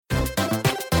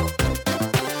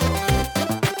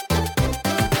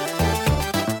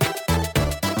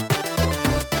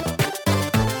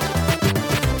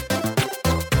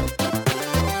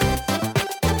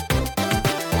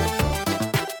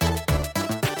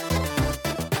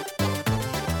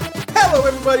Hello,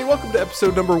 everybody. Welcome to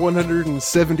episode number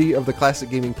 170 of the Classic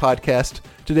Gaming Podcast.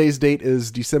 Today's date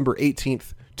is December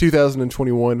 18th,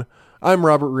 2021. I'm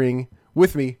Robert Ring.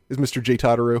 With me is Mr. Jay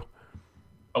Totaro.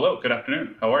 Hello, good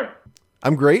afternoon. How are you?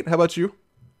 I'm great. How about you?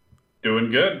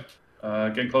 Doing good.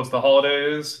 Getting close to the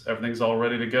holidays. Everything's all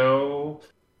ready to go.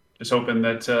 Just hoping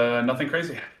that nothing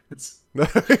crazy happens.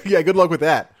 Yeah, good luck with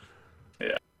that.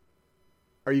 Yeah.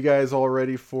 Are you guys all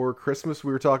ready for Christmas?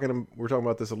 We were talking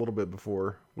about this a little bit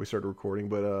before we started recording,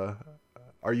 but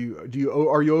are you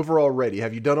overall ready?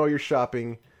 Have you done all your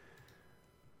shopping?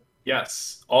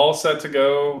 Yes, all set to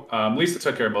go. Lisa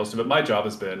took care of most of it. My job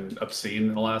has been obscene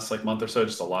in the last month or so.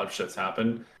 Just a lot of shit's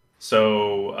happened.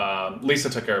 So Lisa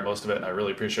took care of most of it, and I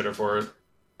really appreciate her for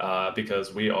it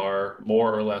because we are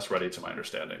more or less ready, to my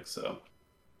understanding. So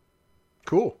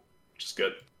cool, which is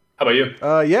good. How about you?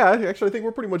 Yeah, actually, I think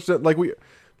we're pretty much done.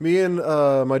 Me and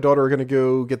my daughter are gonna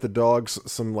go get the dogs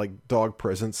some dog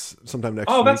presents sometime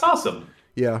next week. Oh, that's awesome.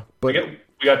 Yeah, but we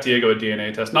got Diego a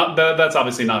DNA test. Not that's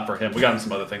obviously not for him. We got him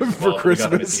some other things as well. For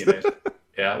Christmas. We got him a DNA.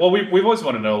 Yeah. Well, we've always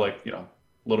wanted to know a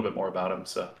little bit more about him.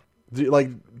 So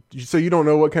so you don't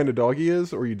know what kind of dog he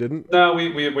is, or you didn't? No,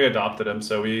 we adopted him.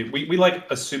 So we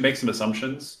make some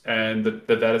assumptions, and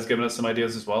that has given us some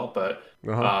ideas as well. But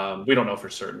we don't know for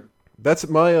certain. That's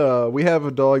my we have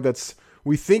a dog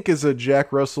we think is a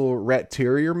Jack Russell Rat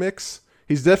Terrier mix.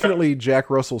 He's definitely Jack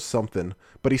Russell something,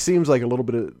 but he seems like a little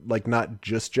bit of, not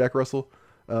just Jack Russell.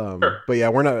 Sure. But yeah,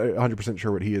 we're not 100%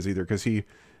 sure what he is either, because he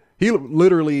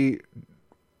literally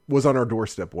was on our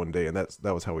doorstep one day, and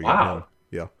that was how we got him.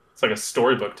 Yeah. It's like a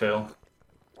storybook tale.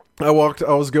 I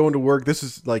was going to work. This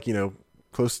is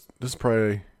this is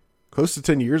probably close to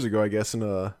 10 years ago, I guess,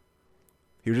 and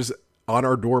he was just on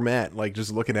our doormat,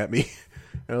 just looking at me.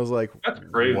 And I was like, that's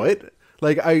great. What?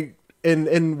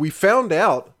 And we found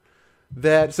out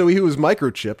that, so he was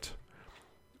microchipped.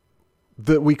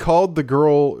 That we called the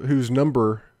girl whose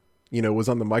number, was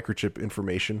on the microchip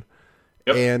information.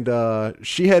 Yep. And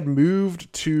she had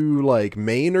moved to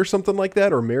Maine or something like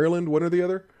that, or Maryland, one or the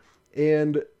other.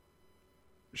 And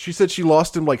she said she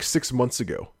lost him 6 months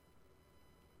ago.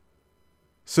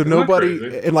 So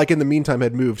nobody, and in the meantime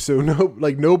had moved. So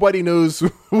nobody knows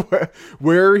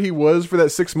where he was for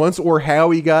that 6 months or how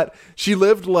he got. She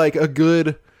lived a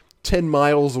good 10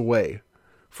 miles away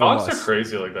from us. Dogs are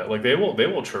crazy like that. They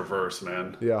will traverse,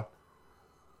 man. Yeah.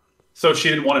 So she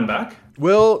didn't want him back?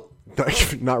 Well,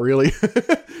 not really.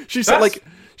 She said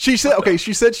she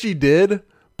said she did,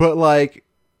 but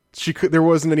there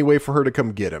wasn't any way for her to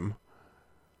come get him.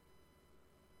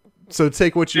 So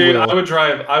take what you will. I would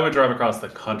drive across the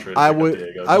country. I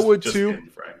would just too.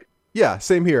 Frank. Yeah,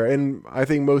 same here. And I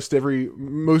think most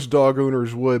dog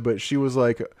owners would, but she was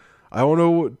like, I don't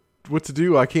know what to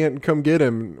do. I can't come get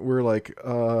him. We're like,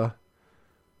 you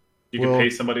can pay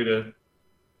somebody to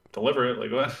deliver it.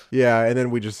 What? Yeah, and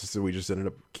then we just ended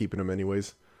up keeping him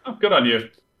anyways. Oh, good on you.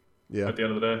 Yeah. At the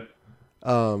end of the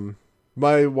day.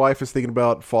 My wife is thinking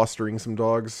about fostering some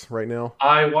dogs right now.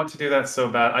 I want to do that so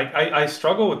bad. I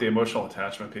struggle with the emotional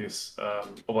attachment piece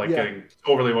of getting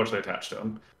overly emotionally attached to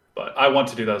them. But I want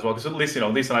to do that as well, because at least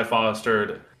Lisa and I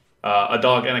fostered a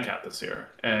dog and a cat this year,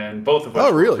 and both of which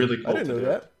were really cool. I didn't know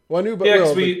that. Well, I knew, but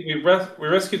because we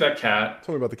rescued that cat.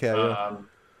 Tell me about the cat. Yeah.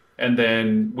 And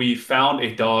then we found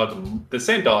the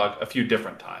same dog, a few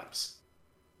different times.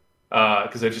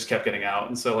 Because it just kept getting out,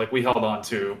 and so we held on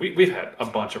to. We've had a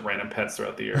bunch of random pets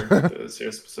throughout the year, this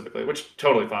year specifically, which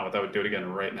totally fine with. I would do it again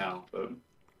right now. But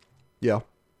yeah.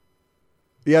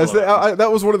 That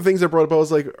was one of the things I brought up. I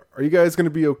was like, "Are you guys going to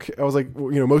be okay?" I was like,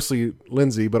 mostly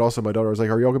Lindsay, but also my daughter. I was like,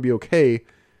 "Are y'all going to be okay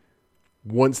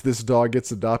once this dog gets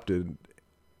adopted?"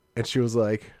 And she was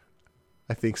like,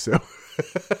 "I think so."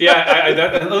 Yeah,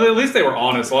 at least they were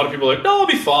honest. A lot of people are like, "No, I'll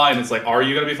be fine." It's like, "Are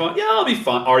you going to be fine?" "Yeah, I'll be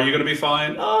fine." "Are you going to be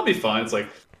fine?" "I'll be fine." It's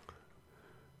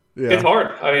it's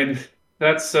hard. I mean,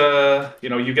 that's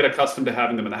you get accustomed to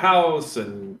having them in the house,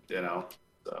 and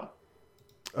so.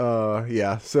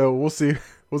 Yeah. So we'll see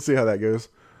how that goes.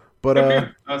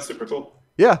 But that's super cool.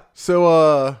 Yeah.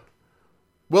 So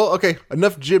well, okay.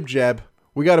 Enough jib jab.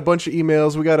 We got a bunch of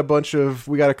emails. We got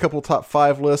a couple top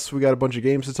 5 lists. We got a bunch of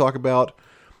games to talk about.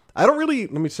 I don't really.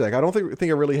 Let me check. I don't think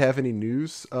I really have any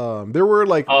news. There were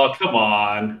Oh, come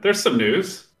on! There's some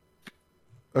news.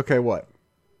 Okay, what?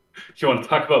 You want to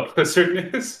talk about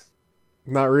Blizzard news?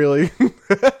 Not really.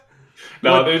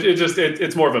 No,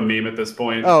 it's more of a meme at this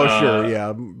point. Oh, sure,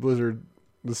 yeah. Blizzard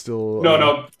was still.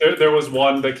 No. There was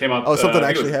one that came up. Oh, something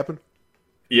actually happened.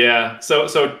 Yeah.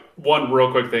 So one real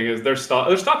quick thing is their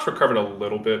stock's recovered a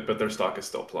little bit, but their stock is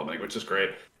still plummeting, which is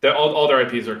great. All their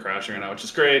IPs are crashing right now, which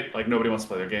is great. Nobody wants to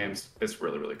play their games. It's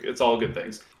really, really good. It's all good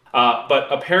things. But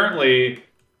apparently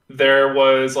there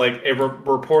was like a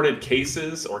reported case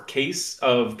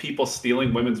of people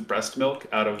stealing women's breast milk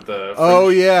out of the fridge. Oh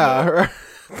yeah.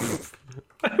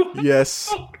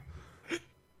 Yes.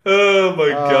 Oh my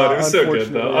god, it was so good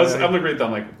though. I'm looking at that,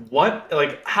 I'm like, what?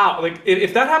 Like how? Like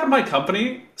if that happened in my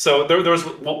company, so there was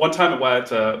one time at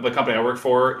the company I worked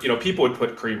for, people would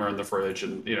put creamer in the fridge,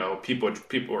 and people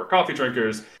who are coffee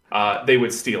drinkers, they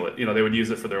would steal it. They would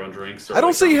use it for their own drinks. Or I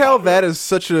don't see how that is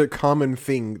such a common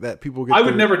thing that people get. I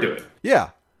would never do it. Yeah.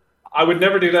 I would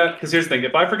never do that, because here's the thing.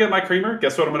 If I forget my creamer,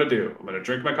 guess what I'm going to do? I'm going to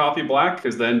drink my coffee black,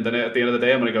 because then at the end of the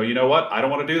day, I'm going to go, you know what? I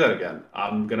don't want to do that again.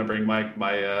 I'm going to bring my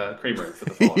creamer in for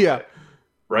the following day.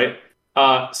 Right?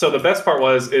 So the best part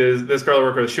is this girl I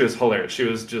work with, she was hilarious. She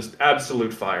was just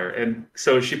absolute fire. And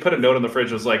so she put a note on the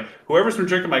fridge. It was like, whoever's been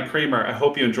drinking my creamer, I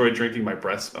hope you enjoy drinking my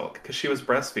breast milk. Because she was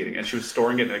breastfeeding, and she was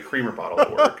storing it in a creamer bottle at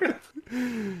work.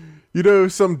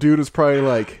 Some dude was probably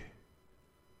like,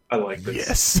 I like this.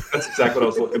 Yes. That's exactly what I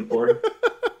was looking for.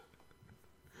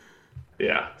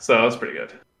 Yeah, so that was pretty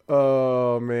good.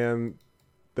 Oh, man.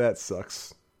 That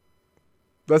sucks.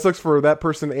 That sucks for that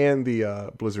person and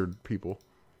the Blizzard people.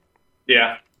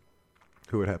 Yeah.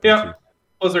 Who it happened to.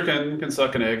 Blizzard can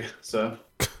suck an egg, so.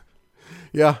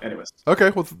 Yeah. Anyways. Okay,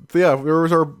 well, there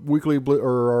was our weekly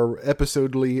or our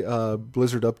episodely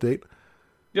Blizzard update.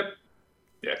 Yep.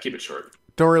 Yeah, keep it short.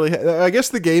 Don't really. I guess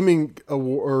the gaming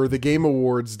or the game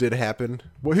awards did happen.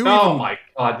 Well, my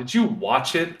god! Did you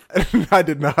watch it? I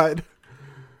did not.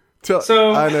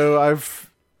 So I know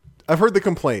I've heard the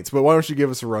complaints, but why don't you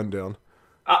give us a rundown?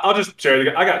 I'll just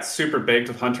share. I got super baked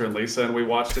with Hunter and Lisa, and we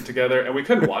watched it together, and we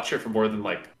couldn't watch it for more than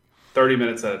like 30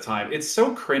 minutes at a time. It's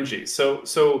so cringy.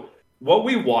 So what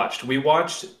we watched.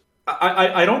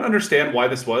 I don't understand why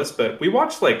this was, but we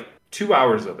watched like 2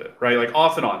 hours of it, right? Like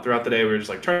off and on throughout the day. We were just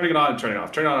like turning it on and turning it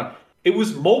off, turning it on. It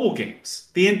was mobile games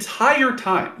the entire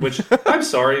time, which I'm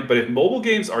sorry, but if mobile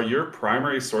games are your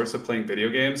primary source of playing video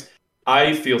games,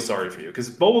 I feel sorry for you,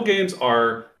 because mobile games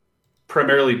are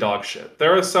primarily dog shit.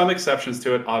 There are some exceptions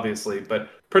to it, obviously, but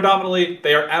predominantly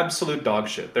they are absolute dog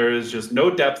shit. There is just no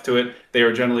depth to it. They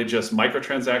are generally just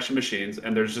microtransaction machines,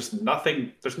 and there's just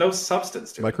nothing, there's no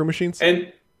substance to it. Micro machines?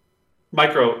 And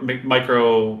micro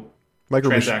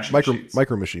transaction machines.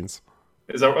 Micro machines.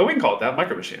 Is that what we can call it? That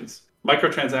micro machines,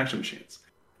 microtransaction machines.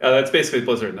 That's basically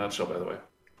Blizzard in a nutshell, by the way.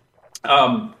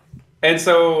 And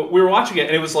so we were watching it,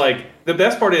 and it was like, the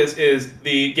best part is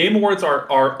the Game Awards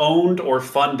are owned or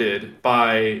funded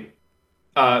by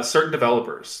certain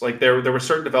developers. Like there were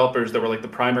certain developers that were like the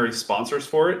primary sponsors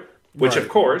for it, which of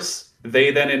course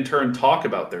they then in turn talk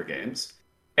about their games.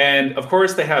 And of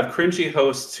course, they have cringy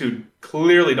hosts who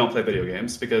clearly don't play video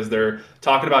games, because they're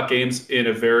talking about games in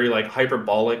a very like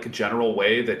hyperbolic, general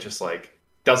way that just like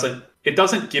doesn't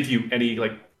give you any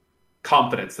like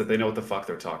confidence that they know what the fuck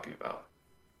they're talking about.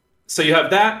 So you have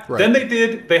that. Right. Then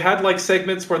they had like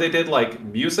segments where they did like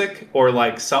music or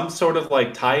like some sort of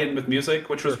like tie-in with music,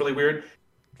 which was really weird.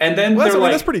 And then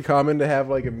that's pretty common to have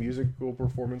like a musical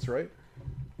performance, right?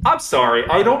 I'm sorry,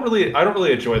 I don't really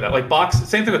enjoy that. Like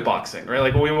same thing with boxing, right?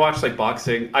 Like when we watch like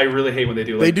boxing, I really hate when they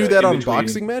do. Like, they do that on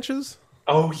boxing matches.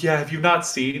 Oh yeah, have you not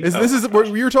seen? This is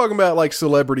you're talking about like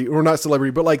celebrity, or not celebrity,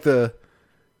 but like the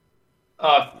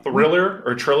Thriller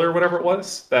or Triller, whatever it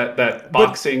was. That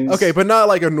boxing. Okay, but not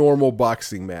like a normal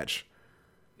boxing match.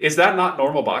 Is that not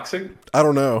normal boxing? I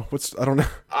don't know. I don't know.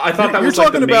 I thought that you're was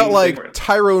talking like about like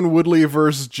Tyrone Woodley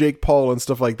versus Jake Paul and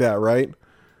stuff like that, right?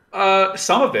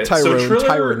 Some of it.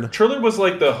 Triller was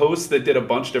like the host that did a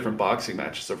bunch of different boxing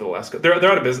matches over the last. They're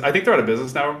out of business. I think they're out of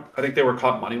business now. I think they were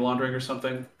caught money laundering or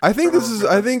something. I think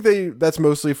that's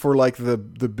mostly for like the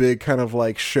big kind of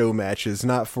like show matches,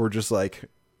 not for just like,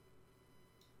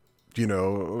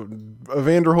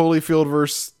 Evander Holyfield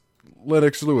versus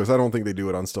Lennox Lewis. I don't think they do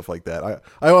it on stuff like that.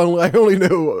 I only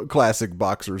know classic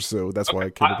boxers, so that's why I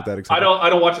came up with that example. I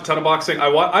don't watch a ton of boxing. I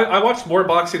watched more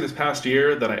boxing this past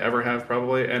year than I ever have,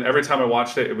 probably. And every time I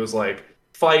watched it, it was like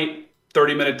fight,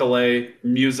 30-minute delay,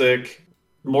 music,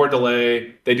 more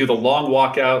delay. They do the long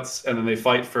walkouts, and then they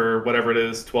fight for whatever it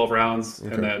is, 12 rounds,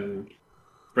 and then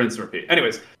rinse and repeat.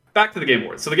 Anyways, back to the Game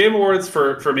Awards. So the Game Awards,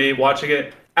 for me, watching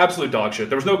it, absolute dog shit.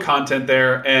 There was no content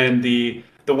there, and the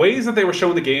ways that they were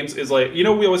showing the games is like, we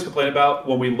always complain about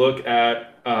when we look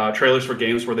at trailers for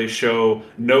games where they show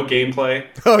no gameplay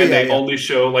they only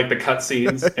show like the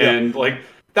cutscenes and like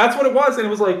that's what it was. And it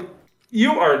was like,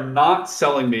 you are not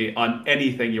selling me on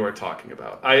anything you are talking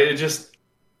about. It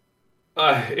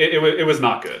was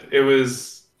not good. It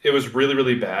was really,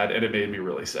 really bad, and it made me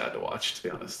really sad to watch, to be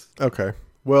honest. Okay.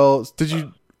 Well, did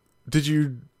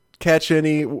you catch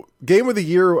any game of the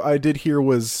year? I did hear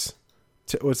was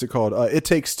what's it called? It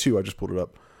Takes Two. I just pulled it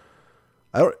up.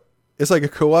 It's like a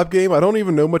co-op game. I don't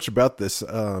even know much about this.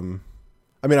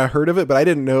 I mean, I heard of it, but I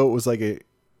didn't know it was like a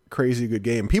crazy good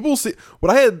game. What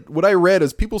I read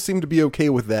is people seem to be okay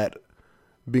with that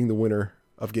being the winner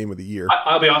of Game of the Year.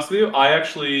 I'll be honest with you. I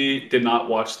actually did not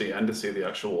watch the end to see the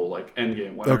actual like end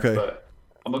game winner. Okay. But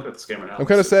I'm looking at this game right now. I'm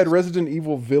kind of sad Resident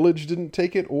Evil Village didn't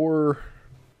take it, or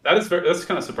that's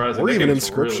kind of surprising. Or even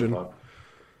Inscription. Really,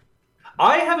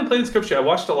 I haven't played Inscription. I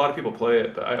watched a lot of people play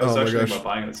it, but I was actually thinking about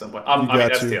buying it at some point. I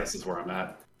mean, STS is where I'm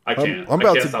at. I can't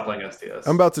stop playing STS.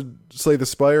 I'm about to Slay the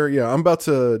Spire. Yeah, I'm about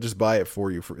to just buy it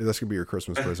for you. That's gonna be your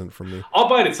Christmas present from me. I'll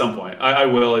buy it at some point. I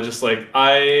will. I just like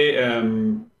I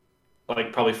am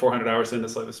like probably 400 hours into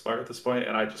Slay the Spire at this point,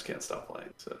 and I just can't stop playing.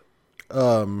 So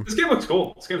this game looks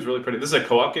cool. This game's really pretty. This is a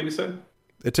co-op game, you said?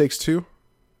 It Takes Two.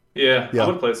 Yeah. I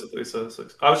would play this with Lisa.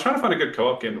 I was trying to find a good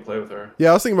co-op game to play with her.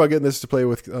 Yeah, I was thinking about getting this to play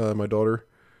with my daughter.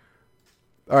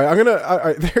 All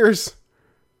right, there's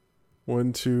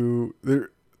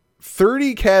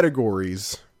 30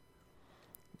 categories.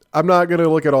 I'm not going to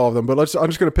look at all of them, but I'm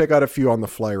just going to pick out a few on the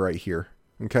fly right here.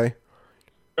 Okay?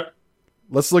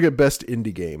 Let's look at Best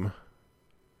Indie Game.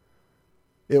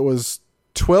 It was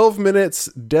 12 Minutes,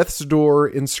 Death's Door,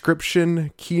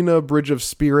 Inscription, Kena, Bridge of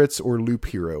Spirits, or Loop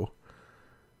Hero.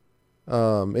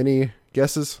 Any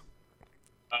guesses?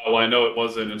 Well, I know it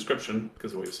was an Inscription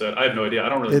because of what you said. I have no idea. I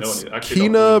don't really know anything.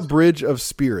 Kena, Bridge of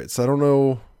Spirits. I don't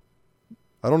know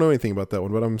anything about that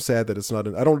one, but I'm sad that it's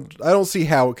not. I don't see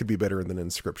how it could be better than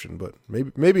Inscription, but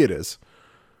maybe it is.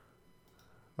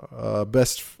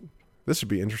 This should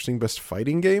be interesting. Best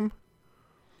Fighting Game.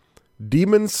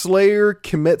 Demon Slayer,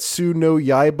 Kimetsu no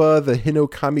Yaiba, The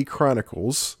Hinokami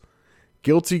Chronicles,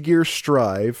 Guilty Gear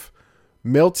Strive,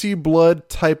 Melty Blood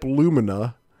Type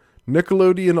Lumina,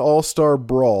 Nickelodeon All-Star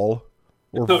Brawl.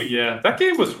 That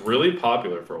game was really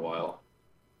popular for a while.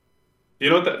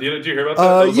 You know what that? Did you hear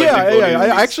about that?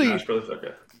 I actually.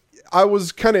 Okay. I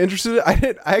was kind of interested.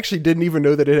 I actually didn't even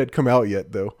know that it had come out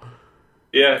yet, though.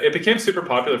 Yeah, it became super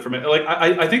popular for me. Like,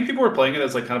 I think people were playing it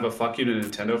as like kind of a fuck you to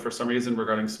Nintendo for some reason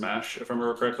regarding Smash, if I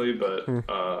remember correctly. But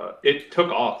it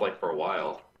took off like for a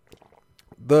while.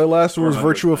 The last one was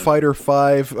Virtua Fighter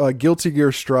 5. Guilty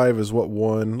Gear Strive is what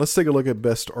won. Let's take a look at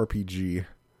Best RPG.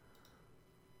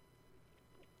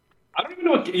 I don't even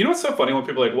know you know what's so funny when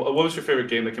people are like, what was your favorite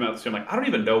game that came out this year? I'm like, I don't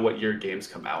even know what year games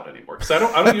come out anymore because I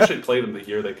don't usually play them the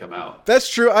year they come out. That's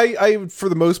true. I for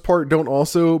the most part don't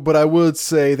also, but I would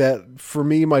say that for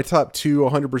me, my top two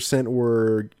 100%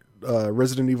 were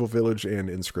Resident Evil Village and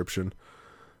Inscription.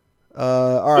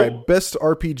 All right, Best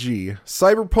RPG.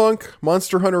 Cyberpunk,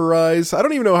 Monster Hunter Rise. I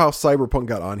don't even know how Cyberpunk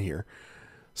got on here.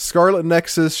 Scarlet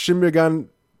Nexus, Shin Megami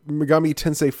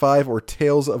Tensei 5, or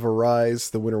Tales of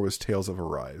Arise. The winner was Tales of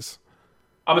Arise.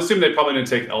 I'm assuming they probably didn't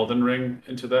take Elden Ring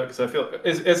into that because I feel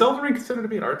is Elden Ring considered to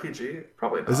be an RPG?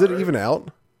 Probably not. Is it even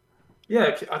out?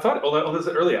 Yeah, I thought. Is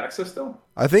it early access still?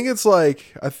 I think it's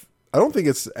like I don't think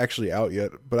it's actually out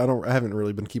yet, but I haven't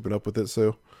really been keeping up with it.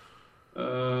 So,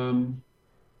 February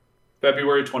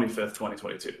 25th,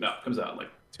 2022. No, it comes out in like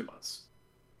 2 months.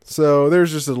 So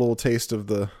there's just a little taste of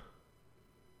the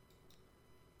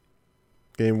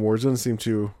Game Awards. Doesn't seem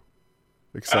too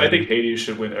exciting. I think Hades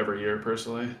should win every year,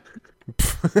 personally.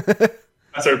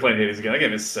 I started playing Hades again. That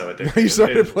game is so addictive. You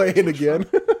started playing again?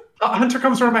 Hunter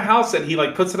comes around my house and he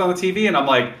like puts it on the TV and I'm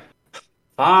like,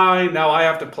 fine, now I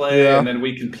have to play and then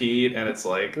we compete and it's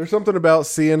like... There's something about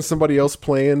seeing somebody else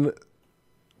playing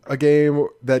a game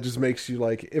that just makes you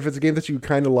like... If it's a game that you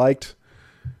kind of liked,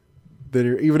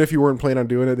 then even if you weren't planning on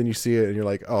doing it, then you see it and you're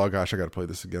like, oh gosh, I got to play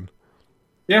this again.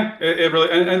 Yeah, it really,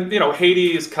 and you know,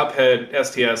 Hades, Cuphead,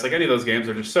 STS, like any of those games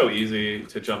are just so easy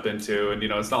to jump into, and you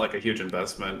know, it's not like a huge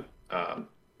investment. I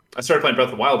started playing Breath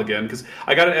of the Wild again because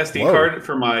I got an SD card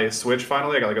for my Switch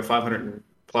finally. I got like a 500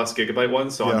 plus gigabyte one,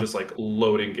 so I'm just like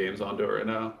loading games onto it right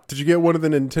now. Did you get one of the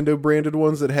Nintendo branded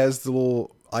ones that has the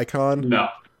little icon? No,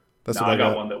 what I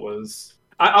got one that was.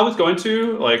 I was going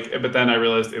to but then I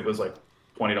realized it was like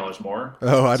 $20 more.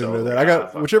 Oh, I didn't know that. I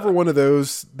got whichever one of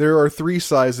those. There are 3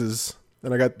 sizes.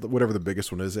 And I got whatever the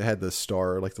biggest one is. It had the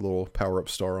star, like the little power-up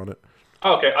star on it.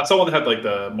 Oh, okay. I saw one that had like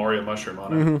the Mario mushroom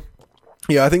on it. Mm-hmm.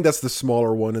 Yeah, I think that's the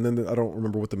smaller one. And then I don't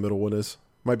remember what the middle one is.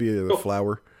 Might be the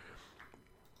flower.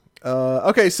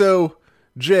 Okay, so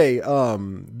Jay,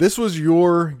 this was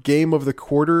your game of the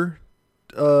quarter.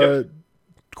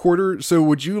 Quarter. So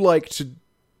would you like to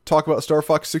talk about Star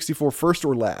Fox 64 first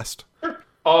or last?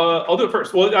 I'll do it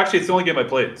first. Well, actually, it's the only game I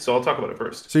played, so I'll talk about it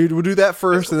first. So we'll do that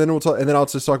first, and then we'll talk, and then I'll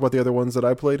just talk about the other ones that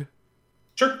I played.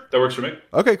 Sure, that works for me.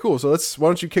 Okay, cool. So why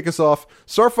don't you kick us off?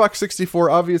 Star Fox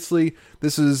 64, obviously,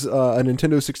 this is a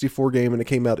Nintendo 64 game, and it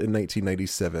came out in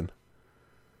 1997.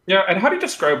 Yeah, and how do you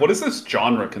describe, what is this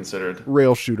genre considered?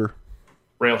 Rail shooter.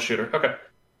 Rail shooter, okay.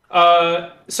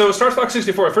 So Star Fox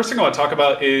 64, the first thing I want to talk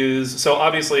about is, so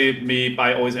obviously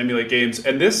I always emulate games,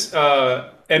 and this,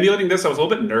 emulating this, I was a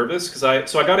little bit nervous,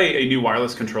 because I got a new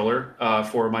wireless controller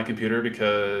for my computer,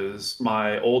 because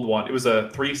my old one, it was a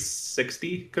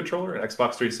 360 controller, an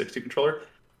Xbox 360 controller,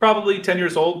 probably 10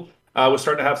 years old, was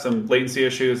starting to have some latency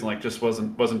issues, and like just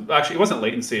wasn't, actually it wasn't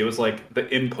latency, it was like the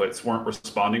inputs weren't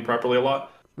responding properly a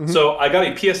lot. Mm-hmm. So I got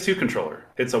a PS2 controller.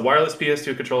 It's a wireless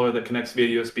PS2 controller that connects via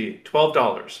USB.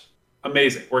 $12.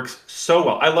 Amazing. Works so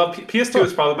well. I love PS2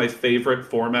 is probably my favorite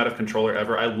format of controller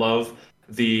ever. I love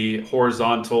the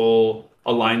horizontal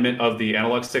alignment of the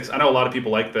analog sticks. I know a lot of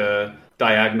people like the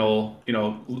diagonal,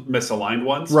 misaligned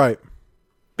ones. Right.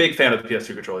 Big fan of the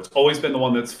PS2 controller. It's always been the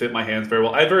one that's fit my hands very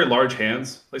well. I have very large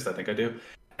hands. At least I think I do.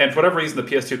 And for whatever reason, the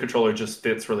PS2 controller just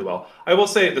fits really well. I will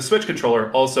say the Switch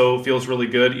controller also feels really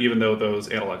good, even though those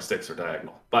analog sticks are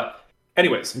diagonal. But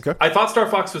anyways, okay. I thought Star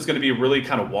Fox was going to be really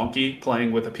kind of wonky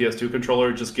playing with a PS2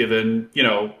 controller, just given,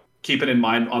 keeping in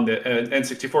mind on the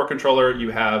N64 controller, you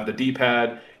have the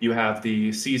D-pad, you have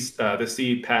the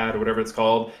C pad or whatever it's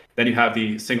called. Then you have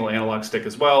the single analog stick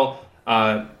as well.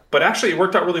 But actually, it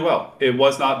worked out really well. It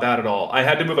was not bad at all. I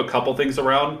had to move a couple things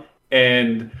around.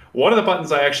 And one of the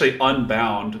buttons I actually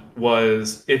unbound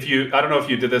was, I don't know if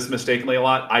you did this mistakenly a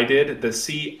lot. I did. The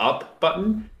C up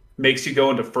button makes you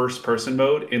go into first person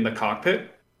mode in the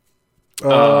cockpit.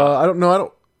 I don't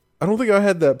know. I don't think I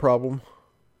had that problem.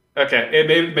 Okay,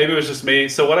 maybe it was just me.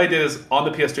 So what I did is on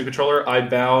the PS2 controller, I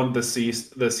bound the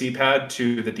C pad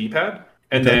to the D pad,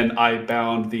 and then I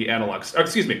bound the analog.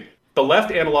 Excuse me. The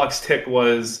left analog stick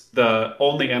was the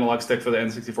only analog stick for the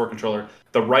N64 controller.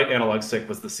 The right analog stick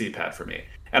was the C-pad for me.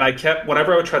 And I kept,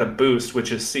 whenever I would try to boost,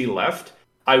 which is C left,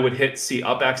 I would hit C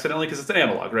up accidentally because it's an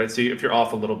analog, right? So if you're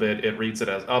off a little bit, it reads it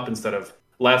as up instead of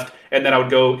left. And then I would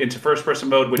go into first-person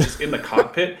mode, which is in the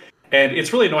cockpit. And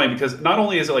it's really annoying because not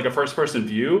only is it like a first-person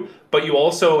view, but you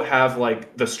also have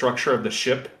like the structure of the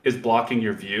ship is blocking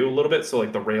your view a little bit. So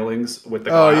like the railings with the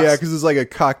glass. Oh, yeah, because it's like a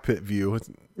cockpit view.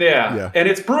 Yeah, and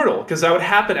it's brutal because that would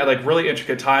happen at like really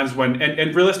intricate times when,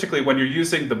 and realistically, when you're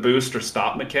using the boost or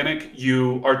stop mechanic,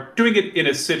 you are doing it in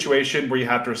a situation where you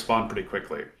have to respond pretty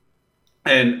quickly,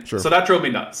 and so that drove me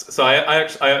nuts. So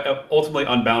I ultimately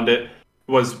unbound it.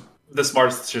 Was the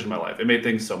smartest decision of my life. It made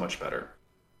things so much better.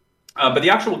 But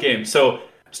the actual game, so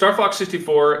Star Fox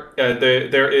 64,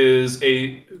 there is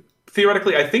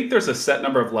theoretically, I think there's a set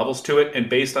number of levels to it, and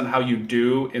based on how you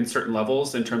do in certain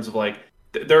levels, in terms of like.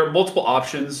 There are multiple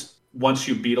options once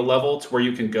you beat a level to where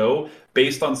you can go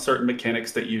based on certain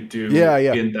mechanics that you do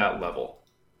in that level.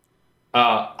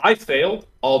 I failed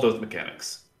all those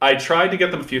mechanics. I tried to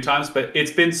get them a few times, but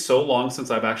it's been so long since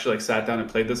I've actually sat down and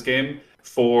played this game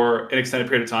for an extended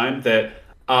period of time that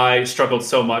I struggled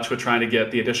so much with trying to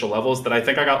get the additional levels that I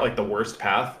think I got the worst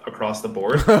path across the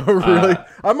board. Really?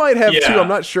 I might have too. I'm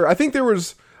not sure. I think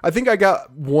I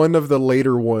got one of the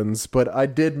later ones, but I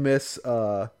did miss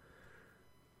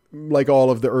all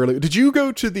of the early. Did you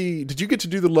get to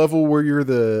do the level where you're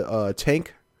the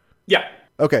tank? Yeah.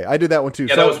 Okay, I did that one too.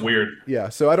 Yeah, so that was weird. Yeah,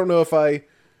 so I don't know if I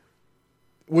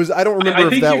don't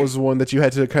remember if that was one that you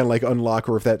had to kind of unlock,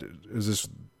 or if that is just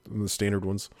the standard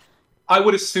ones. I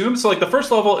would assume so. The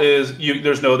first level is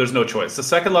there's no choice. The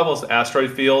second level is the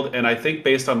asteroid field, and I think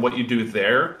based on what you do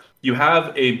there, you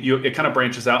have it kind of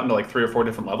branches out into 3 or 4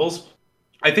 different levels.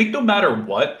 I think no matter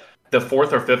what, the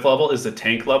 4th or 5th level is the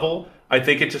tank level. I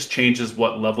think it just changes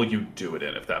what level you do it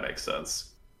in, if that makes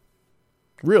sense.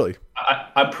 Really?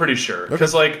 I'm pretty sure.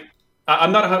 Because,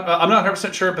 I'm not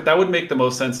 100% sure, but that would make the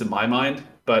most sense in my mind.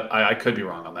 But I could be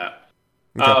wrong on that.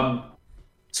 Okay.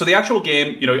 So the actual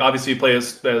game, obviously you play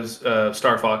as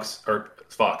Star Fox, or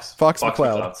Fox. Fox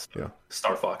McCloud. Yeah.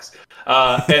 Star Fox.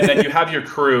 And then you have your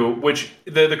crew, which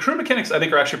the crew mechanics I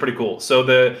think are actually pretty cool. So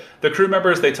the crew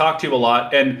members, they talk to you a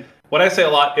lot. And when I say a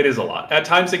lot, it is a lot. At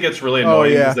times it gets really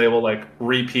annoying because they will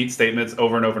repeat statements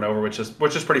over and over and over, which is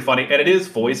pretty funny. And it is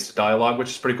voiced dialogue, which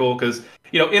is pretty cool because,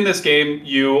 in this game,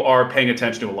 you are paying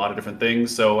attention to a lot of different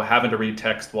things. So having to read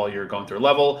text while you're going through a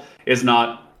level is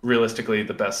not realistically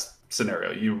the best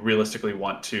scenario. You realistically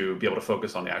want to be able to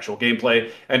focus on the actual gameplay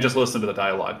and just listen to the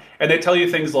dialogue. And they tell you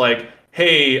things like,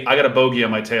 hey, I got a bogey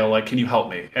on my tail, can you help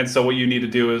me? And so what you need to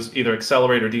do is either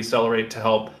accelerate or decelerate to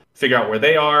help figure out where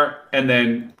they are, and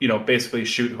then, basically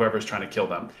shoot whoever's trying to kill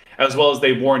them. As well as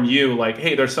they warn you,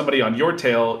 hey, there's somebody on your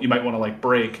tail, you might want to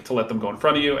brake to let them go in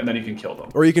front of you, and then you can kill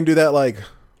them. Or you can do that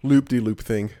loop-de-loop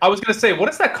thing. I was gonna say, what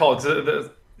is that called?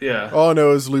 Yeah. Oh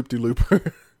no, it's loop-de-loop.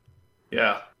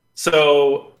 Yeah.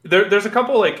 So there's a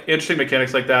couple like interesting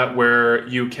mechanics like that where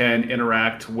you can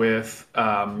interact with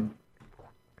the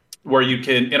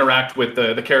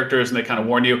characters and they kind of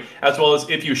warn you, as well as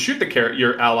if you shoot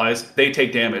your allies, they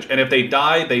take damage, and if they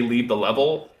die, they leave the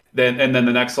level. Then the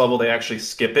next level they actually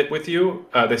skip it with you.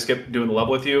 They skip doing the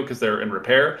level with you because they're in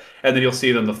repair, and then you'll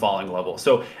see them the following level.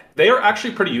 So they are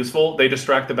actually pretty useful. They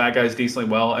distract the bad guys decently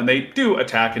well, and they do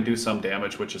attack and do some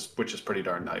damage, which is pretty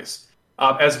darn nice.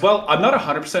 As well, I'm not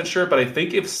 100% sure, but I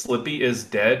think if Slippy is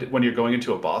dead when you're going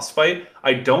into a boss fight,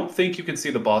 I don't think you can see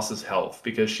the boss's health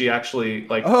because she actually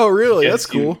like. Oh, really? That's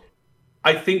cool.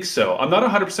 I think so. I'm not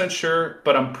 100% sure,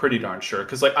 but I'm pretty darn sure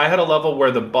because like I had a level where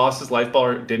the boss's life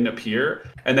bar didn't appear,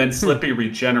 and then Slippy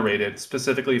regenerated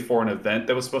specifically for an event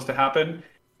that was supposed to happen,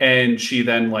 and she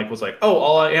then like was like, "Oh,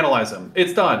 I'll analyze him.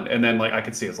 It's done," and then like I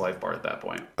could see his life bar at that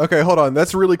point. Okay, hold on.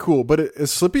 That's really cool. But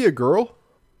is Slippy a girl?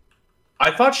 I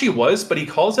thought she was, but he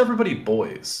calls everybody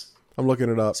boys. I'm looking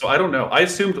it up. So I don't know. I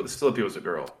assumed Slippy was a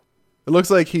girl. It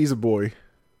looks like he's a boy.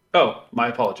 Oh, my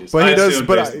apologies. But he does.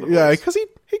 But yeah, because he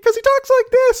talks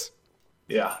like this.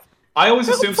 Yeah, I always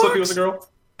assumed Slippy was a girl.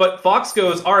 But Fox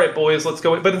goes, "All right, boys, let's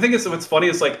go." But the thing is, what's funny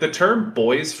is like the term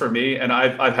 "boys" for me, and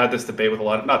I've had this debate with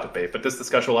this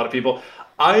discussion with a lot of people.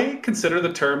 I consider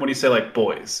the term when you say like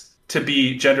 "boys" to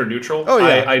be gender neutral. Oh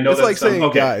yeah, I know it's like saying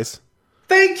guys.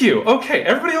 Thank you. Okay,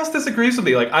 everybody else disagrees with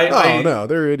me. Like no,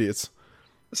 they're idiots.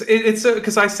 It's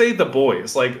because I say the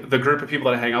boys, like the group of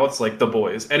people that I hang out with, it's like the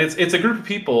boys, and it's a group of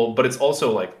people, but it's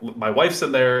also like my wife's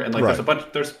in there, and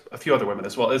like there's a few other women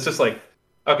as well. It's just like,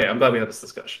 okay, I'm glad we had this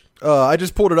discussion. I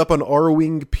just pulled it up on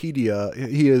Arwingpedia.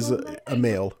 He is a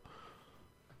male.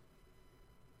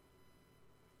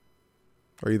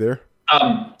 Are you there?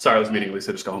 Sorry, I was meeting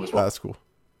Lisa. Just go home as well. That's cool.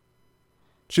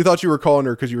 She thought you were calling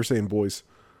her because you were saying boys.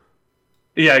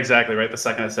 Yeah, exactly. Right. The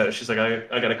second I said it, she's like,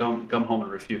 I gotta come home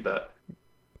and refute that.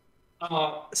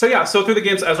 So through the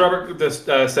games, as Robert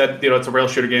said, it's a rail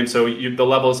shooter game. So the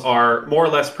levels are more or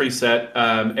less preset,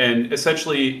 and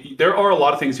essentially there are a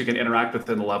lot of things you can interact with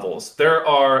in the levels. There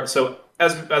are as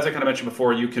I kind of mentioned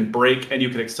before, you can brake and you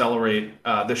can accelerate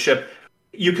the ship.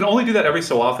 You can only do that every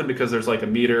so often because there's like a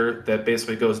meter that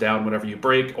basically goes down whenever you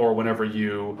brake or whenever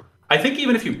you. I think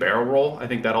even if you barrel roll, I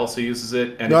think that also uses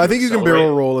it. And no, I think you can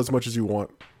barrel roll as much as you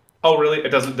want. Oh, really? It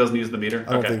doesn't use the meter?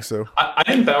 I don't think so. I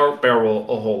didn't barrel roll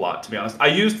a whole lot, to be honest. I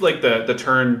used like the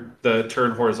turn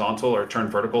horizontal or turn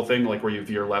vertical thing, like where you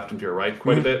veer left and veer right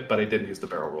quite a bit, but I didn't use the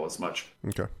barrel roll as much.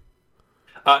 Okay.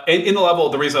 In the level,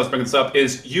 the reason I was bringing this up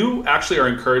is you actually are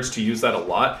encouraged to use that a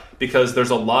lot because there's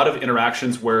a lot of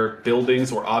interactions where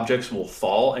buildings or objects will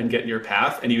fall and get in your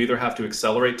path, and you either have to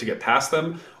accelerate to get past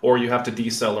them or you have to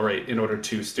decelerate in order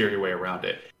to steer your way around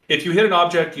it. If you hit an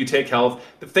object, you take health.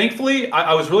 Thankfully,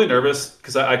 I was really nervous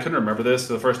because I couldn't remember this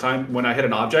the first time when I hit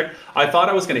an object. I thought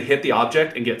I was going to hit the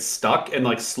object and get stuck and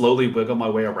like slowly wiggle my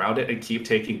way around it and keep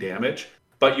taking damage.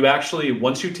 But you actually,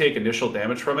 once you take initial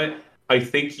damage from it, I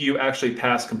think you actually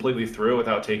pass completely through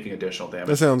without taking additional damage.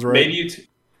 That sounds right.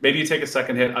 Maybe you take a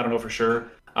second hit. I don't know for sure.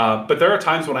 But there are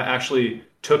times when I actually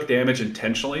took damage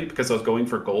intentionally because I was going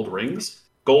for gold rings.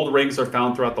 Gold rings are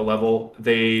found throughout the level.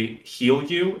 They heal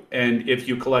you, and if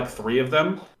you collect 3 of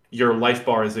them, your life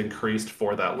bar is increased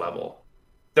for that level.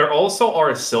 There also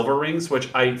are silver rings,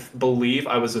 which I believe,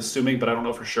 I was assuming, but I don't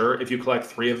know for sure. If you collect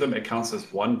 3 of them, it counts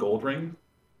as 1 gold ring.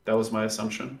 That was my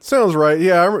assumption. Sounds right.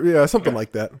 Yeah, something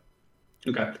like that.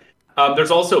 Okay.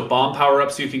 There's also bomb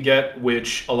power-ups you can get,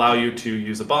 which allow you to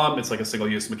use a bomb. It's like a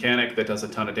single-use mechanic that does a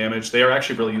ton of damage. They are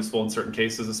actually really useful in certain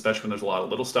cases, especially when there's a lot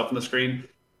of little stuff on the screen.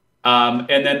 And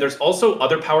then there's also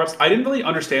other power-ups. I didn't really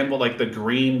understand what like the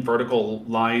green vertical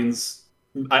lines.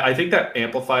 I think that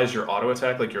amplifies your auto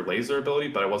attack, like your laser ability,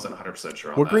 but I wasn't 100%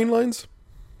 sure on what that. Green lines?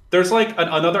 There's like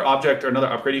another object or another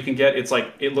upgrade you can get. It's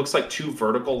like it looks like 2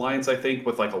 vertical lines, I think,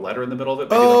 with like a letter in the middle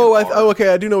of it. Okay,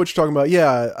 I do know what you're talking about.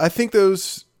 Yeah, I think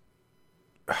those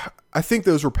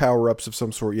were power-ups of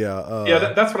some sort.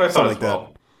 Yeah. That's what I thought as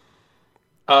well.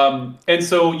 And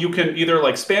so you can either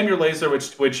like spam your laser,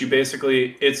 which you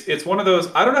basically it's one of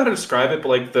those, I don't know how to describe it, but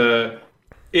like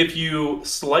if you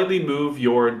slightly move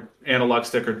your analog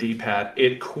stick or D-pad,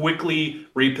 it quickly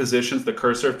repositions the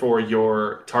cursor for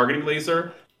your targeting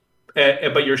laser.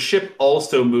 But your ship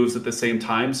also moves at the same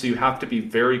time, so you have to be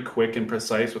very quick and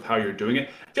precise with how you're doing it.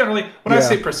 Generally, when I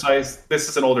say precise, this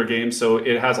is an older game, so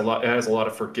it has a lot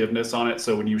of forgiveness on it.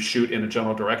 So when you shoot in a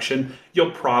general direction,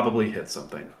 you'll probably hit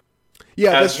something.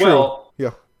 Yeah, that's true.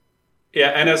 Yeah. Yeah,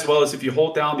 and as well as if you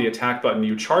hold down the attack button,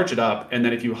 you charge it up, and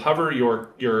then if you hover your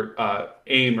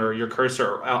aim or your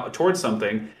cursor out towards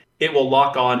something, it will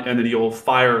lock on and then you'll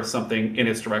fire something in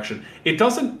its direction. It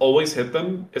doesn't always hit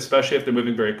them, especially if they're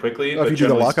moving very quickly. Oh, if you do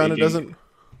the lock on, it doesn't?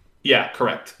 Yeah,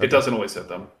 correct. Okay. It doesn't always hit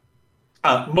them.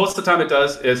 Most of the time it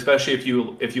does, especially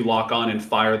if you lock on and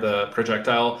fire the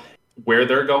projectile where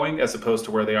they're going as opposed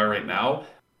to where they are right now.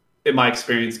 In my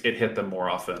experience, it hit them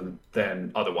more often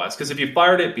than otherwise. Because if you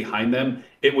fired it behind them,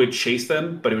 it would chase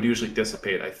them, but it would usually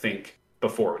dissipate, I think,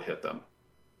 before it would hit them.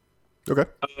 Okay.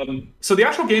 So the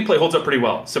actual gameplay holds up pretty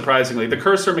well, surprisingly. The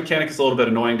cursor mechanic is a little bit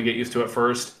annoying to get used to at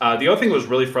first. The other thing that was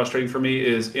really frustrating for me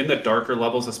is in the darker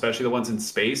levels, especially the ones in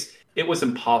space, it was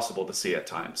impossible to see at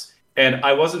times. And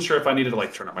I wasn't sure if I needed to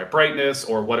turn up my brightness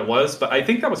or what it was, but I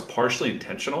think that was partially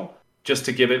intentional, just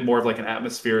to give it more of an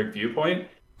atmospheric viewpoint.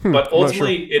 But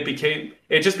ultimately, sure.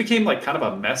 it just became kind of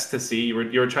a mess to see. You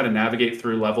were trying to navigate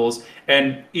through levels,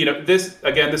 and this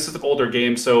is an older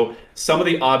game, so some of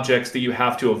the objects that you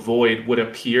have to avoid would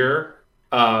appear.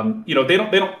 They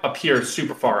don't appear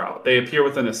super far out. They appear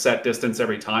within a set distance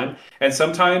every time, and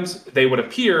sometimes they would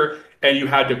appear, and you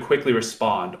had to quickly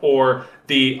respond, or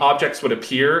the objects would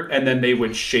appear, and then they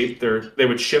would shift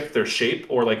their shape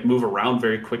or move around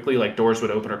very quickly, like doors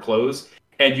would open or close.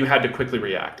 And you had to quickly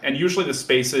react. And usually the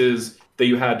spaces that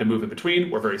you had to move in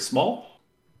between were very small,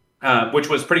 which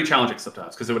was pretty challenging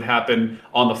sometimes because it would happen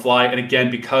on the fly. And again,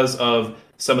 because of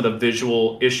some of the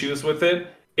visual issues with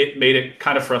it, it made it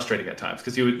kind of frustrating at times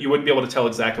because you wouldn't be able to tell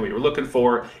exactly what you were looking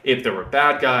for. If there were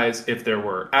bad guys, if there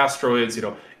were asteroids,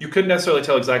 you couldn't necessarily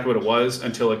tell exactly what it was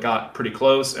until it got pretty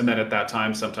close. And then at that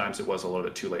time, sometimes it was a little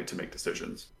bit too late to make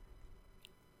decisions.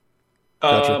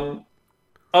 Gotcha.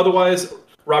 Otherwise,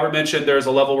 Robert mentioned there's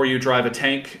a level where you drive a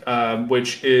tank,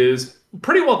 which is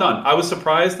pretty well done. I was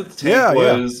surprised that the tank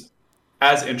was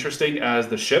as interesting as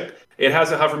the ship. It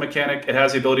has a hover mechanic. It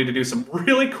has the ability to do some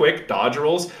really quick dodge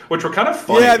rolls, which were kind of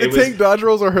funny. Yeah, tank dodge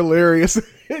rolls are hilarious.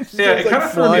 It kind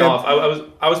of threw me off.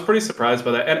 I was pretty surprised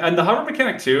by that. And the hover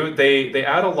mechanic too, they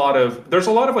add there's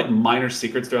a lot of minor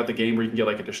secrets throughout the game where you can get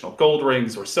additional gold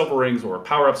rings or silver rings or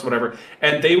power-ups, whatever.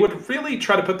 And they would really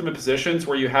try to put them in positions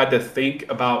where you had to think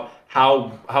about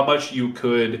how much you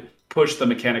could push the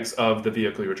mechanics of the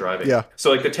vehicle you're driving. Yeah.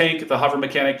 So the tank, the hover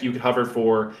mechanic, you could hover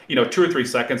for 2 or 3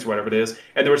 seconds or whatever it is.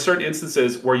 And there were certain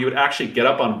instances where you would actually get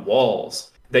up on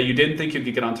walls that you didn't think you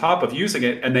could get on top of using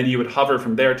it, and then you would hover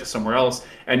from there to somewhere else,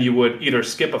 and you would either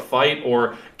skip a fight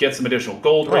or get some additional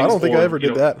gold rings. I don't think I ever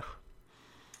did that.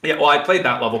 Yeah, well, I played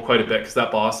that level quite a bit because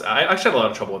that boss, I actually had a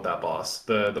lot of trouble with that boss.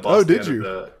 The boss. Oh, did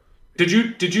you?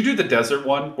 Did you do the desert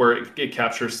one where it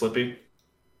captures Slippy?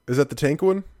 Is that the tank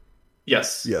one?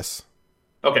 Yes. Yes.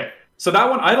 Okay. So that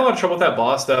one, I had a lot of trouble with that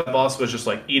boss. That boss was just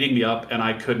eating me up, and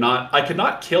I could not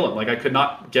kill him. I could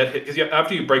not get hit because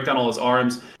after you break down all his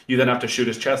arms, you then have to shoot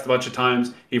his chest a bunch of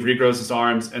times. He regrows his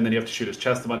arms, and then you have to shoot his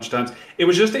chest a bunch of times. It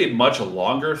was just a much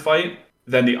longer fight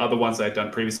than the other ones I'd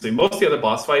done previously. Most of the other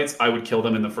boss fights, I would kill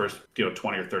them in the first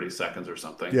 20 or 30 seconds or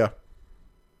something. Yeah.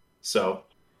 So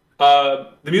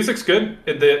the music's good.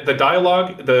 The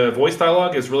dialogue, the voice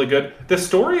dialogue is really good. The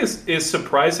story is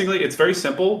surprisingly, it's very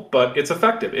simple, but it's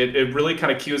effective. It really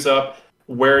kind of cues up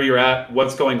where you're at,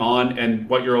 what's going on, and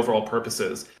what your overall purpose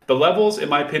is. The levels, in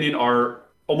my opinion, are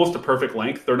almost a perfect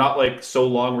length. They're not so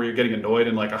long where you're getting annoyed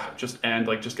and just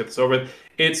get this over with.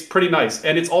 It's pretty nice.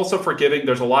 And it's also forgiving.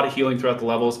 There's a lot of healing throughout the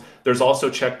levels. There's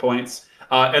also checkpoints.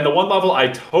 And the one level I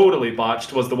totally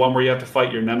botched was the one where you have to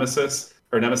fight your nemesis.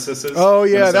 Or nemesises. Oh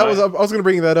yeah, that was. I was going to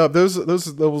bring that up. Those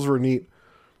levels were neat.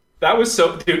 That was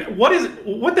so, dude. What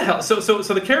the hell? So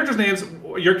the characters' names.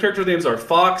 Your characters' names are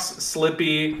Fox,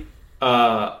 Slippy,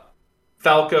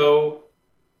 Falco,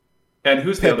 and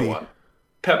who's the other one?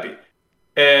 Peppy.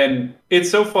 And it's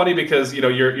so funny because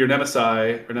your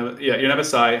Nemesi your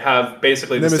Nemesi have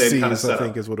basically the same kind of setup. I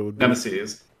think is what it would be.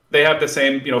 Nemesis. They have the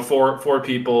same four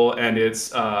people, and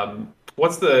it's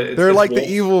they're like the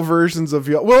evil versions of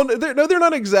y'all. Well, they're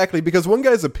not exactly, because one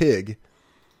guy's a pig.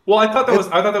 Well, I thought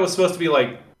that was supposed to be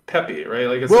Peppy,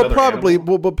 right? It's well, probably.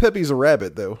 Animal. Well, but Peppy's a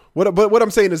rabbit, though. What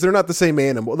I'm saying is they're not the same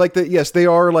animal. Yes, they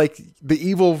are the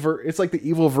evil. It's like the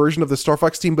evil version of the Star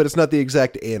Fox team, but it's not the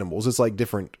exact animals. It's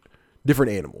different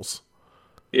animals.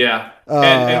 Yeah,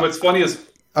 and what's funny is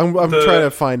I'm trying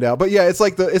to find out, but yeah, it's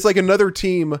like another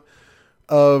team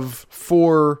of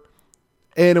 4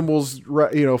 animals,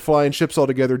 flying ships all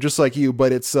together, just like you,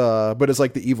 but it's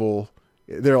like the evil.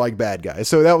 They're like bad guys.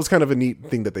 So that was kind of a neat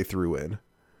thing that they threw in.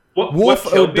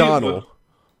 Wolf O'Donnell.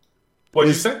 What did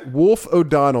you say? Wolf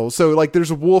O'Donnell. So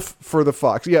there's a wolf for the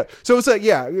fox. Yeah. So it's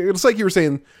it's like you were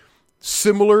saying,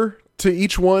 similar to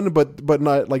each one, but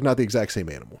not not the exact same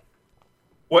animal.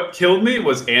 What killed me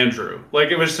was Andrew. Like,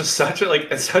 it was just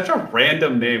it's such a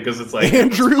random name because it's like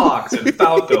Andrew, Fox and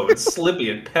Falco and Slippy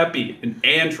and Peppy and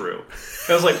Andrew.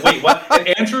 I was like, wait, what?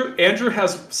 And Andrew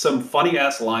has some funny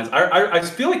ass lines. I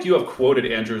feel like you have quoted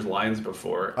Andrew's lines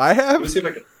before. I have. Let me see if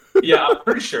I can. Yeah, I'm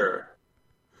pretty sure.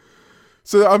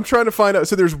 So I'm trying to find out.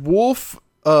 So there's Wolf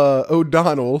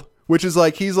O'Donnell, which is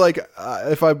like he's like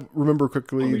if I remember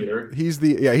quickly, he's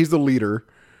the leader.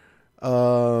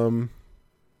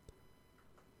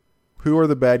 Who are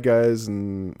the bad guys?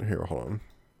 And here, hold on.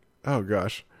 Oh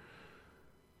gosh,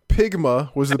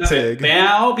 Pigma was the pig.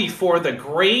 Bow before the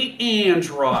great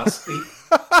Andros.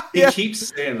 He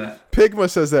keeps saying that. Pigma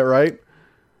says that, right?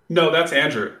 No, that's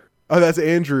Andrew. Oh, that's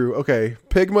Andrew. Okay,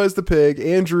 Pigma is the pig.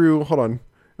 Andrew, hold on.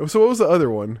 So what was the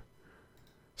other one?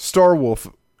 Star Wolf.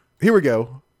 Here we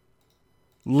go.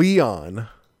 Leon.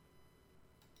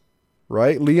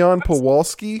 Right? Leon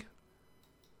Pawlowski?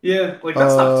 Yeah, like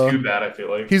that's not too bad, I feel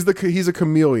like. He's a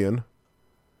chameleon.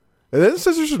 And then it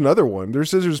says there's another one.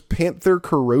 There's Panther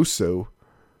Caroso.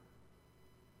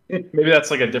 Maybe that's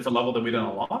like a different level that we didn't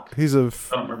unlock? I don't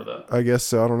remember that. I guess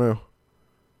so. I don't know.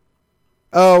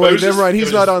 Oh, wait, never mind.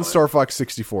 He's not on Star Fox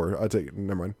 64. I'll take it.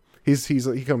 Never mind.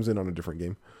 He comes in on a different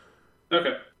game.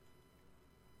 Okay.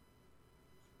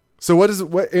 So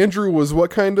what Andrew was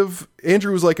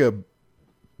like a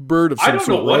bird of some sort, I don't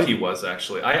know what right? he was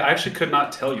actually. I actually could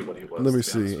not tell you what he was. Let me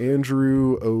see.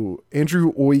 Andrew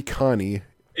Oikani.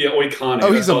 Yeah, Oikani.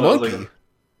 Oh, he's a monkey.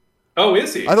 Oh,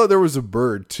 is he? I thought there was a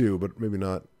bird too, but maybe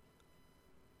not.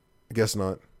 I guess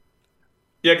not.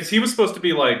 Yeah, because he was supposed to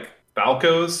be like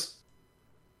Falco's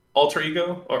alter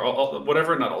ego or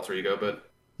whatever, not alter ego, but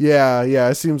yeah,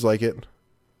 it seems like it.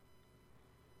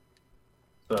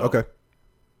 So. Okay.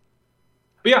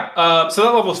 But yeah, so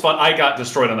that level was fun. I got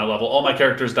destroyed on that level. All my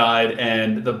characters died,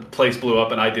 and the place blew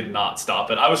up, and I did not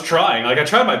stop it. I was trying. Like, I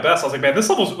tried my best. I was like, man, this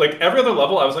level's... Like, every other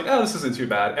level, I was like, oh, this isn't too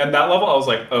bad. And that level, I was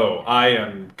like, oh, I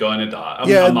am gonna die.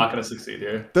 I'm not gonna succeed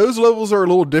here. Those levels are a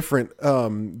little different.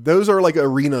 Those are like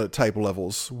arena-type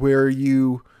levels, where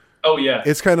you... Oh, yeah.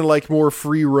 It's kind of like more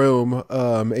free roam,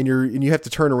 and you have to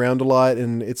turn around a lot,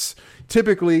 and it's...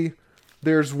 Typically,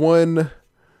 there's one...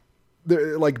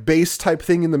 like base type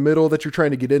thing in the middle that you're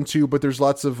trying to get into, but there's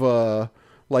lots of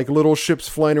like little ships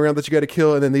flying around that you got to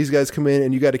kill, and then these guys come in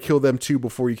and you got to kill them too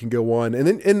before you can go on.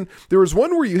 And there was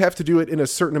one where you have to do it in a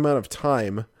certain amount of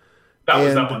time.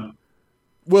 Was that one.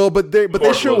 Well, but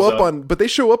they show up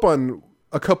on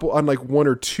a couple, on like one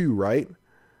or two, right?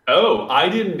 Oh, I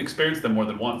didn't experience them more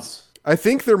than once. I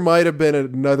think there might have been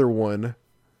another one.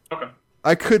 Okay.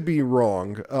 I could be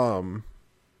wrong.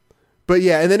 But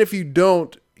yeah, and then if you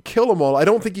don't kill them all, I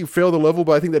don't think you fail the level,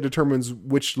 but I think that determines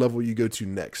which level you go to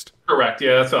next. Correct.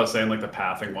 Yeah, that's what I was saying, like the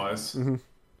pathing wise. Mm-hmm.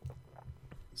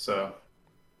 So.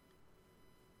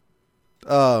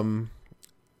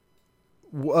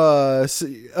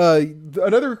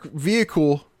 Another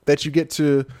vehicle that you get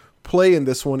to play in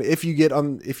this one, depending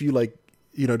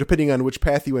on which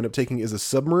path you end up taking, is a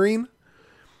submarine.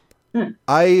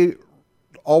 I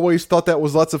always thought that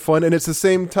was lots of fun, and it's the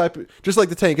same type, just like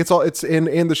the tank. It's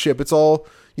in the ship. It's all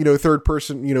third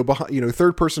person,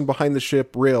 third person behind the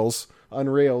ship, on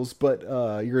rails, but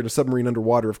you're in a submarine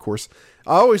underwater, of course.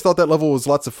 I always thought that level was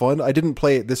lots of fun. I didn't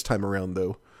play it this time around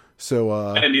though, so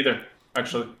I didn't either,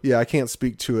 actually. Yeah, I can't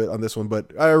speak to it on this one,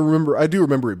 but I do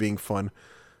remember it being fun.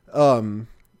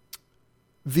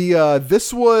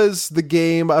 This was the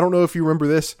game, I don't know if you remember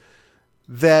this,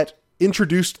 that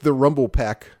introduced the Rumble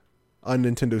Pack on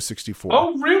Nintendo 64.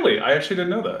 Oh, really? I actually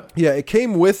didn't know that. Yeah, it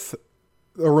came with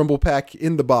a Rumble Pack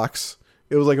in the box.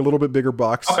 It was like a little bit bigger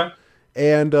box. Okay.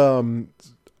 And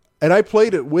I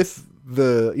played it with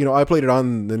I played it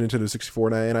on the Nintendo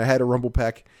 64, and I had a Rumble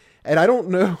Pack. And I don't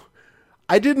know,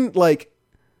 I didn't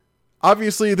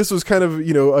obviously this was kind of,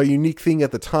 a unique thing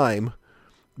at the time,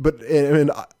 but,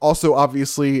 and also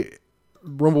obviously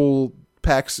Rumble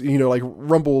Packs,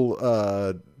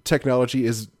 Rumble technology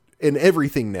is in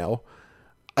everything now.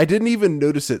 I didn't even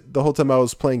notice it the whole time I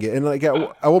was playing it. And at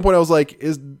one point I was like,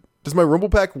 does my Rumble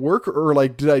Pack work, or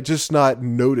did I just not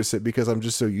notice it because I'm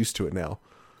just so used to it now?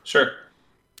 Sure.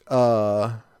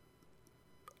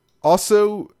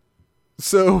 Also,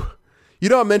 so,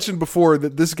 I mentioned before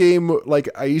that this game,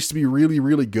 I used to be really,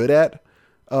 really good at.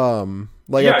 I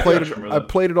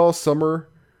played it all summer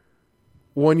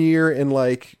one year, and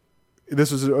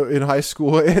this was in high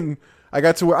school, and I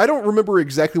got to where I don't remember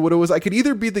exactly what it was. I could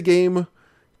either beat the game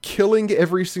killing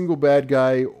every single bad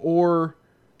guy or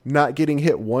not getting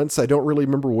hit once. I don't really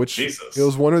remember which. Jesus. It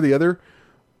was one or the other.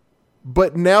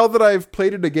 But now that I've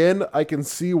played it again, I can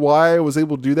see why I was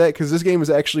able to do that, because this game is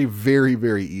actually very,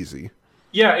 very easy.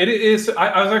 Yeah, it is.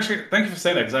 I was actually, thank you for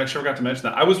saying that because I actually forgot to mention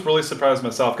that. I was really surprised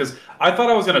myself because I thought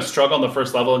I was going to struggle on the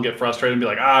first level and get frustrated and be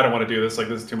like, I don't want to do this. Like,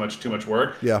 this is too much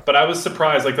work. Yeah. But I was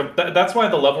surprised. Like, that's why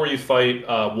the level where you fight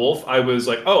Wolf, I was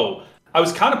like, oh, I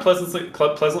was kind of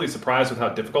pleasantly surprised with how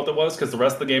difficult it was because the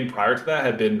rest of the game prior to that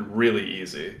had been really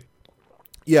easy.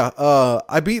 Yeah.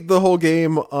 I beat the whole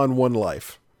game on 1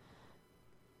 life.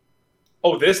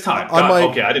 Oh, this time.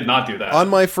 God, okay, I did not do that. On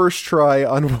my first try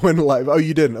on 1 life. Oh,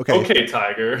 you didn't. Okay. Okay,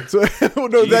 Tiger. So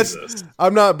no, Jesus.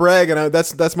 I'm not bragging.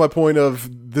 That's my point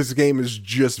of this game is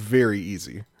just very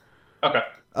easy. Okay.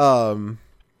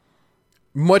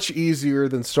 Much easier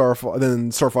than Star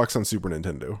Fox on Super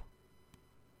Nintendo.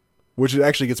 Which it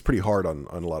actually gets pretty hard on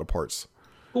a lot of parts.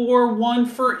 4-1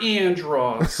 for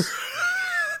Andros.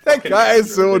 That guy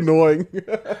is so annoying.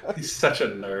 He's such a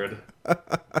nerd.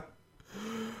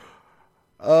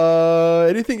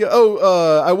 Anything?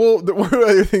 I will. One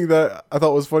other thing that I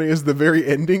thought was funny is the very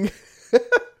ending,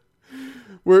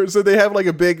 so they have like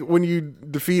a big when you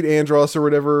defeat Andros or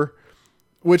whatever,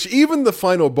 which even the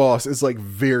final boss is like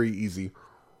very easy.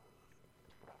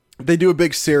 They do a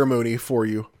big ceremony for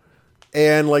you,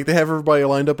 and like they have everybody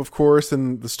lined up, of course,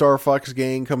 and the Star Fox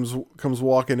gang comes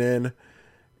walking in.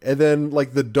 And then,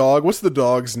 like, the dog... What's the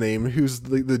dog's name? Who's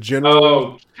the general?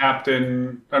 Oh,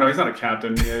 Captain... Oh, no, he's not a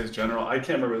captain. Yeah, he's general. I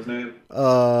can't remember his name.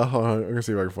 Hold on. I'm gonna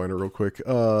see if I can find it real quick.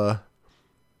 No.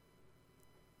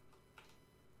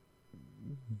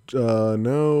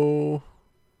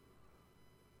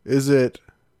 Is it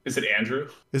Andrew?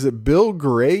 Is it Bill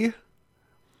Gray?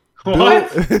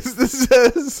 What? This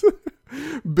says...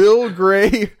 Bill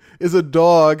Gray is a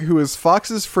dog who is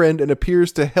Fox's friend and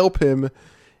appears to help him...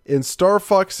 In Star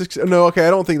Fox 6... No, okay, I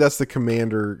don't think that's the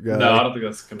commander guy. No, I don't think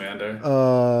that's the commander.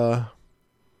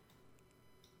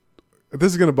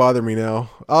 This is going to bother me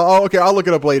now. Okay, I'll look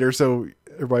it up later, so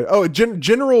everybody... Oh,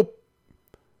 General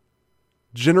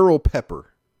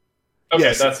Pepper. Okay,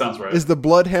 yes, that sounds right. Is the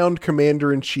Bloodhound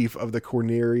Commander-in-Chief of the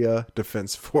Corneria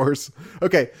Defense Force.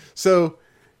 Okay, so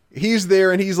he's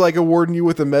there, and he's, like, awarding you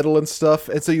with a medal and stuff,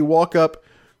 and so you walk up,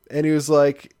 and he was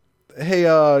like... Hey,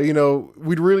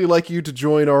 we'd really like you to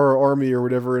join our army or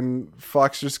whatever. And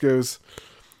Fox just goes,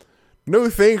 no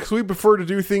thanks, we prefer to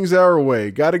do things our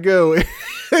way. Gotta go. And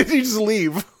you just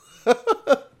leave.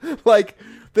 Like,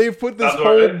 they've put this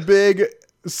whole big,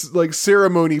 like,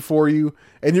 ceremony for you,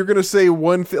 and you're gonna say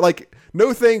one thing, like,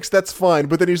 no thanks, that's fine.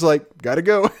 But then he's like, gotta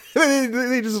go. And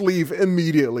they just leave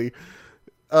immediately.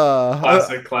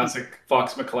 Classic Fox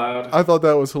McCloud. I thought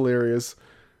that was hilarious.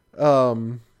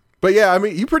 But yeah, I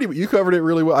mean, you covered it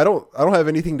really well. I don't have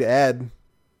anything to add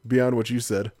beyond what you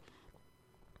said.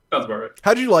 Sounds about right.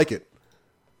 How'd you like it?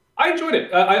 I enjoyed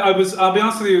it. I'll be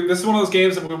honest with you. This is one of those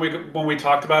games that when we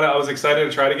talked about it, I was excited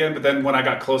to try it again. But then when I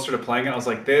got closer to playing it, I was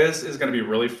like, this is going to be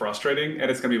really frustrating and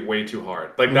it's going to be way too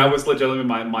hard. Like that was legitimately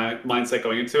my mindset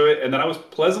going into it. And then I was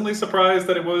pleasantly surprised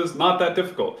that it was not that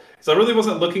difficult. So I really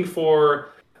wasn't looking for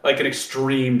like an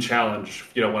extreme challenge,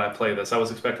 when I play this. I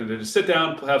was expecting to just sit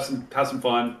down, have some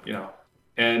fun,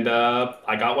 and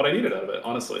I got what I needed out of it,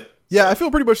 honestly. Yeah, I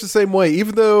feel pretty much the same way.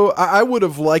 Even though I would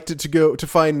have liked it to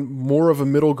find more of a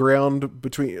middle ground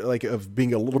between, like, of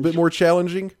being a little bit more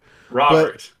challenging.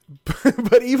 Robert,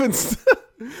 but even,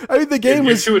 I mean, the game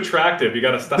is too attractive. You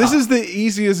got to stop. This is the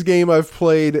easiest game I've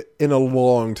played in a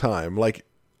long time. Like,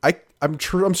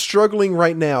 I'm struggling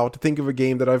right now to think of a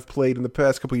game that I've played in the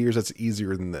past couple of years that's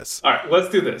easier than this. All right, let's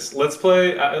do this. Let's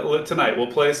play tonight.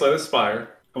 We'll play Slay the Spire,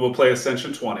 and we'll play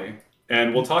Ascension 20,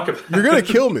 and we'll talk about... You're going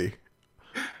to kill me.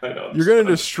 I know. You're going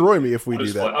to destroy me if we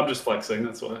do that. I'm just flexing,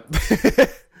 that's why.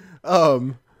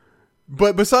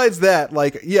 But besides that,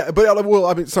 like, yeah, but, well,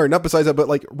 I mean, sorry, not besides that, but,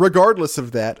 like, regardless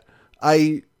of that,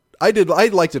 I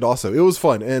liked it also. It was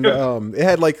fun, and it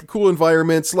had, like, cool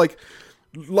environments, like...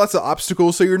 Lots of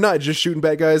obstacles, so you're not just shooting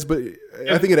bad guys, but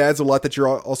I think it adds a lot that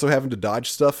you're also having to dodge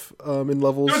stuff in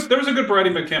levels. There was a good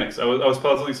variety of mechanics. I was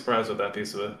pleasantly surprised with that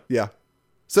piece of it. Yeah.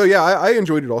 So yeah, I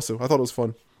enjoyed it also. I thought it was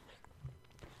fun.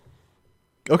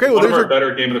 Okay, well, one of our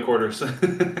better game of the quarters.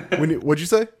 What'd you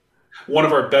say? One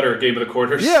of our better game of the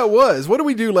quarters. Yeah, it was. What did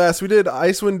we do last? We did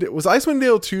Icewind. Was Icewind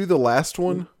Dale 2 the last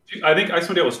one? I think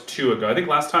Icewind Dale was 2 ago. I think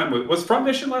last time was Front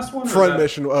Mission last one. Front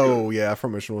Mission. Oh yeah,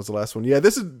 Front Mission was the last one. Yeah,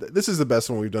 this is the best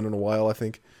one we've done in a while, I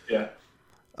think. Yeah.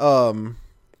 I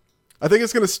think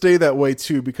it's gonna stay that way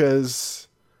too because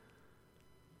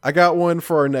I got one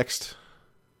for our next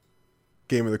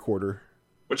game of the quarter.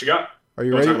 What you got? Are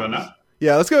you ready? Talk about it now?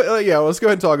 Yeah, let's go. Let's go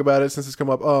ahead and talk about it since it's come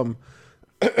up. I'm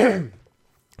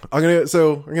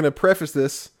gonna preface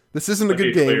this. This isn't a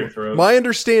good game. My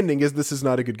understanding is this is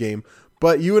not a good game.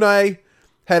 But you and I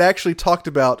had actually talked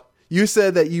about... You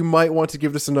said that you might want to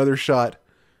give this another shot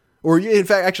Or in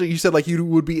fact, actually, you said like you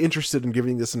would be interested in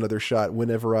giving this another shot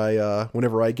whenever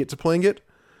I get to playing it.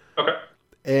 Okay.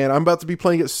 And I'm about to be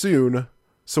playing it soon.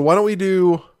 So why don't we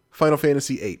do Final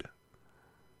Fantasy VIII?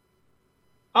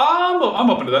 I'm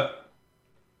open to that.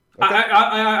 Okay.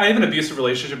 I have an abusive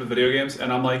relationship with video games,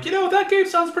 and I'm like, that game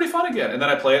sounds pretty fun again. And then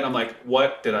I play it, and I'm like,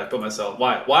 what did I put myself?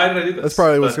 Why did I do this? That's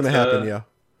probably what's going to happen. Yeah,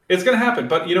 it's going to happen.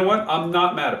 But you know what? I'm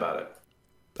not mad about it.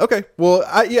 Okay. Well,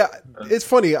 it's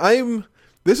funny.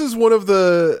 This is one of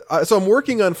the. So I'm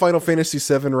working on Final Fantasy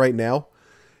VII right now.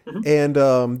 Mm-hmm.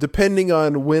 And depending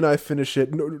on when I finish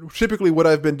it, typically what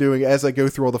I've been doing as I go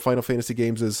through all the Final Fantasy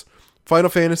games is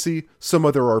Final Fantasy, some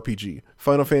other RPG.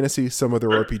 Final Fantasy, some other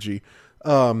RPG.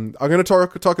 I'm going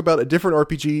to talk about a different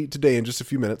RPG today in just a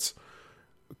few minutes.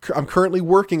 I'm currently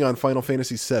working on Final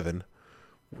Fantasy VII.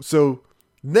 So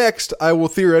next, I will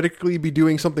theoretically be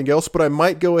doing something else, but I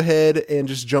might go ahead and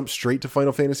just jump straight to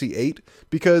Final Fantasy VIII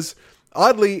because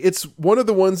oddly, it's one of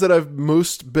the ones that I've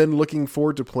most been looking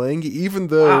forward to playing, even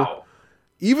though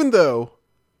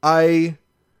I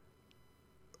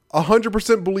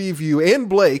 100% believe you and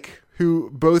Blake, who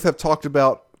both have talked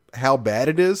about how bad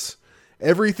it is.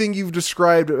 Everything you've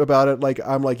described about it,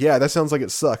 I'm like, yeah, that sounds like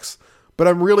it sucks. But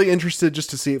I'm really interested just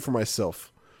to see it for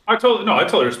myself. I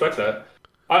totally respect that.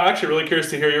 I'm actually really curious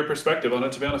to hear your perspective on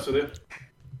it, to be honest with you.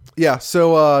 Yeah,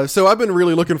 so I've been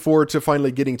really looking forward to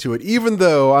finally getting to it, even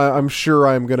though I'm sure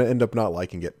I'm going to end up not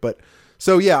liking it. But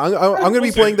so yeah, I'm going to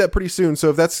be playing that pretty soon. So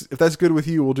if that's good with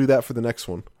you, we'll do that for the next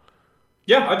one.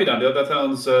 Yeah, I'd be down to it. That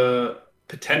sounds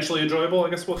potentially enjoyable, I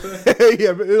guess we'll say.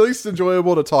 Yeah, but at least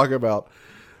enjoyable to talk about.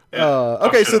 Yeah,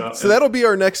 okay, so that'll be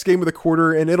our next game of the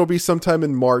quarter, and it'll be sometime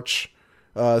in March.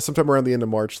 Sometime around the end of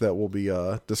March that we'll be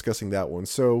discussing that one.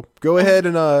 So go ahead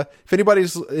and if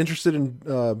anybody's interested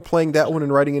in playing that one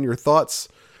and writing in your thoughts,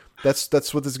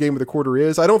 that's what this game of the quarter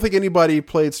is. I don't think anybody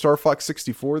played Star Fox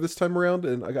 64 this time around,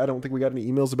 and I don't think we got any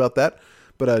emails about that.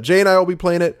 But Jay and I will be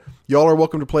playing it. Y'all are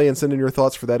welcome to play and send in your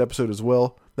thoughts for that episode as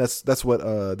well. That's what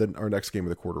our next game of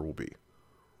the quarter will be.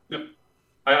 Yep.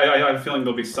 I have a feeling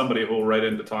there'll be somebody who will write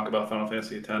in to talk about Final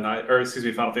Fantasy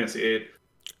Final Fantasy VIII.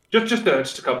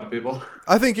 Just a couple of people.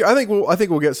 I think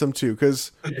we'll get some too,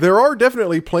 because there are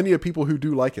definitely plenty of people who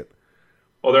do like it.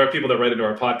 Well, there are people that write into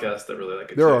our podcast that really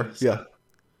like it. Yeah.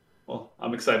 Well,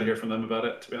 I'm excited to hear from them about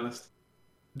it, to be honest.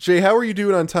 Jay, how are you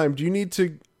doing on time? Do you need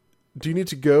to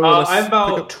go? I have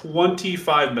about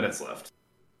 25 minutes left.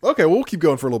 Okay, well, we'll keep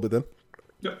going for a little bit then.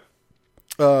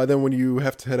 Yep. Then when you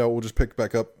have to head out, we'll just pick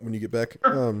back up when you get back.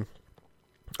 Sure.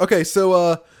 Okay,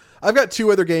 so I've got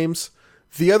two other games.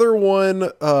 The other one,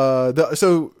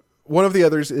 so one of the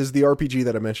others is the RPG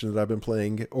that I mentioned that I've been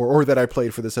playing, or that I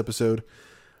played for this episode.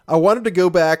 I wanted to go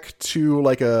back to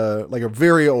like a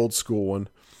very old school one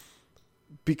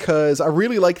because I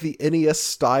really like the NES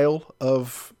style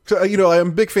of. So, I'm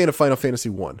a big fan of Final Fantasy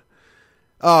 1.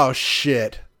 Oh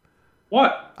shit!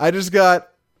 What? I just got.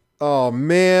 Oh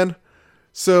man!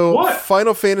 So what?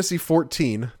 Final Fantasy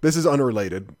 14. This is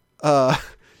unrelated.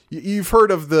 You've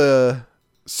heard of the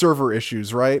server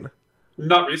issues, right?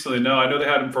 Not recently, no. I know they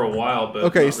had them for a while, but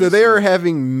okay, so they are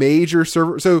having major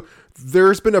server. So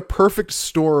there's been a perfect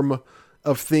storm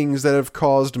of things that have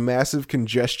caused massive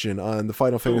congestion on the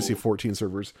Final Fantasy 14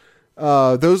 servers.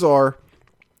 Those are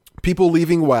people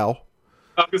leaving WoW.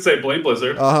 I was gonna say blame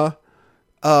Blizzard.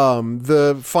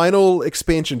 The final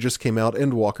expansion just came out,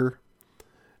 Endwalker,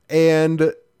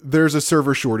 and there's a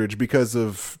server shortage because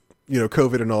of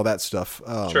COVID and all that stuff.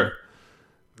 Sure.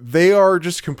 They are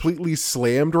just completely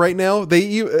slammed right now.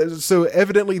 So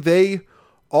evidently the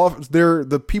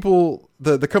people,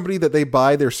 the company that they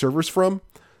buy their servers from,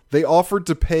 they offered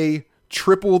to pay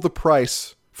triple the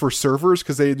price for servers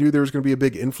because they knew there was going to be a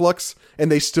big influx,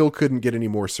 and they still couldn't get any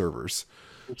more servers.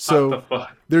 So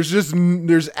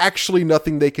there's actually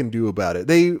nothing they can do about it.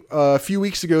 They a few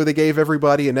weeks ago they gave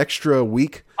everybody an extra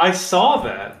week. I saw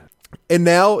that. And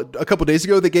now a couple days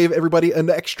ago they gave everybody an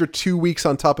extra 2 weeks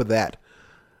on top of that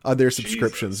on their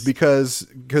subscriptions because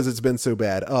it's been so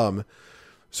bad.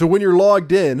 So when you're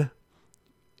logged in,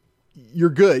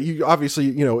 you're good. You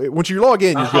obviously, once you log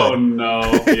in, you're good. Oh no.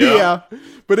 Yeah. Yeah.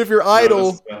 But if you're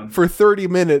idle for 30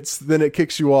 minutes, then it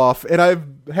kicks you off. And I've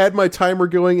had my timer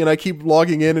going and I keep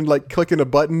logging in and like clicking a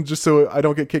button just so I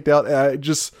don't get kicked out. And I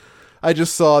just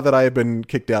saw that I had been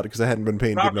kicked out because I hadn't been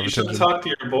paying good enough attention. You should talk to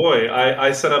your boy.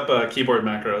 I set up keyboard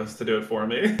macros to do it for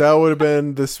me. That would have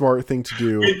been the smart thing to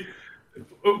do.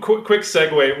 quick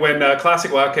segue. When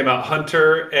Classic WoW came out,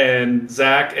 Hunter and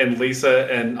Zach and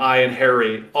Lisa and I and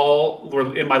Harry all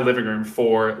were in my living room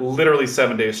for literally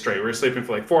 7 days straight. We were sleeping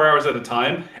for like 4 hours at a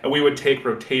time, and we would take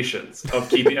rotations of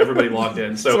keeping everybody logged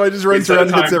in. So I just runs around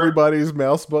and hits everybody's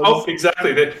mouse buttons. Oh,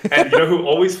 exactly. And you know who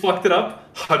always fucked it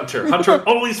up? Hunter. Hunter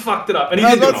always fucked it up. And he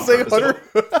didn't do it on purpose.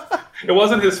 Hunter. It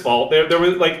wasn't his fault. There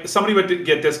was like somebody would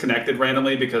get disconnected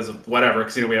randomly because of whatever.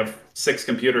 Because we have 6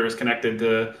 computers connected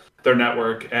to their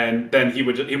network, and then he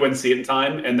wouldn't see it in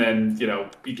time, and then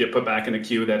you get put back in a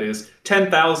queue that is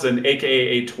 10,000, aka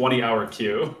a 20-hour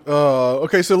queue.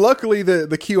 Okay. So luckily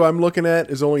the queue I'm looking at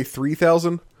is only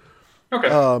 3,000.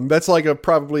 Okay. That's like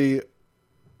probably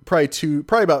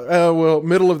about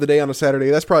middle of the day on a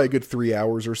Saturday. That's probably a good 3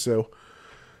 hours or so.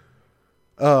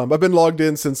 I've been logged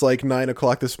in since like 9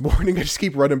 o'clock this morning. I just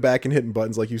keep running back and hitting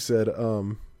buttons, like you said.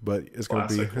 But it's gonna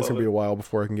be a while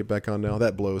before I can get back on now.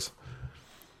 That blows.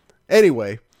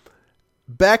 Anyway,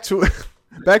 back to the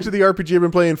RPG I've been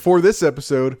playing for this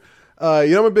episode.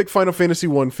 I'm a big Final Fantasy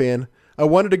 1 fan. I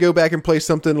wanted to go back and play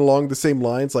something along the same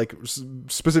lines, like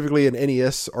specifically an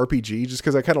NES RPG, just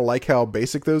because I kind of like how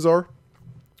basic those are.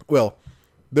 Well,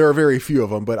 there are very few of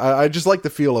them, but I just like the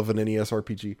feel of an NES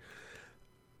RPG.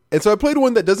 And so I played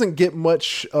one that doesn't get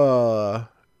much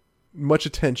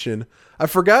attention. I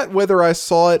forgot whether I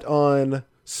saw it on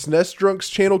SNES Drunk's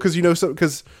channel, because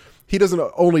he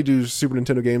doesn't only do Super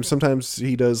Nintendo games. Sometimes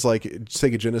he does like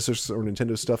Sega Genesis or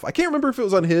Nintendo stuff. I can't remember if it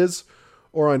was on his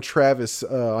or on Travis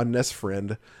on NES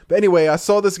Friend. But anyway, I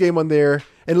saw this game on there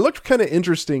and it looked kind of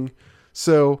interesting.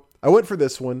 So I went for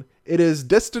this one. It is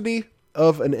Destiny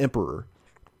of an Emperor.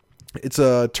 It's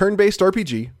a turn-based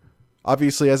RPG.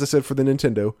 Obviously, as I said, for the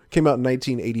Nintendo. Came out in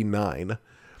 1989.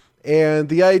 And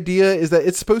the idea is that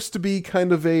it's supposed to be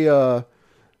kind of a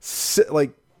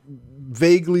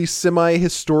vaguely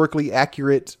semi-historically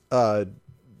accurate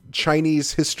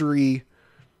Chinese history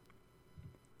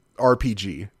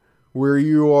RPG, where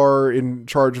you are in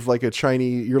charge of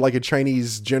you're like a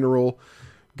Chinese general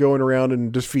going around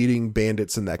and defeating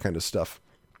bandits and that kind of stuff.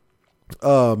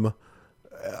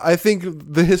 I think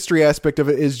the history aspect of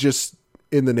it is just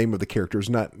in the name of the characters,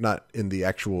 not in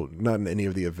any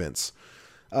of the events.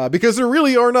 Because there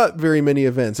really are not very many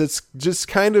events. It's just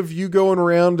kind of you going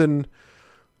around and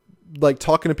like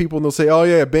talking to people, and they'll say, "Oh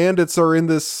yeah, bandits are in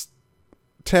this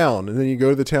town," and then you go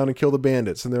to the town and kill the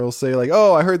bandits, and they'll say like,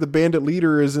 "Oh, I heard the bandit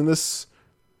leader is in this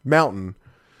mountain,"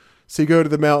 so you go to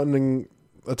the mountain and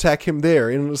attack him there,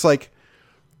 and it's like,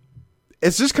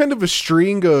 it's just kind of a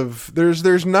string of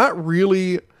there's not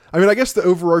really. I mean, I guess the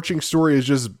overarching story is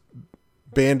just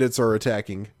bandits are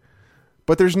attacking,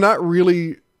 but there's not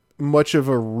really much of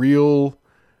a real,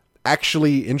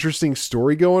 actually interesting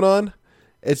story going on.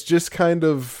 It's just kind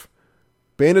of,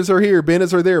 bandits are here,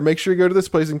 bandits are there. Make sure you go to this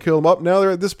place and kill them. Up now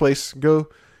they're at this place. Go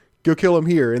kill them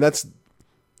here. And that's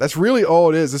really all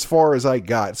it is as far as I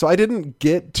got. So I didn't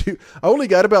get to. I only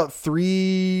got about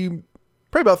 3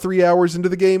 hours into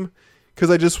the game because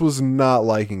I just was not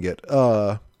liking it.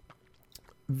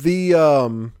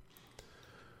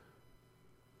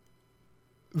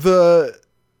 The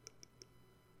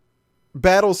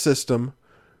battle system.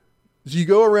 You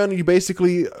go around and you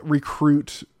basically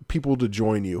recruit people to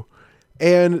join you.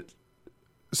 And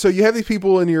so you have these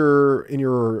people in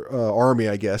your army,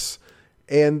 I guess.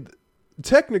 And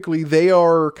technically they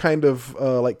are kind of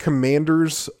like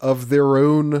commanders of their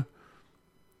own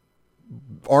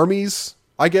armies,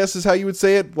 I guess is how you would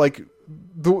say it. Like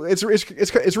it's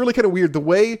really kind of weird. The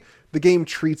way the game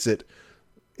treats it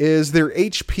is their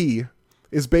HP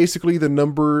is basically the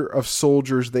number of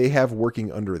soldiers they have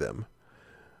working under them.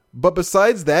 But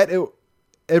besides that,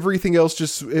 everything else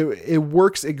just it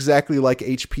works exactly like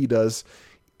HP does,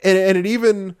 and it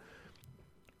even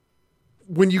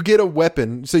when you get a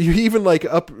weapon, so you even like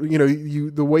up,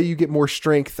 the way you get more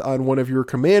strength on one of your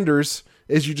commanders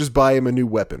is you just buy him a new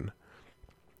weapon.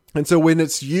 And so when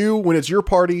it's your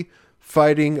party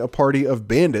fighting a party of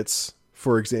bandits,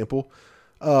 for example,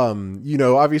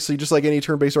 obviously just like any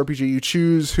turn-based RPG, you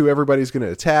choose who everybody's going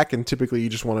to attack, and typically you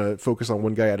just want to focus on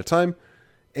one guy at a time.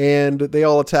 And they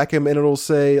all attack him, and it'll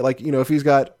say, like, if he's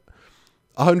got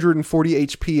 140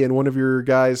 HP and one of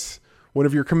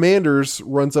your commanders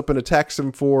runs up and attacks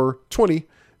him for 20,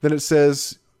 then it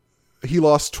says he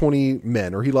lost 20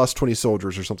 men, or he lost 20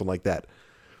 soldiers, or something like that.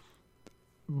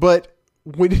 But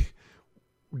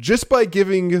just by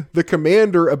giving the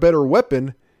commander a better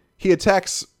weapon, he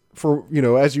attacks for,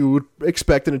 as you would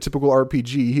expect in a typical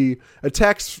RPG, he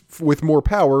attacks with more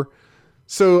power.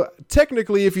 So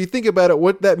technically, if you think about it,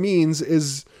 what that means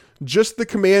is just the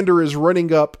commander is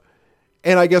running up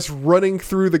and I guess running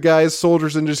through the guy's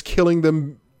soldiers and just killing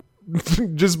them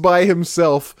just by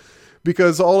himself,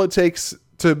 because all it takes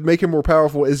to make him more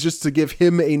powerful is just to give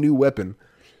him a new weapon.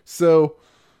 So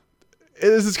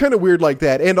this is kind of weird like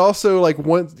that. And also, like,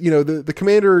 once, the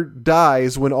commander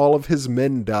dies when all of his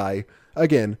men die.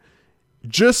 Again,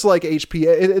 just like HP,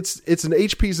 it's an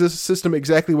HP system,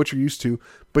 exactly what you're used to,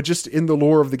 but just in the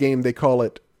lore of the game, they call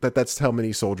it that's how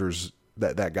many soldiers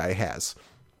that guy has.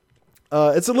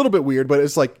 It's a little bit weird, but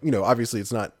it's like, obviously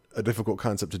it's not a difficult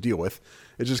concept to deal with.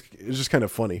 It's just kind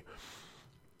of funny.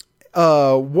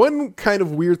 One kind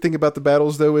of weird thing about the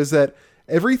battles, though, is that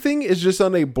everything is just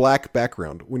on a black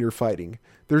background when you're fighting.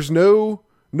 There's no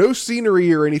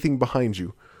scenery or anything behind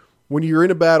you. When you're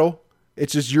in a battle,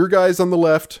 it's just your guys on the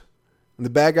left and the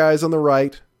bad guys on the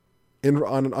right,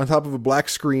 on top of a black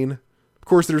screen. Of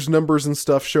course, there's numbers and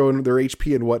stuff showing their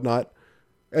HP and whatnot,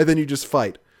 and then you just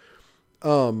fight.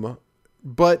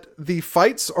 But the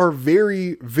fights are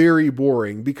very, very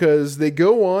boring because they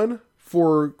go on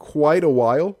for quite a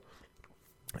while,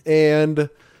 and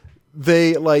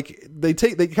they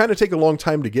kind of take a long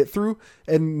time to get through,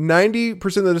 and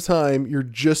 90% of the time you're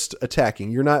just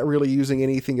attacking. You're not really using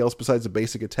anything else besides a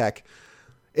basic attack.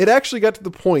 It actually got to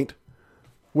the point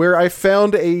where I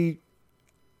found a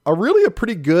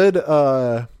pretty good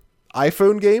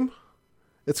iPhone game.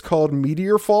 It's called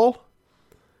Meteor Fall.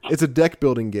 It's a deck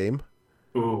building game.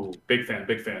 Ooh, big fan.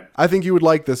 I think you would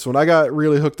like this one. I got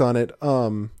really hooked on it.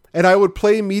 And I would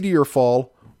play Meteor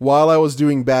Fall while I was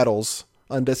doing battles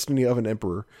on Destiny of an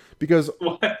Emperor, because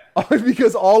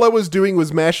all I was doing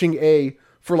was mashing A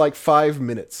for like 5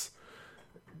 minutes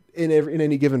in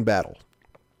any given battle.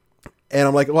 And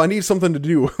I'm like, well, I need something to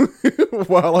do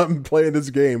while I'm playing this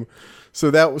game. So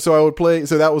that was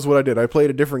what I did. I played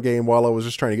a different game while I was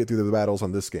just trying to get through the battles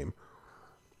on this game.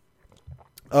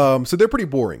 So they're pretty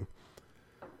boring.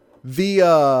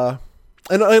 And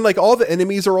like all the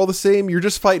enemies are all the same. You're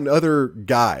just fighting other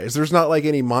guys. There's not like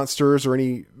any monsters or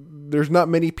there's not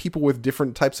many people with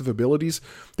different types of abilities.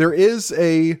 There is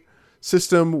a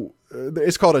system,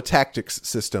 it's called a tactics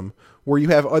system, where you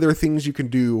have other things you can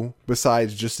do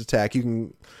besides just attack. You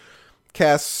can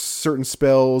cast certain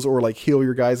spells or like heal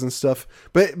your guys and stuff.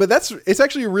 But it's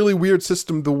actually a really weird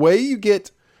system. The way you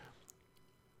get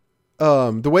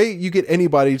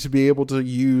anybody to be able to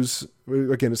use,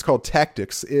 again, it's called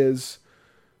tactics, is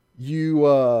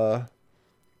one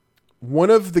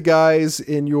of the guys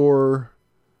in your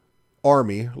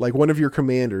army, like one of your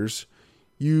commanders,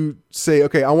 you say,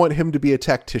 okay, I want him to be a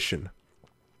tactician.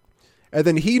 And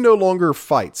then he no longer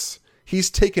fights.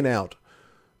 He's taken out,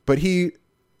 but he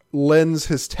lends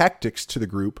his tactics to the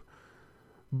group.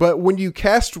 But when you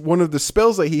cast one of the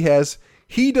spells that he has,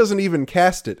 he doesn't even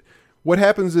cast it. What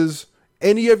happens is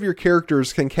any of your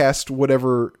characters can cast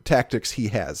whatever tactics he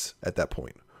has at that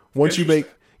point. Once you make,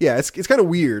 it's kind of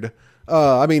weird.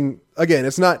 I mean, again,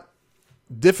 it's not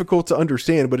difficult to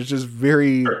understand, but it's just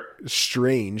very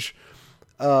strange.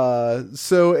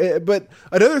 But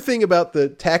another thing about the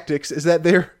tactics is that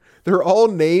they're all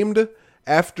named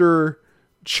after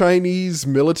Chinese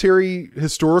military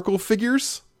historical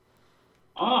figures.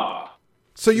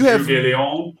 So you have,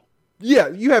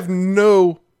 you have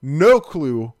no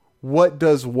clue what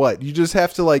does what. You just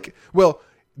have to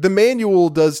the manual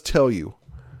does tell you.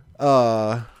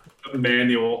 The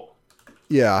manual.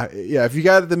 Yeah. If you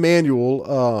got the manual,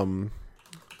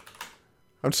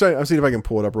 I'm seeing if I can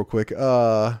pull it up real quick.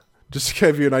 Just to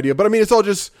give you an idea. But I mean, it's all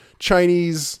just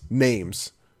Chinese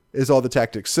names is all the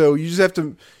tactics. So you just have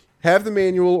to have the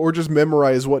manual or just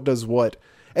memorize what does what.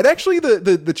 And actually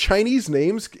the Chinese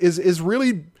names is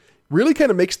really, really kind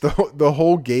of makes the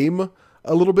whole game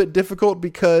a little bit difficult,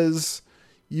 because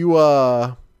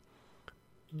they're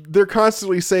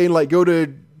constantly saying like, go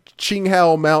to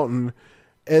Qinghao Mountain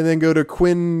and then go to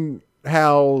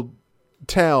Quinhao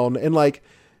Town. And like,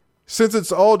 since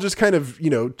it's all just kind of,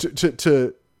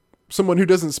 to someone who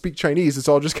doesn't speak Chinese, it's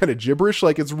all just kind of gibberish.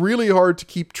 Like, it's really hard to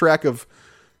keep track of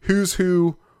who's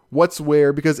who, what's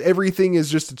where, because everything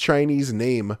is just a Chinese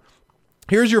name.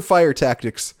 Here's your fire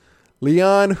tactics.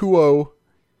 Lian Huo.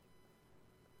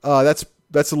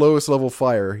 That's the lowest level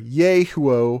fire. Ye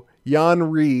Huo, Yan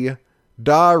Ri,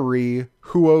 Da Ri,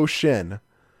 Huo Shen.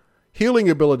 Healing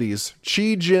abilities.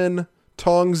 Qi Jin,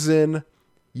 Tong Zin,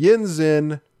 Yin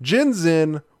Zin, Jin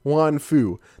Zin, Wan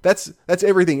Fu. That's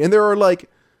everything. And there are like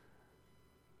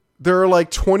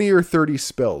 20 or 30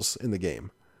 spells in the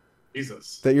game.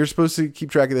 Jesus. That you're supposed to keep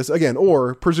track of this again,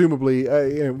 or presumably,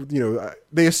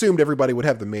 they assumed everybody would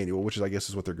have the manual, which I guess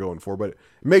is what they're going for, but it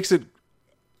makes it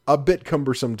a bit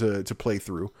cumbersome to play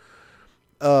through.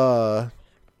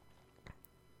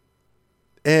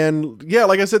 And yeah,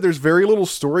 like I said, there's very little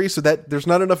story, so that there's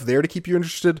not enough there to keep you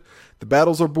interested. The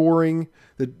battles are boring.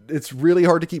 It's really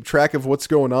hard to keep track of what's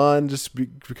going on just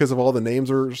because of all the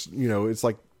names are, it's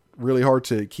like really hard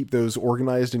to keep those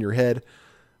organized in your head.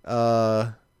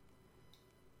 So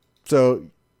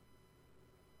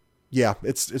yeah,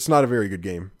 it's not a very good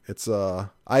game. It's, I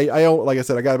like I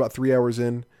said, I got about 3 hours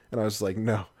in and I was like,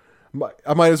 no,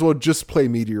 I might as well just play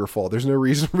Meteor Fall. There's no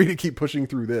reason for me to keep pushing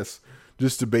through this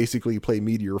just to basically play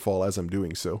Meteor Fall as I'm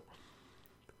doing so.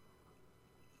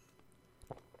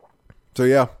 So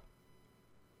yeah.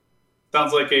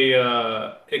 Sounds like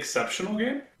a exceptional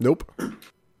game. Nope.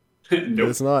 Nope.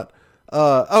 It's not.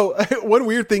 One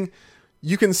weird thing.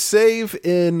 You can save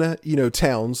in,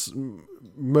 towns.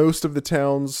 Most of the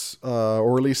towns,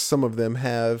 or at least some of them,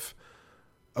 have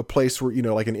a place where,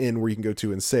 like an inn where you can go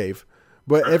to and save.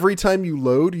 But every time you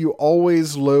load, it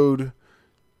always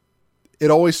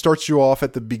starts you off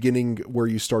at the beginning where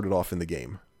you started off in the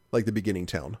game. Like the beginning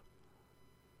town.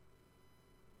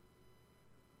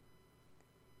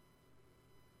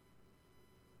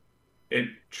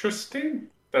 Interesting.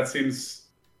 That seems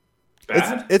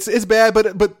bad. It's bad,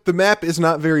 but the map is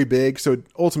not very big, so it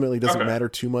ultimately doesn't matter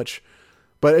too much.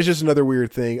 But it's just another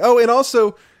weird thing. Oh, and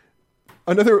also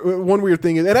one weird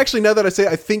thing is, and actually now that I say it,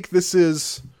 I think this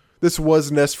was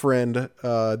Nest Friend.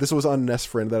 This was on Nest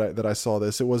Friend that I saw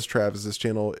this. It was Travis's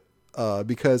channel,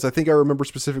 because I think I remember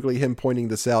specifically him pointing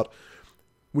this out.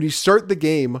 When you start the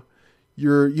game,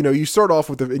 you start off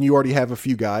with and you already have a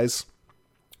few guys.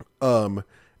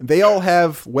 They all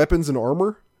have weapons and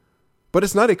armor, but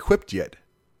it's not equipped yet.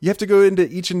 You have to go into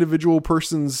each individual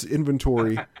person's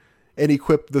inventory and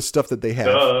equip the stuff that they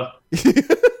have.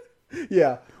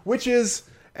 Yeah, which is,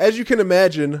 as you can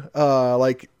imagine,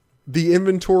 like the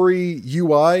inventory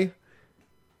UI,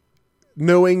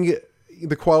 knowing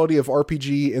the quality of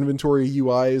RPG inventory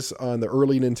UIs on the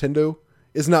early Nintendo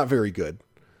is not very good.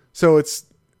 So it's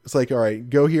like, all right,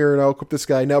 go here and I'll equip this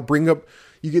guy. Now bring up.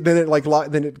 Then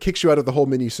it kicks you out of the whole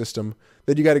menu system.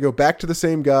 Then you got to go back to the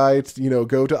same guy,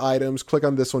 go to items, click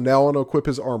on this one. Now I want to equip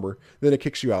his armor. Then it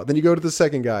kicks you out. Then you go to the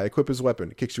second guy, equip his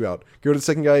weapon. It kicks you out. Go to the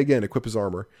second guy again, equip his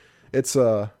armor. It's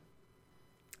a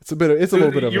little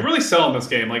bit of. You're really selling this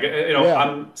game. Like, yeah.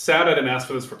 I'm sad I didn't ask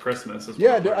for this for Christmas.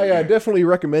 Yeah, I definitely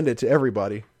recommend it to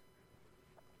everybody.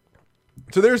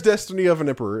 So there's Destiny of an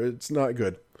Emperor. It's not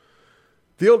good.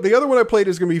 The other one I played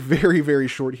is going to be very, very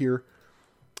short here.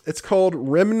 It's called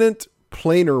Remnant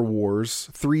Planar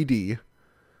Wars 3D.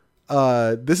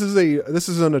 This is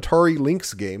an Atari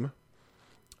Lynx game,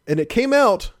 and it came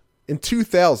out in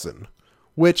 2000,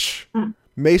 which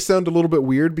may sound a little bit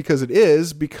weird because the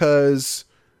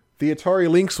Atari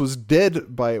Lynx was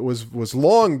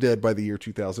long dead by the year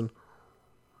 2000.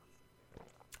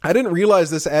 I didn't realize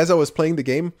this as I was playing the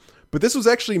game, but this was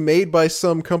actually made by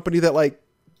some company that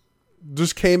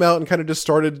just came out and kind of just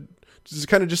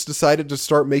decided to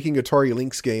start making Atari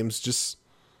Lynx games. Just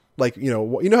like,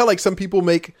 how like some people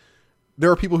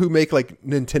there are people who make like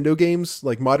Nintendo games,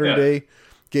 like modern day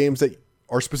games that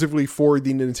are specifically for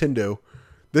the Nintendo.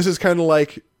 This is kind of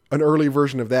like an early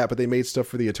version of that, but they made stuff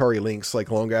for the Atari Lynx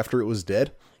like long after it was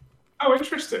dead. Oh,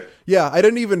 interesting. Yeah, I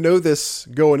didn't even know this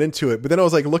going into it, but then I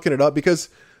was like looking it up because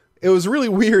it was really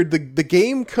weird. The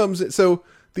game comes, so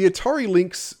the Atari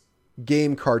Lynx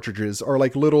game cartridges are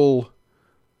like little.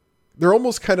 They're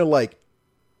almost kind of like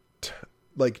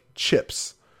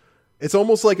chips. It's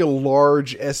almost like a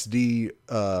large SD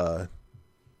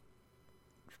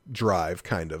drive,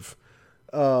 kind of.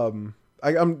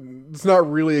 It's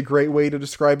not really a great way to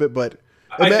describe it, but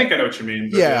I think I know what you mean.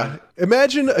 Yeah,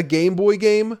 imagine a Game Boy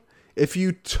game if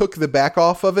you took the back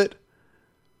off of it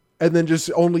and then just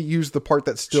only used the part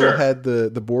that still had the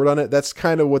board on it. That's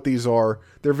kind of what these are.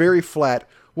 They're very flat.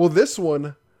 Well, this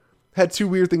one had two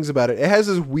weird things about it. It has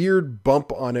this weird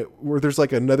bump on it where there's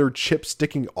like another chip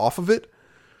sticking off of it.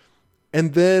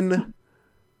 And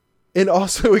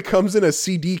also it comes in a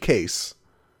CD case.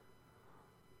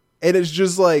 And it's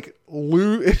just like,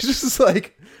 it's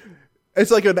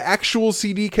like an actual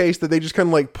CD case that they just kind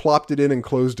of like plopped it in and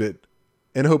closed it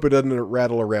and hope it doesn't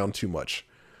rattle around too much.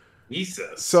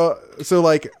 Jesus. So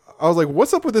like, I was like,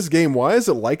 what's up with this game? Why is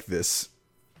it like this?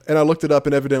 And I looked it up,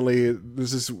 and evidently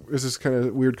there's this kind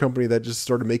of weird company that just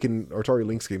started making Atari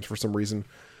Lynx games for some reason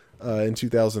in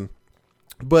 2000.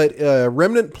 But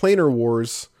Remnant Planar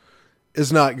Wars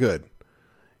is not good.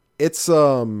 It's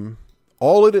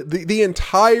the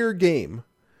entire game.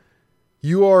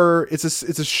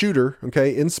 It's a shooter,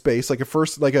 okay, in space, like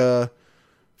a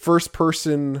first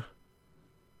person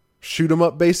shoot 'em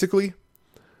up basically.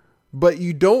 But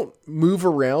you don't move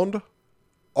around.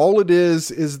 All it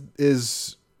is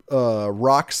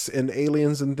rocks and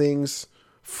aliens and things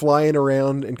flying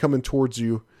around and coming towards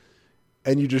you,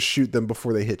 and you just shoot them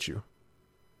before they hit you.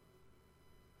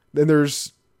 Then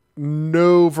there's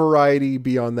no variety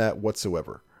beyond that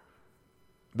whatsoever.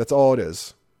 That's all it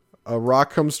is. A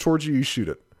rock comes towards you, you shoot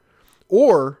it.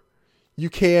 Or you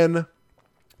can...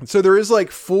 So there is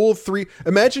like full three...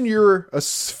 Imagine you're a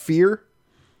sphere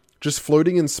just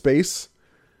floating in space.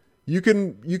 You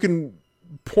can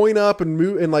point up and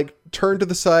move and like turn to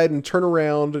the side and turn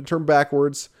around and turn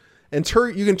backwards. And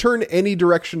you can turn any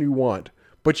direction you want.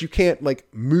 But you can't like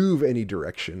move any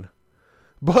direction.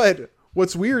 But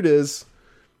what's weird is...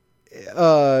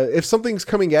 if something's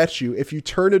coming at you, if you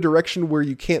turn a direction where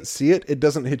you can't see it, it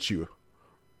doesn't hit you.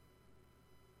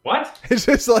 What? It's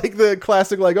just like the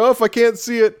classic, like, oh, if I can't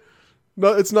see it,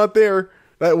 no, it's not there.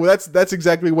 That's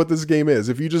exactly what this game is.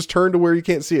 If you just turn to where you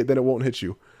can't see it, then it won't hit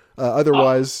you.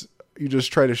 Otherwise, you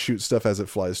just try to shoot stuff as it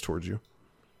flies towards you.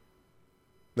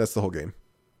 That's the whole game.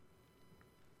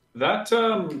 That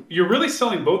you're really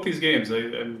selling both these games.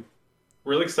 I'm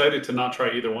really excited to not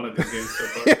try either one of these games so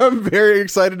far. Yeah, I'm very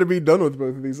excited to be done with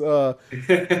both of these.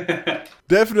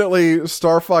 Definitely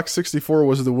Star Fox 64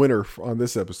 was the winner on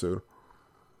this episode.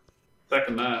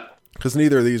 Second that. Because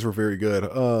neither of these were very good.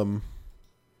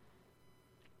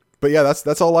 But yeah,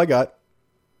 that's all I got.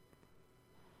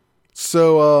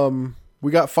 So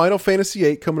we got Final Fantasy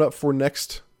VIII coming up for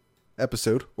next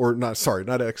episode. Or not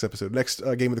next episode. Next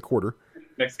game of the quarter.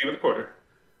 Next game of the quarter.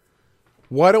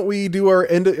 Why don't we do our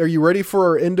end? Are you ready for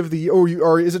our end of the?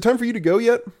 Is it time for you to go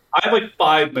yet? I have like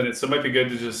 5 minutes, so it might be good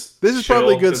to just. This is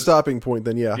probably a good stopping point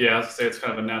then. Yeah. Yeah, I was gonna say it's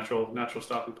kind of a natural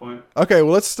stopping point. Okay,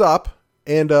 well let's stop,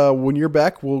 and when you're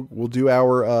back, we'll do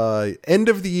our end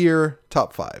of the year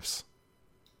top fives.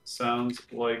 Sounds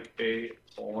like a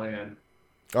plan.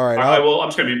 All right, I will. I'm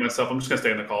just gonna mute myself. I'm just gonna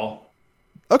stay in the call.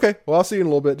 Okay, well I'll see you in a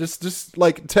little bit. Just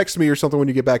like text me or something when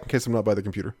you get back in case I'm not by the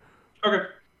computer. Okay.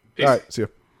 Peace. All right, see you.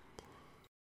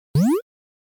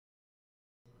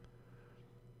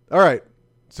 All right,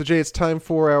 so Jay, it's time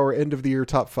for our end of the year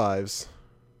top fives.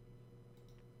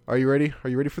 Are you ready? Are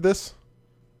you ready for this?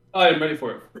 I am ready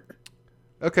for it.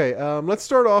 Okay, let's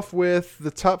start off with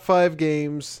the top 5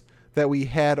 games that we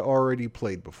had already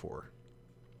played before.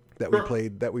 That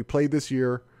we played this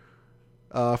year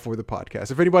for the podcast.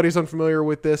 If anybody's unfamiliar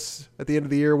with this, at the end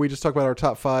of the year, we just talk about our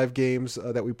top 5 games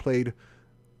that we played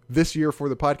this year for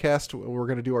the podcast. We're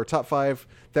going to do our top 5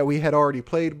 that we had already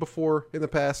played before in the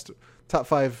past, top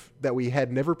 5 that we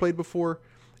had never played before,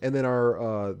 and then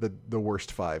our the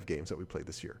worst 5 games that we played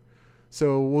this year.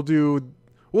 So we'll do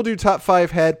top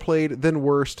 5 had played, then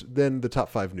worst, then the top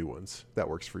 5 new ones. That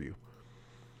works for you.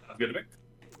 Sounds good to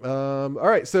me. All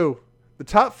right, so the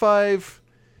top 5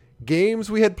 games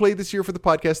we had played this year for the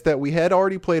podcast that we had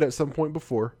already played at some point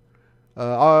before.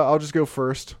 I'll just go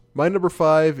first. My number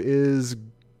 5 is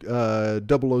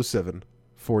 007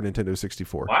 for Nintendo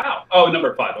 64. Wow. Oh,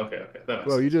 number 5. Okay. That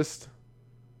well,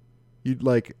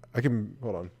 I can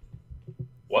hold on.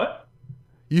 What?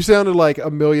 You sounded like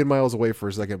a million miles away for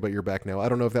a second, but you're back now. I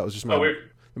don't know if that was just my. Weird.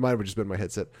 It might have just been my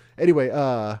headset. Anyway,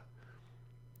 yeah,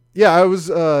 I was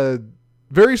not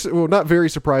very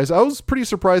surprised. I was pretty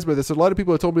surprised by this. A lot of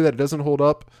people have told me that it doesn't hold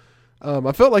up.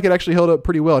 I felt like it actually held up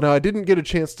pretty well. Now, I didn't get a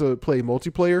chance to play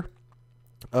multiplayer,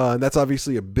 and that's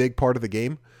obviously a big part of the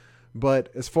game. But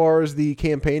as far as the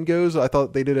campaign goes, I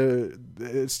thought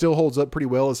it still holds up pretty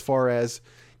well as far as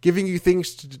giving you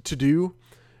things to do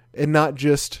and not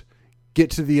just get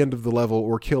to the end of the level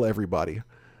or kill everybody.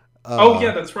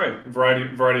 Yeah, that's right.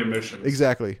 Variety of missions.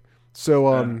 Exactly. So,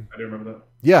 I do remember that.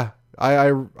 Yeah,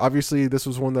 I obviously this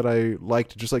was one that I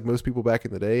liked just like most people back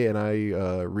in the day, and I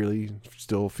really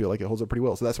still feel like it holds up pretty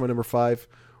well. So that's my number 5.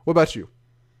 What about you?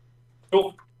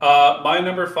 Cool. My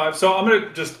number 5. So I'm going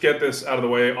to just get this out of the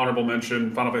way. Honorable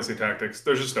mention, Final Fantasy Tactics.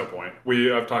 There's just no point.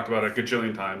 I've talked about it a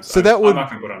gajillion times. So I'm not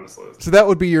going to put it on this list. So that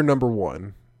would be your number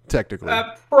 1, technically.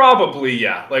 Probably,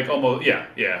 yeah. Like almost,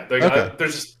 yeah. Like, okay.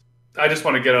 I just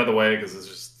want to get out of the way because it's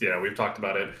just, we've talked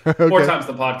about it okay. more times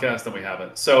in the podcast than we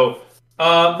haven't. So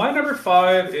my number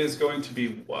 5 is going to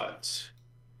be what?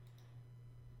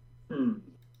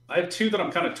 I have 2 that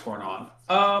I'm kind of torn on.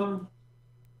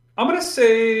 I'm going to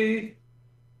say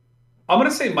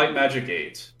Might Magic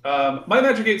 8. Might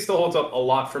Magic 8 still holds up a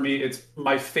lot for me. It's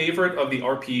my favorite of the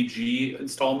RPG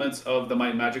installments of the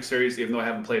Might Magic series, even though I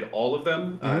haven't played all of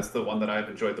them. It's the one that I've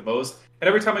enjoyed the most. And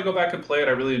every time I go back and play it,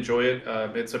 I really enjoy it.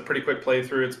 It's a pretty quick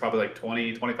playthrough. It's probably like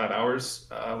 20, 25 hours,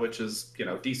 which is,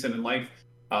 decent in length.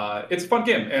 It's a fun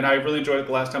game, and I really enjoyed it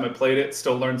the last time I played it.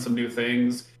 Still learned some new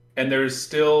things, and there's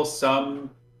still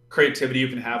some creativity you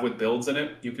can have with builds in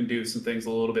it. You can do some things a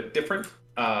little bit different.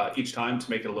 each time to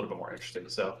make it a little bit more interesting.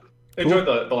 So I enjoyed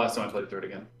the last time I played through it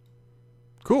again.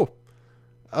 Cool.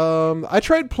 I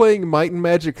tried playing Might and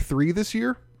Magic 3 this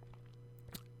year.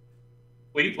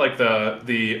 Wait, like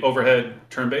the overhead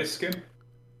turn-based game?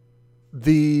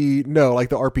 No, like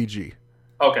the RPG.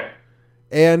 Okay.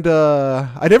 And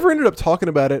I never ended up talking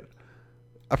about it.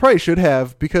 I probably should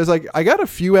have, because I got a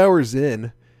few hours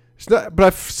in. But I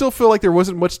still feel like there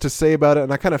wasn't much to say about it,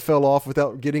 and I kind of fell off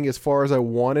without getting as far as I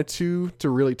wanted to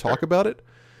really talk about it.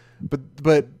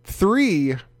 But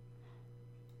 3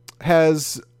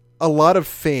 has a lot of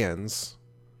fans.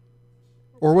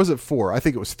 Or was it 4? I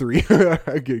think it was 3.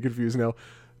 I get confused now.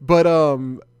 But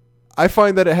I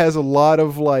find that it has a lot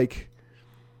of, like,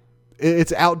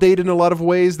 it's outdated in a lot of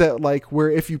ways, that, like,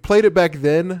 where if you played it back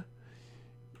then,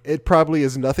 it probably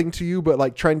is nothing to you, but,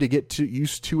 like, trying to get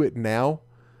used to it now,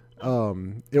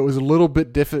 it was a little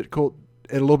bit difficult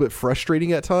and a little bit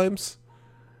frustrating at times.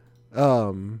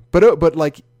 But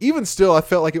like, even still, I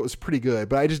felt like it was pretty good,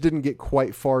 but I just didn't get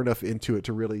quite far enough into it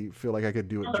to really feel like I could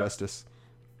do it justice.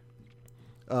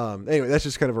 Anyway, that's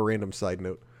just kind of a random side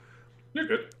note. You're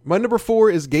good. My number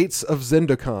 4 is Gates of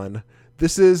Zendokon.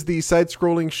 This is the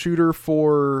side-scrolling shooter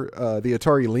for the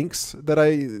Atari Lynx that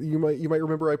you might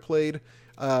remember I played.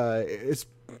 It's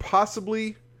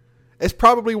probably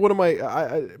one of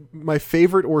my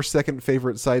favorite or second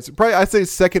favorite sides. Probably I'd say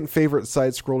second favorite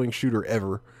side-scrolling shooter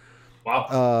ever.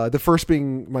 Wow. My first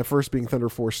being Thunder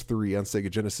Force 3 on Sega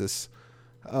Genesis.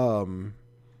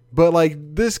 But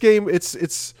like this game,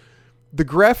 it's the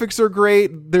graphics are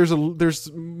great.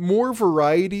 There's more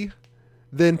variety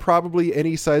than probably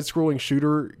any side-scrolling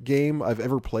shooter game I've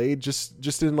ever played.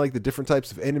 Just in like the different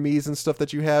types of enemies and stuff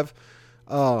that you have.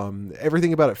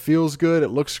 Everything about it feels good. It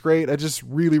looks great. I just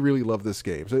really, really love this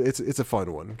game. So it's a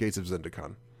fun one. Gates of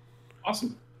Zendokon.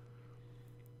 Awesome.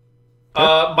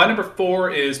 My number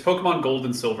 4 is Pokemon Gold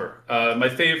and Silver. Probably my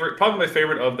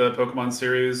favorite of the Pokemon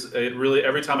series. It really,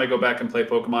 every time I go back and play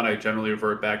Pokemon, I generally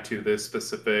revert back to this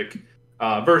specific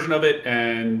version of it.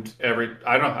 And I don't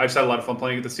know, I just had a lot of fun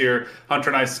playing it this year.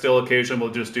 Hunter and I still occasionally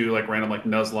will just do like random like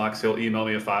Nuzlocke. He'll email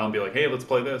me a file and be like, hey, let's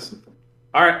play this.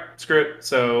 All right, screw it.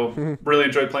 So really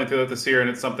enjoyed playing through that this year, and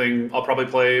it's something I'll probably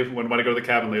play when I go to the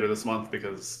cabin later this month,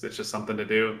 because it's just something to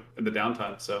do in the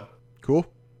downtime. So cool.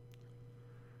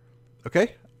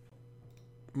 Okay.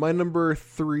 My number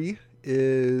 3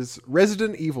 is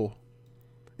Resident Evil.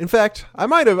 In fact, I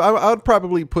should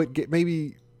probably put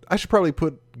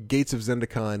Gates of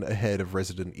Zendokon ahead of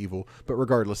Resident Evil, but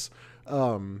regardless,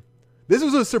 this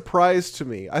was a surprise to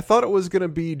me. I thought it was going to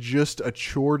be just a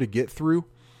chore to get through.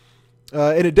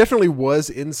 And it definitely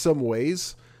was in some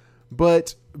ways,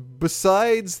 but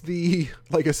aside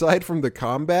from the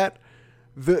combat,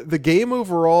 the game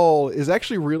overall is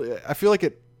actually really, I feel like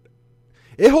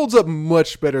it holds up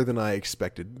much better than I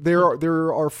expected.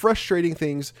 There are frustrating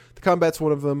things. The combat's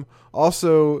one of them.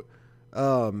 Also,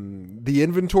 the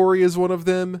inventory is one of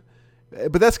them,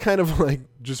 but that's kind of like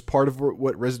just part of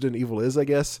what Resident Evil is, I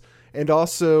guess. And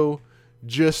also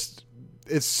just,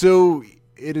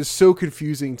 it is so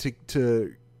confusing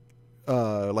to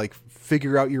like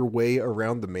figure out your way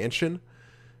around the mansion.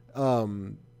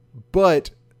 But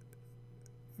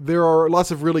there are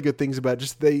lots of really good things about it.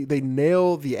 Just they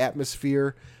nail the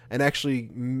atmosphere and actually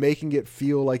making it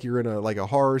feel like you're in a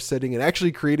horror setting, and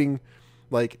actually creating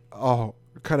like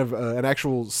kind of an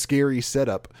actual scary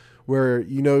setup where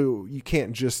you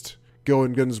can't just go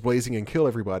in guns blazing and kill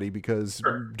everybody, because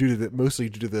mostly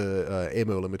due to the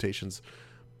ammo limitations.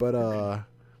 But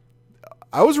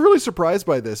I was really surprised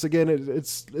by this. Again,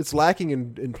 it's lacking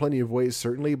in plenty of ways,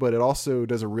 certainly, but it also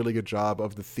does a really good job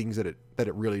of the things that it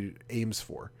really aims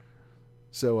for.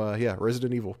 So yeah,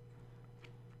 Resident Evil.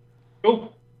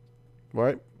 Cool. All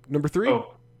right, number 3.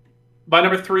 Oh, my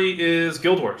number 3 is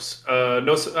Guild Wars.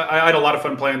 I had a lot of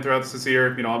fun playing throughout this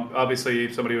year. I'm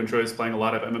obviously somebody who enjoys playing a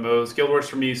lot of MMOs. Guild Wars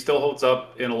for me still holds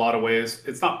up in a lot of ways.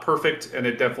 It's not perfect, and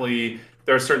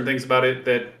there are certain things about it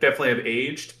that definitely have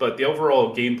aged, but the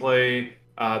overall gameplay,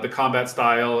 the combat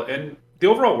style, and the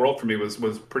overall world for me was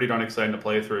pretty darn exciting to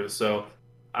play through. So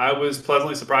I was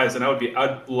pleasantly surprised, and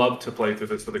I'd love to play through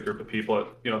this with a group of people,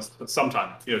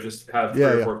 sometime, just have 3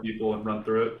 or 4 people and run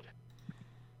through it.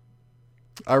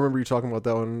 I remember you talking about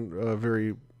that one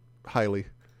very highly.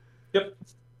 Yep.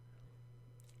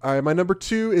 All right, my number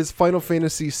 2 is Final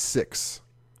Fantasy VI.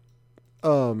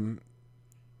 I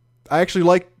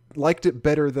actually liked it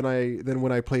better than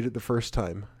when I played it the first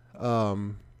time.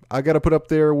 I got to put up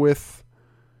there with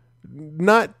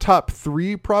not top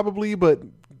 3 probably, but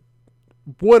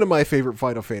one of my favorite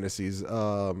Final Fantasies.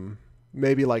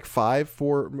 maybe like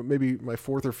maybe my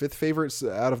fourth or fifth favorites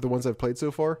out of the ones I've played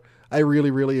so far. I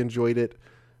really, really enjoyed it.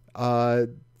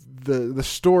 The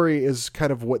story is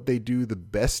kind of what they do the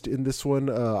best in this one.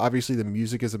 Obviously, the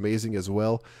music is amazing as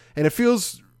well, and it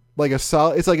feels like it's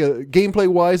like a gameplay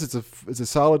wise, it's a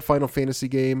solid Final Fantasy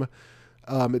game.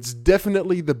 It's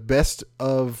definitely the best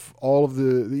of all of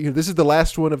this is the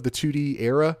last one of the 2D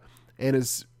era, and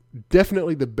it's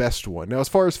definitely the best one. Now, as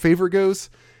far as favorite goes,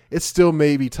 it's still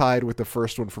maybe tied with the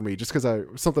first one for me, just because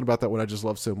something about that one I just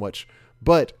love so much.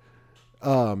 But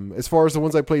as far as the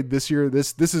ones I played this year,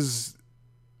 this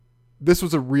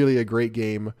was a really a great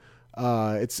game.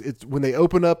 It's when they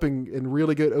open up and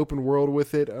really good open world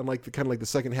with it, unlike the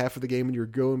second half of the game, and you're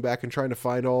going back and trying to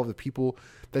find all of the people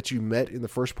that you met in the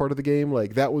first part of the game.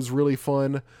 Like, that was really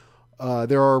fun.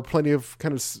 There are plenty of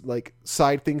kind of like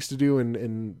side things to do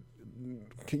and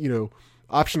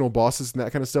optional bosses and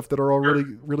that kind of stuff that are all really,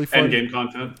 really fun. End game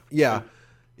content. Yeah.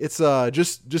 It's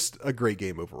just a great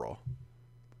game overall.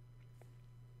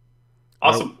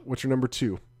 Awesome. What's your number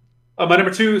 2? My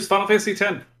number 2 is Final Fantasy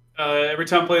X. Every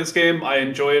time I play this game, I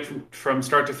enjoy it from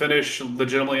start to finish.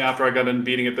 Legitimately, after I got done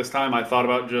beating it this time, I thought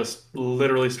about just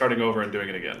literally starting over and doing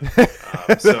it again.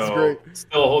 That's great. It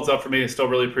still holds up for me. I still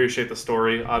really appreciate the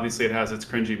story. Obviously, it has its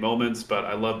cringy moments, but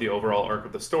I love the overall arc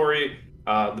of the story.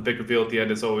 The big reveal at the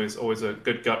end is always a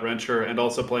good gut wrencher, and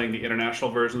also playing the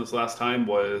international version this last time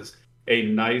was a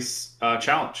nice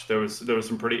challenge. There was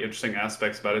some pretty interesting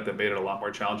aspects about it that made it a lot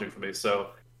more challenging for me.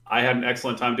 So I had an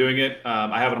excellent time doing it.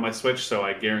 I have it on my Switch, so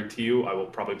I guarantee you I will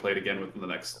probably play it again within the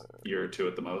next year or two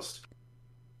at the most.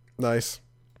 Nice.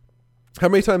 How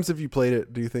many times have you played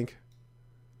it, do you think?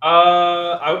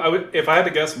 I would, if I had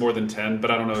to guess, more than 10,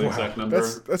 but I don't know the exact number.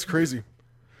 That's crazy.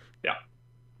 Yeah.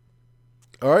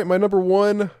 All right, my number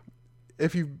 1.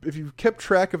 If you've kept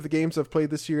track of the games I've played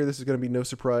this year, this is going to be no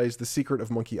surprise. The Secret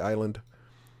of Monkey Island.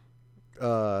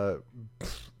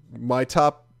 My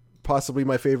top, possibly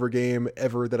my favorite game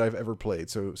ever that I've ever played.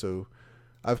 So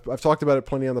I've talked about it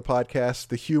plenty on the podcast.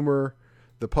 The humor,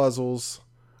 the puzzles,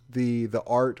 the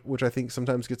art, which I think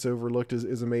sometimes gets overlooked,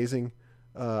 is amazing.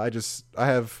 I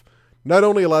have not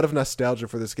only a lot of nostalgia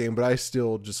for this game, but I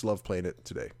still just love playing it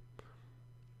today.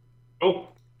 Oh,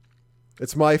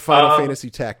 it's my Final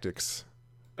Fantasy tactics.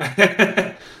 Do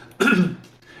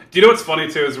you know what's funny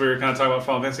too? Is we were kind of talking about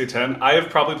Final Fantasy X. I have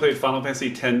probably played Final Fantasy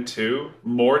X-2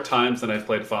 more times than I've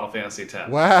played Final Fantasy X.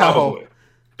 Wow! Probably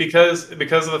because of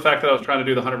the fact that I was trying to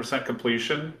do the 100%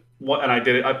 completion, and I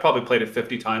did it. I probably played it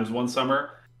 50 times one summer.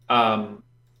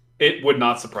 It would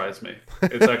not surprise me.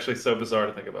 It's actually so bizarre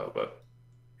to think about. But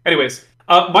anyways,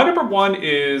 my number 1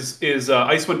 is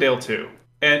Icewind Dale 2.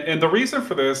 And the reason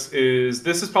for this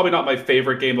is probably not my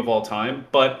favorite game of all time,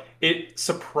 but it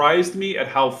surprised me at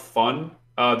how fun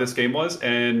this game was,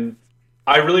 and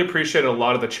I really appreciated a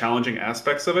lot of the challenging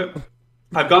aspects of it.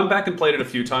 I've gone back and played it a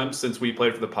few times since we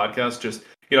played for the podcast. Just,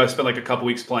 I spent like a couple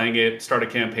weeks playing it, start a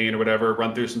campaign or whatever,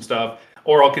 run through some stuff,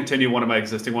 or I'll continue one of my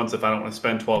existing ones if I don't want to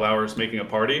spend 12 hours making a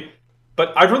party.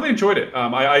 But I've really enjoyed it.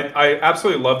 I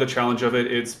absolutely love the challenge of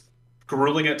it. It's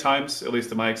grueling at times, at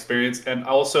least in my experience, and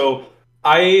also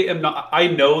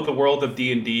I know the world of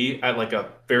D&D at like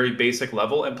a very basic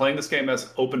level, and playing this game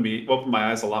has opened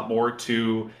my eyes a lot more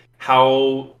to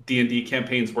how D&D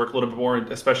campaigns work a little bit more,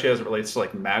 especially as it relates to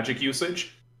like magic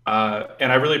usage.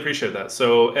 And I really appreciate that.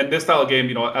 So, and this style of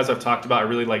game, as I've talked about, I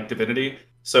really like Divinity.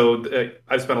 So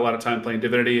I've spent a lot of time playing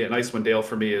Divinity, and Icewind Dale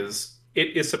for me is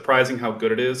surprising how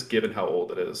good it is given how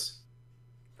old it is.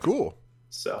 Cool.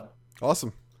 So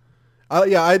awesome.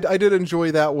 I did enjoy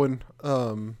that one.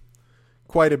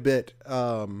 Quite a bit.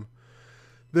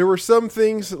 There were some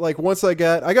things like once I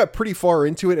got pretty far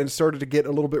into it and started to get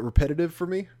a little bit repetitive for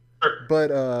me. Sure. But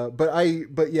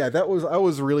yeah, I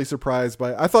was really surprised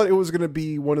by it. I thought it was going to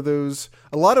be one of those,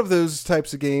 a lot of those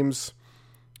types of games.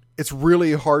 It's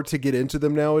really hard to get into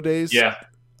them nowadays. Yeah.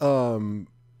 And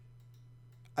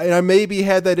I maybe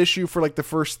had that issue for like the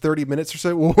first 30 minutes or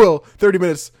so. Well, 30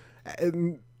 minutes,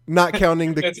 not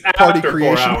counting the party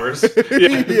creation. 4 hours.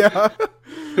 Yeah.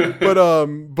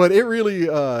 But it really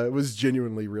was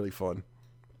genuinely really fun.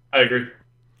 I agree.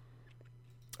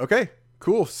 Okay,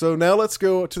 cool. So now let's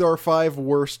go to our 5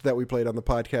 worst that we played on the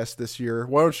podcast this year.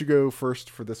 Why don't you go first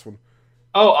for this one?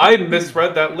 Oh, I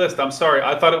misread that list. I'm sorry.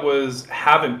 I thought it was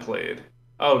haven't played.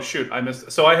 Oh, shoot. I missed.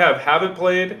 So I have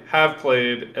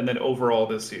played, and then overall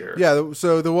this year. Yeah,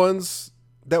 so the ones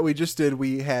that we just did,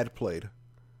 we had played.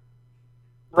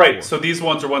 Right, before. So these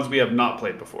ones are ones we have not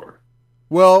played before.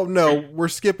 Well, no,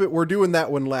 we're doing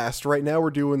that one last. Right now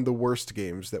we're doing the worst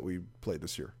games that we played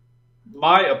this year.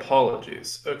 My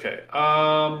apologies. Okay.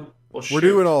 Well, we're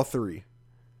doing all 3.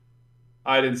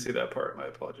 I didn't see that part. My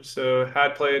apologies. So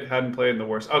had played, hadn't played, and the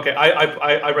worst. Okay,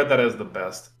 I read that as the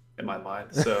best in my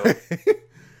mind. So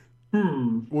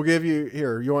We'll give you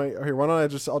here. You want here? Why don't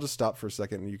I'll just stop for a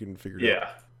second and you can figure it out. Yeah,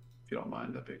 if you don't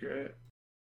mind, that'd be great.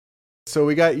 So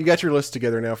you got your list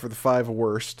together now for the 5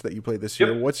 worst that you played this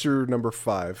year. Yep. What's your number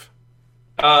 5?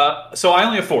 So I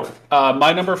only have 4.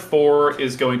 My number 4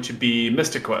 is going to be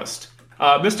Mystic Quest.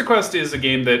 Mystic Quest is a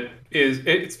game that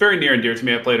it's very near and dear to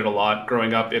me. I played it a lot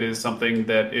growing up. It is something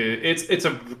that it's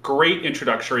a great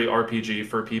introductory RPG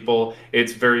for people.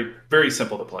 It's very, very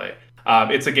simple to play.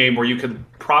 It's a game where you could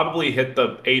probably hit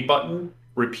the A button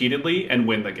repeatedly and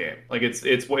win the game. Like it's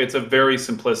a very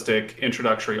simplistic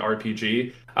introductory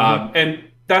RPG, and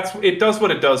it does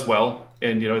what it does well,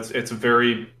 and it's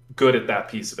very good at that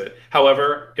piece of it.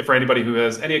 However, if for anybody who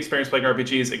has any experience playing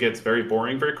RPGs, it gets very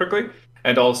boring very quickly.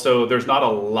 And also, there's not a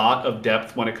lot of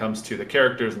depth when it comes to the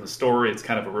characters and the story. It's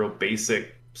kind of a real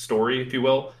basic story, if you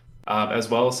will, as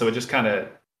well. So it just kind of,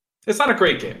 it's not a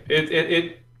great game.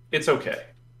 It's okay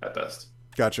at best.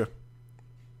 Gotcha.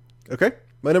 Okay.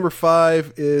 My number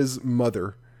 5 is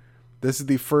Mother. This is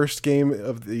the first game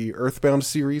of the Earthbound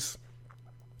series.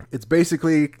 It's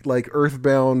basically like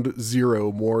Earthbound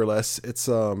 0, more or less. It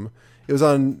was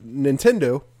on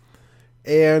Nintendo,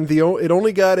 and it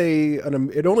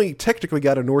only technically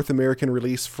got a North American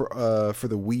release for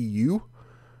the Wii U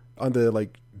on the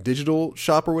like digital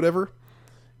shop or whatever,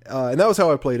 and that was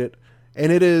how I played it.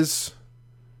 And it is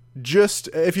just,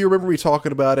 if you remember me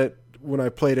talking about it when I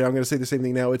played it, I'm going to say the same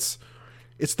thing now. It's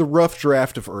the rough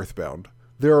draft of Earthbound.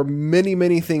 There are many,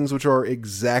 many things which are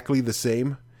exactly the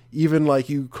same. Even like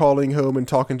you calling home and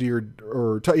talking to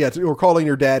or calling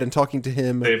your dad and talking to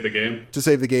him to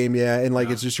save the game, yeah, and like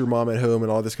it's just your mom at home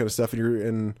and all this kind of stuff,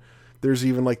 and there's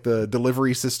even like the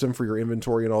delivery system for your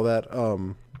inventory and all that.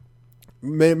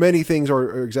 Many things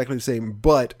are exactly the same,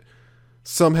 but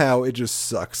somehow it just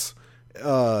sucks.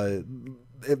 The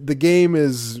game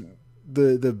is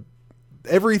the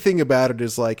everything about it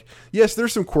is like, yes,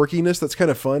 there's some quirkiness that's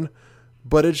kind of fun,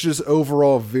 but it's just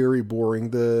overall very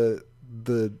boring. The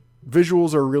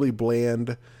visuals are really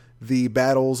bland. The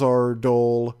battles are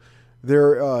dull.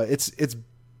 It's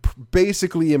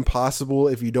basically impossible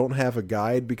if you don't have a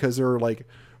guide, because there are like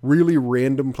really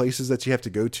random places that you have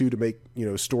to go to make,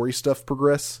 story stuff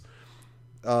progress.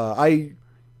 I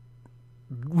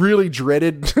really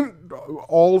dreaded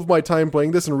all of my time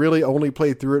playing this and really only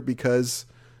played through it because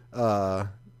of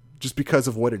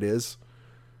what it is.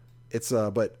 It's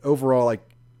but overall, like,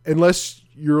 unless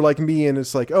you're like me and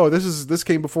it's like, oh, this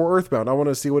came before Earthbound, I want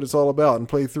to see what it's all about and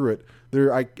play through it.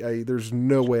 There's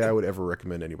no way I would ever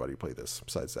recommend anybody play this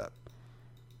besides that.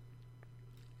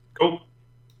 Cool.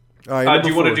 All right, do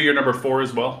you want to do your number 4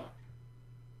 as well?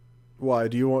 Why?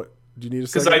 Do you need a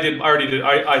second? Because I already did.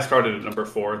 I started at number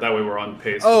 4. That way we're on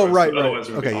pace. Oh, right.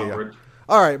 Okay, yeah.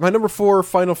 All right, my number 4,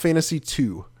 Final Fantasy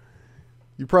 2.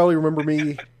 You probably remember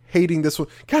me hating this one.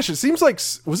 Gosh, it seems like,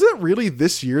 was it really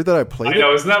this year that I played it? I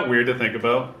know, isn't that weird to think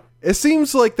about? It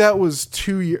seems like that was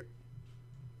 2 years.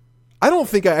 I don't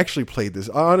think I actually played this.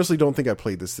 I honestly don't think I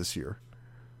played this year.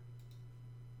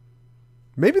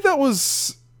 Maybe that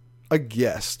was a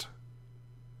guest.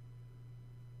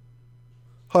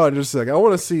 Hold on just a second. I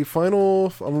want to see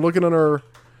I'm looking on our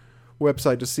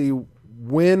website to see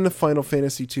when Final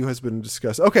Fantasy 2 has been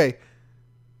discussed. Okay.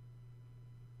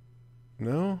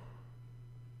 No?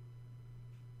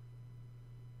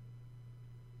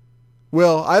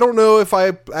 Well, I don't know if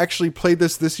I actually played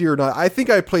this year or not. I think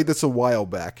I played this a while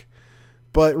back.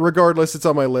 But regardless, it's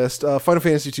on my list. Final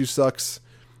Fantasy 2 sucks.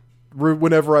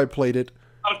 Whenever I played it.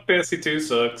 Final Fantasy 2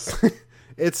 sucks.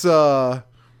 It's the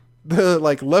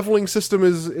like leveling system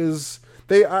is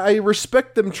I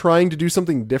respect them trying to do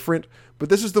something different, but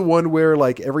this is the one where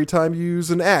like every time you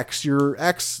use an axe, your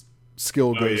axe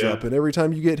skill goes up, and every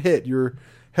time you get hit, your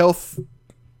health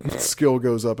skill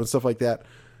goes up and stuff like that.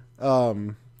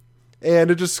 And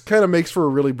it just kind of makes for a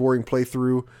really boring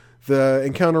playthrough. The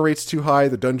encounter rate's too high.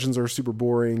 The dungeons are super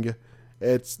boring.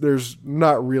 There's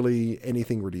not really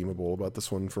anything redeemable about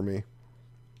this one for me.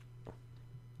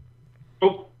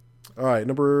 Oh. All right,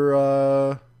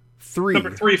 number 3. Number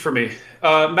 3 for me.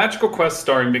 Magical Quest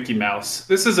starring Mickey Mouse.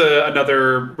 This is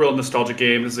another real nostalgic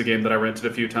game. This is a game that I rented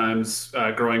a few times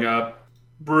growing up.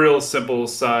 Real simple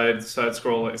side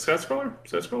scrolling. Side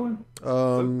scrolling?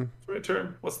 The right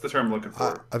term? What's the term I'm looking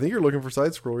for? I think you're looking for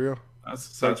side scroll, yeah. That's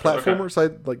side platformer, okay.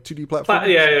 Side like 2D platformer.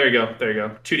 Yeah, there you go.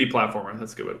 2D platformer.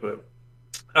 That's a good way to put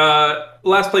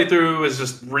Last playthrough is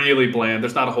just really bland.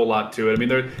 There's not a whole lot to it. I mean,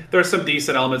 there are some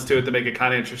decent elements to it that make it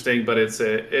kind of interesting, but it's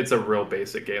a real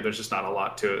basic game. There's just not a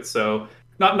lot to it. So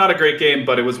not a great game,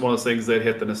 but it was one of those things that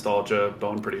hit the nostalgia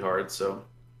bone pretty hard. So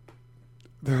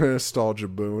the nostalgia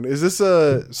boon. Is this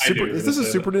a super? Is this a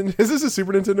super? Is this a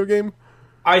Super Nintendo game?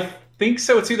 I think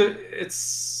so.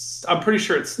 I'm pretty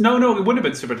sure it's no. It wouldn't have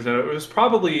been Super Nintendo. It was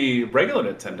probably regular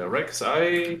Nintendo, right? Because I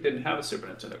didn't have a Super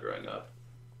Nintendo growing up.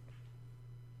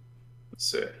 Let's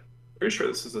see. Pretty sure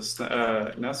this is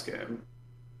a NES game.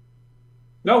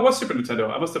 No, it was Super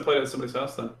Nintendo. I must have played it at somebody's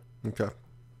house then. Okay.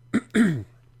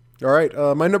 All right.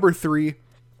 My number 3.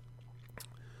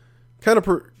 Kind of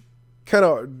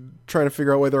trying to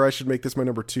figure out whether I should make this my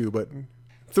number 2, but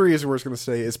 3 is where it's going to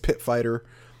stay. Is Pit Fighter.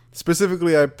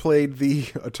 Specifically, I played the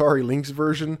Atari Lynx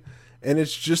version, and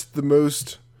it's just the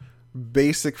most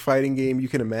basic fighting game you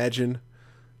can imagine.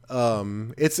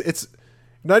 It's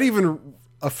not even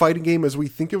a fighting game as we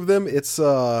think of them. It's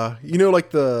like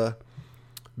the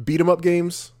beat 'em up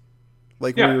games,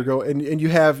 like where you go and you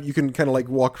can kind of like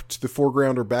walk to the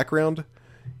foreground or background.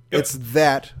 Yep. It's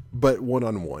that, but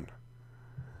 1-on-1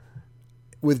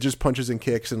 with just punches and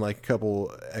kicks and like a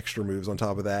couple extra moves on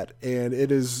top of that. And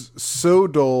it is so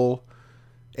dull,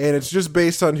 and it's just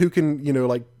based on who can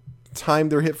like time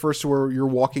their hit first, to where you're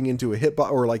walking into a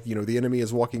hitbox, or like the enemy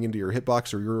is walking into your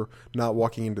hitbox, or you're not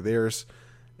walking into theirs.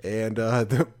 And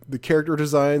the character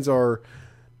designs are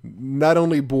not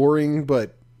only boring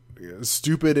but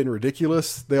stupid and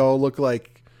ridiculous. They all look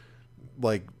like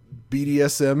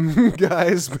BDSM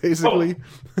guys, basically.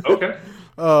 Oh, okay.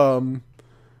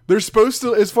 They're supposed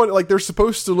to. It's funny. Like, they're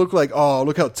supposed to look like, oh,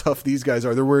 look how tough these guys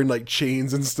are. They're wearing like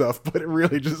chains and stuff, but it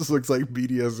really just looks like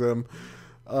BDSM.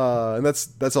 And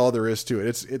that's all there is to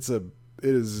it. It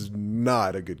is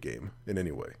not a good game in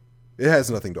any way. It has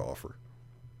nothing to offer.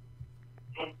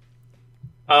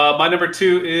 My number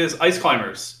 2 is Ice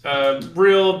Climbers. Not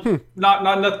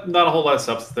a whole lot of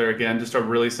substance there. Again, just a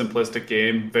really simplistic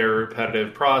game, very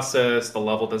repetitive process. The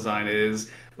level design is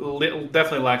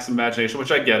definitely lacks imagination,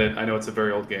 which I get it. I know it's a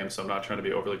very old game, so I'm not trying to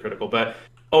be overly critical. But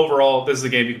overall, this is a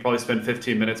game you can probably spend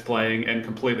 15 minutes playing and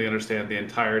completely understand the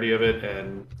entirety of it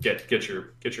and get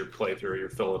your playthrough, your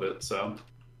fill of it. So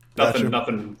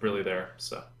nothing really there.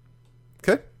 So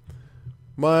okay,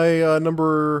 my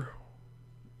number.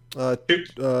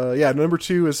 Number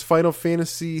 2 is Final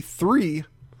Fantasy 3.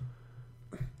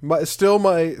 Still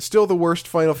the worst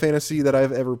Final Fantasy that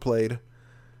I've ever played.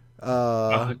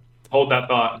 Hold that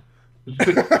thought.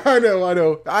 I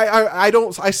know.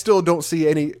 I still don't see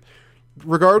any,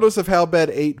 regardless of how bad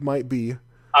 8 might be.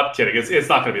 I'm kidding. It's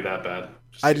not going to be that bad.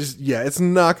 It's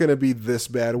not going to be this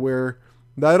bad, where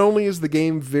not only is the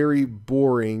game very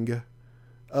boring,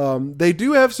 they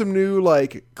do have some new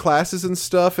like classes and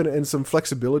stuff, and some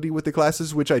flexibility with the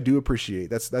classes, which I do appreciate.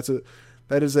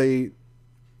 That is a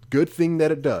good thing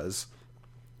that it does.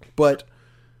 But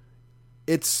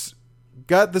it's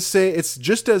got the same. It's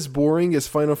just as boring as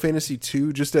Final Fantasy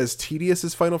 2, just as tedious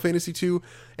as Final Fantasy 2,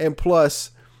 and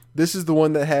plus, this is the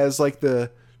one that has like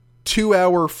the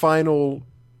 2-hour final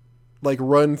like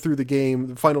run through the game,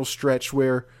 the final stretch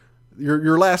where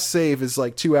your last save is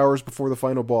like 2 hours before the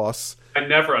final boss. I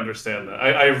never understand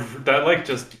that. That like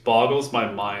just boggles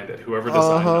my mind at whoever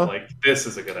designed it. Like, this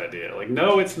is a good idea. Like,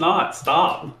 no, it's not.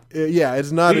 Stop. Yeah,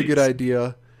 it's not a good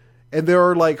idea. And there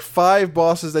are like 5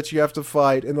 bosses that you have to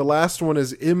fight, and the last one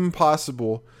is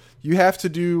impossible. You have to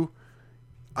do.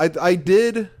 I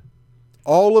did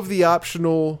all of the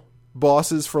optional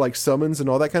bosses for like summons and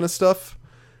all that kind of stuff.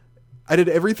 I did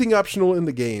everything optional in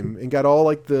the game and got all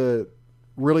like the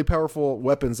really powerful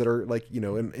weapons that are like,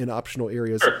 in optional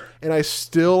areas. Sure. And I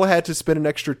still had to spend an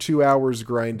extra 2 hours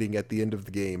grinding at the end of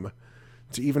the game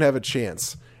to even have a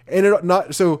chance. And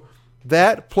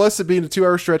that plus it being a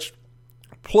 2-hour stretch,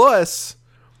 plus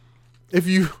if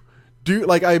you do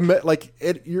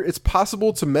it's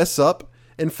possible to mess up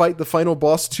and fight the final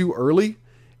boss too early.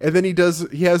 And then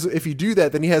if you do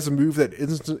that, then he has a move that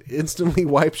instantly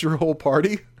wipes your whole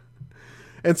party.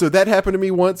 And so that happened to me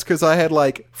once, because I had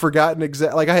like forgotten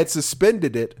I had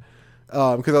suspended it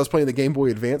because I was playing the Game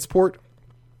Boy Advance port.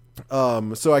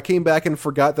 So I came back and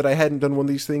forgot that I hadn't done one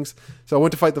of these things. So I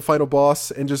went to fight the final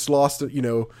boss and just lost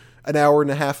an hour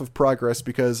and a half of progress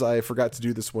because I forgot to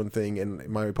do this one thing and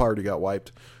my party got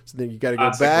wiped. So then you got to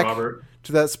go back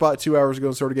to that spot 2 hours ago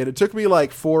and start again. It took me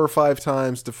like 4 or 5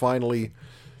 times to finally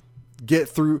get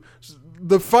through.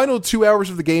 The final 2 hours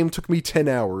of the game took me 10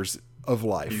 hours of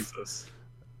life. Jesus.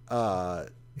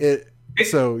 Is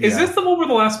this the one where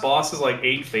the last boss is like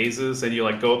 8 phases and you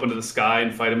like go up into the sky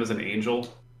and fight him as an angel?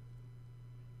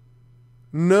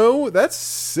 No, that's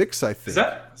 6, I think. Is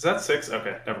that 6?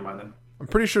 Okay, never mind then. I'm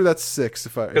pretty sure that's 6.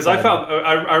 Because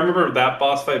I remember that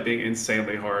boss fight being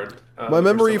insanely hard. My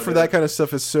memory for that kind of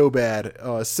stuff is so bad.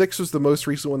 6 was the most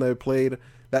recent one that I played.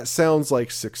 That sounds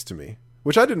like 6 to me,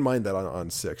 which I didn't mind that on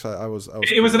 6. I was.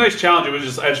 It was a nice challenge. It was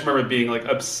just I just remember it being like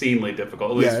obscenely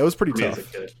difficult. Yeah, it was pretty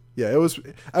tough. Yeah, it was.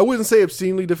 I wouldn't say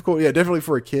obscenely difficult. Yeah, definitely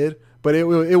for a kid, but it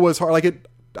was hard. Like it,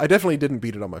 I definitely didn't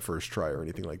beat it on my first try or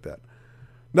anything like that.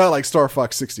 Not like Star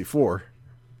Fox 64.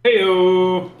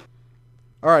 Heyo.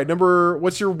 All right,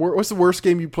 what's the worst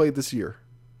game you played this year?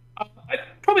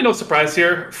 Probably no surprise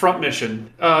here. Front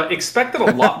Mission. Expected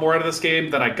a lot more out of this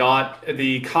game than I got.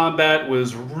 The combat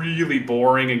was really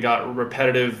boring and got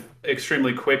repetitive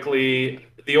extremely quickly.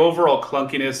 The overall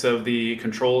clunkiness of the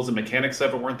controls and mechanics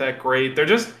of it weren't that great.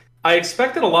 I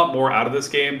expected a lot more out of this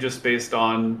game just based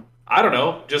on, I don't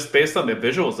know, just based on the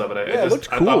visuals of it. It looked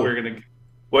cool. I thought we were going to...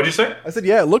 What'd you say? I said,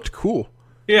 yeah, it looked cool.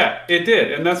 Yeah, it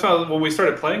did. And that's why when we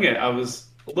started playing it, I was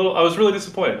really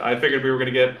disappointed. I figured we were going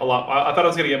to get a lot. I thought I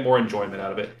was going to get more enjoyment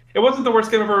out of it. It wasn't the worst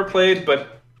game I've ever played,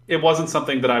 but it wasn't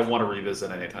something that I want to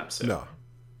revisit anytime soon. No,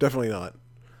 definitely not.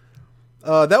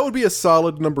 That would be a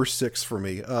solid number 6 for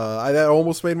me. That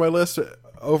almost made my list.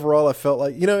 Overall, I felt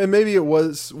like, and maybe it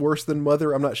was worse than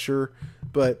Mother. I'm not sure,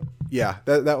 but yeah,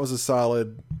 that was a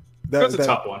solid. That's a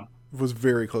top one. Was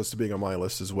very close to being on my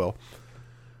list as well.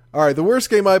 All right, the worst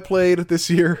game I played this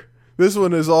year. This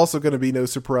one is also going to be no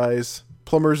surprise.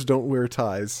 Plumbers Don't Wear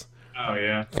Ties. Oh,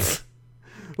 yeah.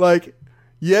 Like,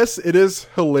 yes, it is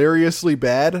hilariously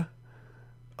bad.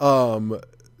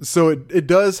 So it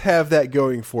does have that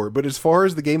going for it. But as far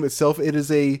as the game itself,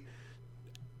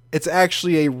 it's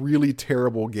actually a really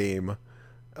terrible game.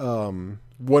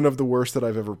 One of the worst that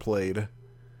I've ever played.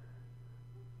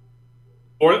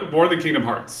 More than Kingdom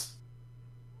Hearts.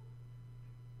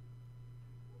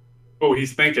 Oh,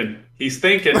 he's thinking. He's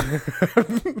thinking.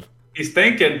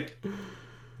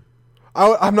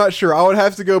 I'm not sure. I would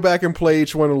have to go back and play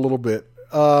each one a little bit.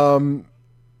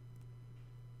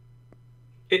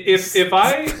 If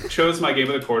I chose my game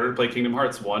of the quarter to play Kingdom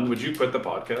Hearts 1, would you quit the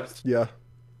podcast? Yeah.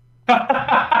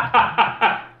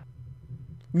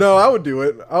 No, I would do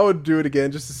it. I would do it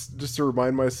again just to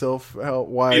remind myself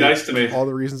why. Be nice to me. All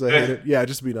the reasons I hate it. Yeah,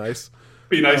 just be nice.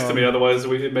 Be nice to me, otherwise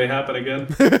it may happen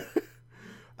again.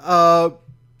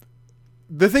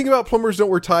 The thing about Plumbers Don't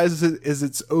Wear Ties is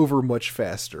it's over much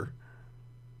faster.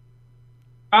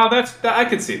 Oh, I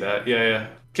can see that. Yeah.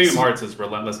 Kingdom Hearts is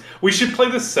relentless. We should play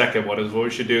the second one is what we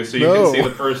should do. So you can see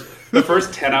the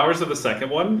first 10 hours of the second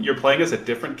one, you're playing as a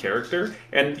different character,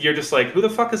 and you're just like, who the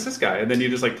fuck is this guy? And then you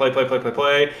just like play. And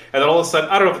then all of a sudden,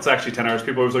 I don't know if it's actually 10 hours.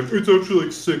 People are always like, it's actually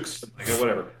like 6. Like,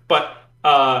 whatever. But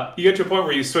you get to a point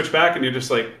where you switch back and you're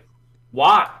just like,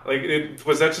 why? Like,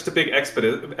 was that just a big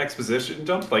exposition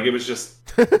dump? Like, it was just...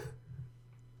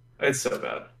 It's so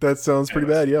bad. That sounds pretty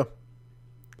bad, yeah.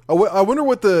 I wonder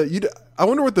what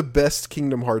the best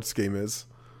Kingdom Hearts game is.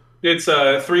 It's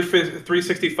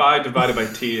 365 divided by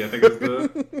T, I think is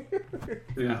the...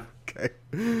 Yeah. Okay.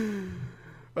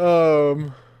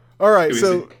 All right,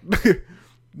 so...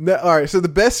 all right, so the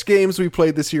best games we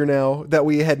played this year now that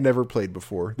we had never played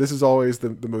before. This is always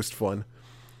the most fun.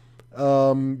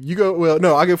 You go. Well,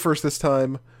 no, I go first this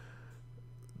time.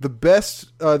 The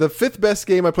 5th best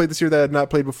game I played this year that I had not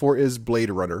played before is Blade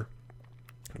Runner.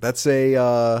 That's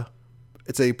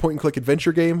it's a point and click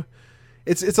adventure game.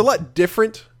 It's a lot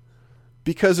different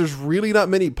because there's really not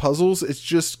many puzzles. It's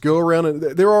just go around and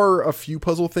there are a few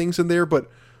puzzle things in there, but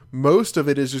most of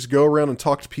it is just go around and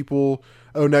talk to people.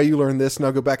 Oh, now you learn this.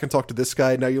 Now go back and talk to this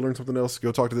guy. Now you learn something else.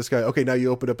 Go talk to this guy. Okay, now you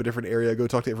open up a different area. Go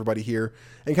talk to everybody here,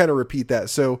 and kind of repeat that.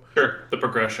 So sure, the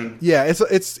progression. Yeah,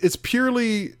 it's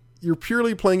purely you're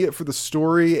purely playing it for the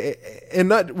story, and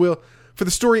for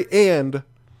the story and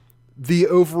the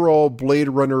overall Blade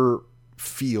Runner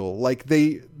feel. Like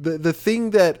the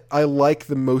thing that I like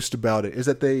the most about it is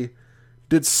that they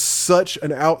did such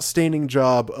an outstanding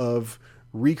job of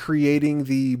recreating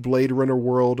the Blade Runner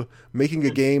world, making a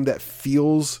game that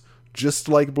feels just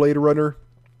like Blade Runner,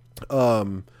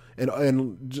 and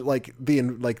like the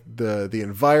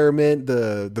environment,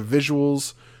 the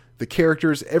visuals, the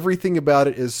characters, everything about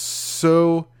it is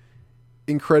so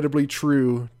incredibly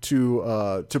true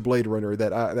to Blade Runner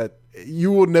that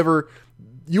you will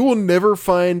never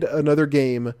find another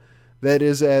game that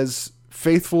is as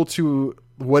faithful to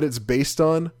what it's based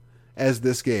on as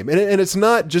this game. And it's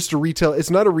not just it's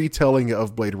not a retelling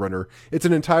of Blade Runner. It's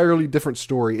an entirely different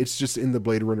story. It's just in the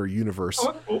Blade Runner universe.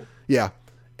 Oh, that's cool. Yeah.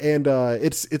 And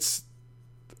it's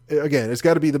again, it's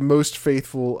got to be the most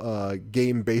faithful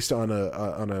game based on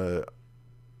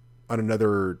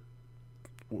another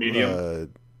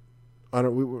medium.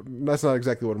 That's not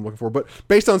exactly what I'm looking for, but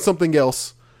based on something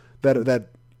else that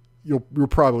you'll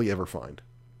probably ever find.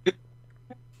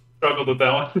 Struggled with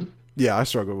that one. Yeah, I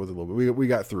struggled with it a little bit. We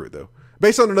got through it though.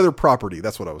 Based on another property.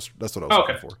 That's what I was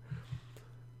looking for.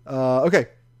 Okay,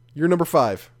 you're number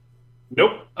 5.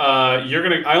 Nope. I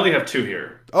only have 2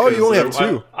 here. Oh, you only have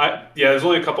 2. Yeah, there's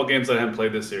only a couple games that I haven't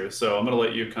played this year, so I'm gonna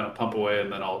let you kind of pump away,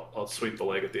 and then I'll sweep the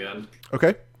leg at the end.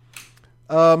 Okay.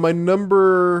 My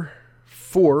number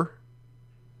 4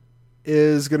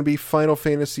 is gonna be Final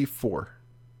Fantasy IV.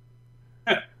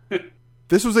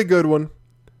 This was a good one.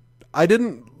 I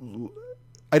didn't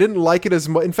like it as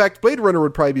much. In fact, Blade Runner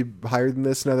would probably be higher than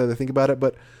this now that I think about it,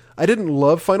 but I didn't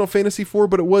love Final Fantasy IV,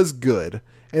 but it was good.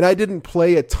 And I didn't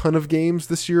play a ton of games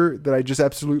this year that I just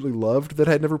absolutely loved that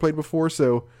I had never played before,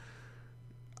 so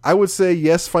I would say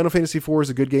yes, Final Fantasy IV is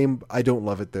a good game. I don't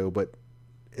love it though, but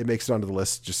it makes it onto the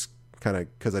list just kind of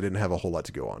because I didn't have a whole lot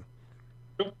to go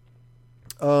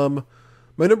on.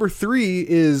 My number 3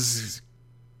 is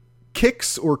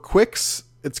Qix or Qix.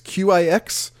 It's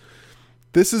Qix.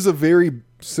 This is a very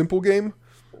simple game,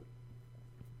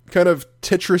 kind of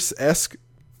Tetris-esque.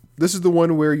 This is the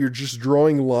one where you're just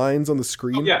drawing lines on the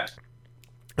screen. Oh, yeah.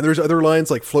 And there's other lines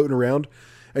like floating around,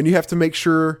 and you have to make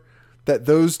sure that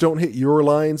those don't hit your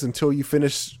lines until you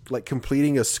finish like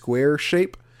completing a square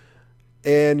shape.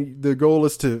 And the goal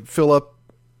is to fill up,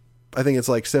 I think it's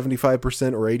like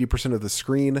 75% or 80% of the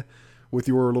screen with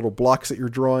your little blocks that you're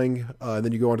drawing, and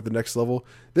then you go on to the next level.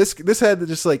 This had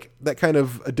just like that kind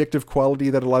of addictive quality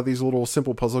that a lot of these little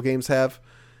simple puzzle games have.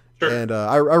 Sure. And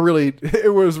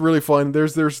it was really fun.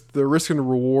 There's the risk and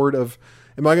reward of,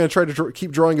 am I going to try to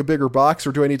keep drawing a bigger box,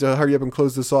 or do I need to hurry up and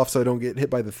close this off so I don't get hit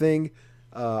by the thing?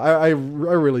 I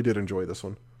really did enjoy this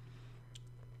one.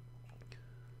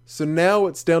 So now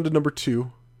it's down to number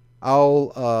 2.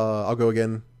 I'll go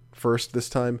again first this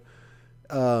time.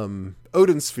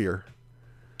 Odin Sphere.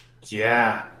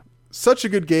 Yeah. Such a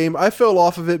good game. I fell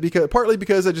off of it partly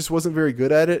because I just wasn't very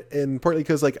good at it, and partly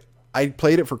because like I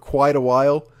played it for quite a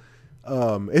while.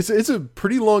 It's a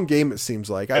pretty long game, it seems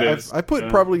like. I put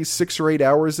probably 6 or 8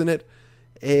 hours in it,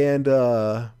 and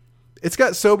it's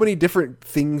got so many different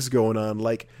things going on.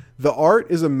 Like, the art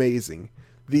is amazing.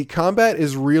 The combat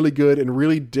is really good and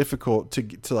really difficult to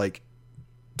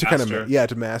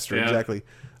master. Yeah. Exactly.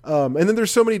 And then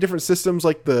there's so many different systems,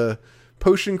 like the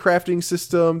potion crafting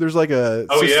system. There's like a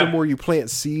system where you plant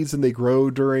seeds and they grow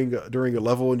during a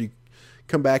level, and you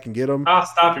come back and get them.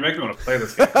 Stop! You're making me want to play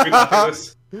this game. Can we not do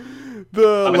this?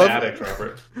 I'm an addict,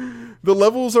 Robert. The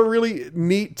levels are really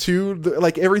neat too.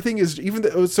 Like, everything is even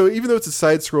though it's a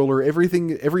side scroller,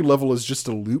 every level is just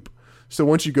a loop. So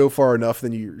once you go far enough,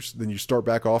 then you start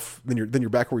back off. Then you're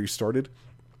back where you started.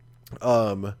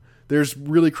 There's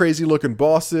really crazy looking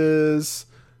bosses.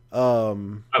 I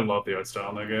love the art style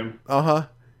in that game.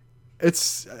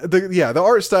 It's the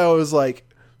art style is like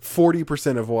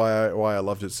 40% of why I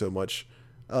loved it so much.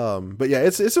 But yeah,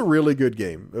 it's a really good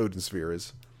game. Odin Sphere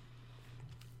is.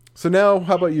 So now,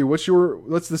 how about you? What's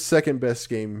the second best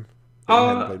game that you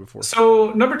haven't played before?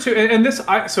 So number 2, and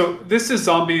this is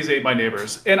Zombies Ate My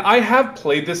Neighbors, and I have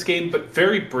played this game, but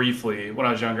very briefly when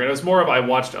I was younger. And it was more of I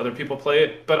watched other people play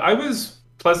it, but I was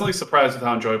pleasantly surprised with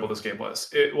how enjoyable this game was.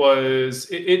 It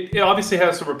obviously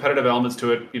has some repetitive elements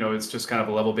to it. You know, it's just kind of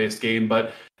a level-based game,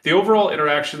 but the overall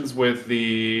interactions with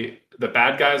the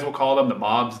bad guys, we'll call them, the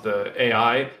mobs, the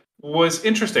AI, was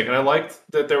interesting. And I liked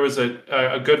that there was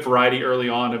a good variety early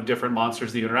on of different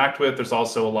monsters that you interact with. There's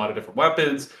also a lot of different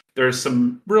weapons. There's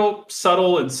some real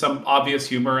subtle and some obvious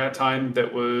humor at times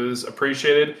that was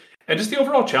appreciated. And just the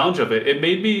overall challenge of it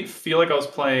made me feel like I was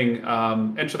playing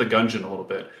Enter the Gungeon a little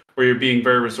bit, where you're being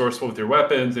very resourceful with your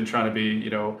weapons and trying to be,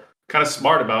 kind of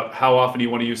smart about how often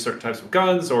you want to use certain types of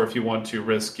guns, or if you want to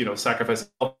risk, sacrificing.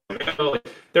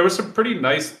 There was some pretty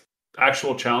nice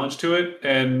actual challenge to it,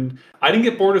 and I didn't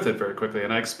get bored with it very quickly,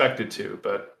 and I expected to,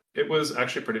 but it was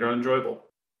actually pretty darn enjoyable.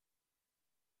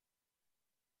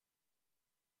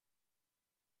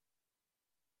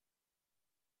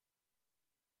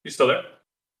 You still there?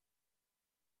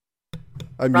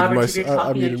 I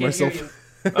muted myself.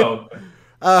 Oh.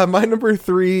 My number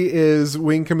 3 is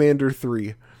Wing Commander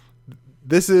 3.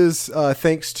 This is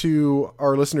thanks to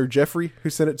our listener Jeffrey, who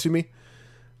sent it to me.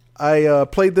 I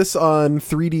played this on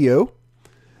 3DO,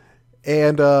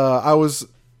 and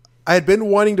I had been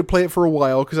wanting to play it for a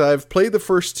while because I've played the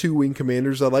first 2 Wing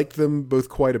Commanders. I liked them both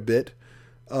quite a bit.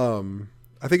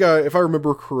 I think if I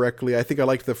remember correctly, I think I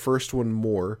liked the first one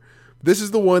more. This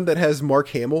is the one that has Mark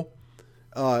Hamill.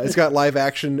 It's got live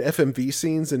action FMV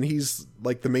scenes, and he's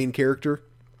like the main character.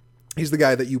 He's the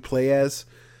guy that you play as.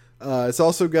 It's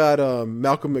also got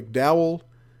Malcolm McDowell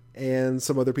and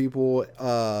some other people.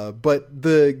 But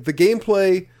the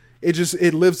gameplay,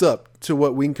 it lives up to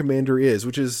what Wing Commander is,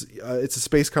 which is it's a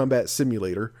space combat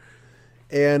simulator.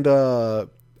 And I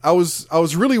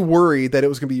was really worried that it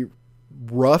was going to be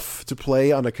rough to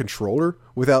play on a controller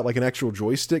without like an actual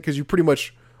joystick, because you pretty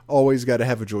much always got to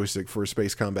have a joystick for a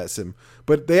space combat sim.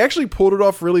 But they actually pulled it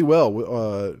off really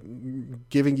well,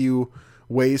 giving you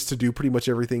ways to do pretty much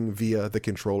everything via the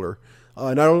controller.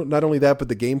 Not only that, but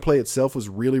the gameplay itself was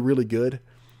really, really good.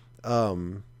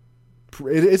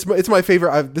 It's my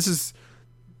favorite. This is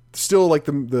still like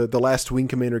the last Wing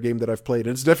Commander game that I've played,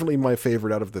 and it's definitely my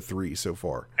favorite out of the 3 so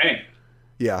far. Hey.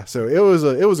 Yeah, so it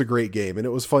was a great game, and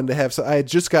it was fun to have. So I had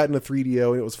just gotten a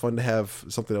 3DO, and it was fun to have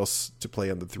something else to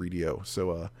play on the 3DO.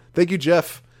 So thank you,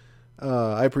 Jeff.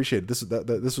 I appreciate it.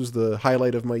 This was the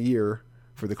highlight of my year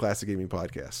for the Classic Gaming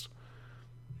Podcast.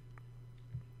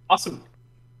 Awesome.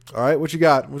 All right, what you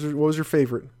got? What was your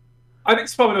favorite? I think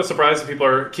it's probably no surprise that people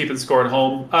are keeping score at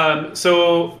home.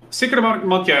 So Secret of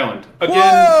Monkey Island.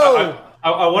 Again,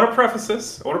 I want to preface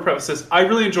this. I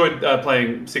really enjoyed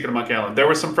playing Secret of Monkey Island. There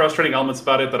were some frustrating elements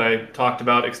about it that I talked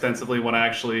about extensively when I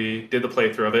actually did the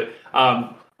playthrough of it.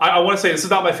 I want to say this is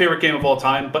not my favorite game of all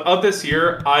time, but of this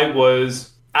year, I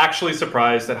was actually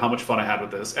surprised at how much fun I had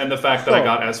with this, and the fact that I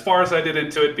got as far as I did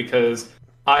into it, because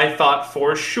I thought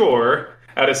for sure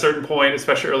at a certain point,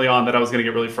 especially early on, that I was going to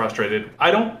get really frustrated.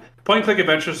 Point-and-click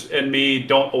adventures and me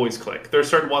don't always click. There are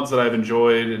certain ones that I've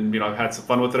enjoyed, and I've had some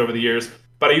fun with it over the years,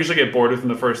 but I usually get bored within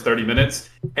the first 30 minutes.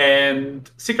 And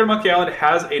Secret of Monkey Island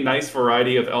has a nice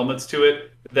variety of elements to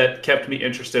it that kept me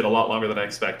interested a lot longer than I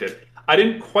expected. I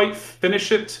didn't quite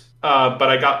finish it, but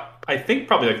I got, I think,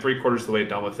 probably like 3/4 of the way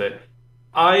done with it.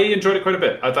 I enjoyed it quite a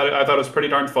bit. I thought it was pretty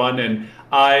darn fun, and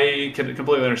I can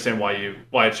completely understand why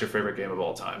it's your favorite game of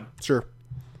all time. Sure.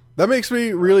 That makes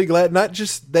me really glad, not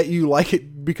just that you like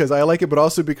it because I like it, but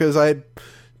also because I had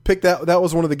picked that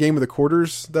was one of the game of the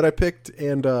quarters that I picked,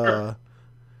 and sure.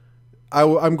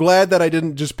 I'm glad that I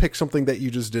didn't just pick something that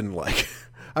you just didn't like.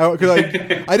 I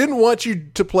didn't want you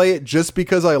to play it just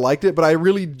because I liked it, but I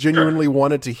really genuinely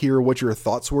wanted to hear what your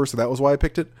thoughts were, so that was why I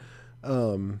picked it.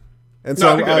 And so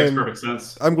I think that makes perfect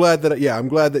sense. I'm glad that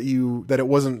it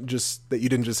wasn't just that you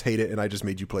didn't just hate it and I just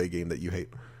made you play a game that you hate.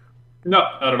 No,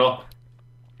 not at all.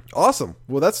 Awesome.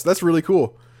 Well, that's really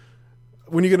cool.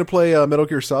 When are you going to play Metal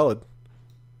Gear Solid?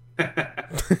 You're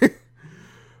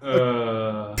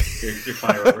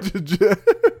funny, Robert.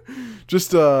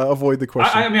 Just avoid the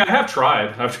question. I mean, I have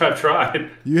tried. I've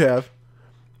tried. You have.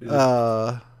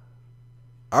 Yeah.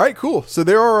 All right, cool. So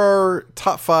there are our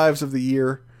top 5s of the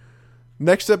year.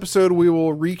 Next episode, we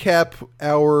will recap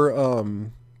our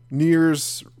New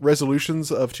Year's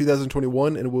resolutions of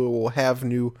 2021, and we will have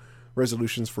new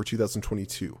resolutions for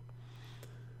 2022.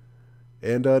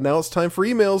 And now it's time for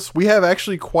emails. We have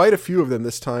actually quite a few of them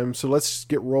this time, so let's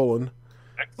get rolling.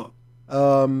 Excellent.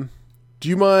 Do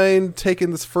you mind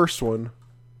taking this first one?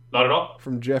 Not at all.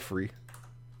 From Jeffrey.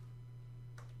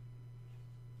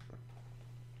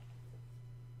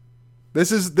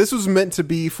 This was meant to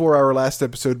be for our last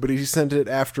episode, but he sent it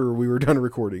after we were done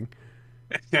recording.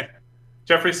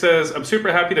 Jeffrey says, I'm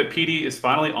super happy that PD is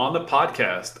finally on the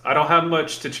podcast. I don't have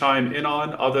much to chime in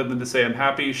on other than to say I'm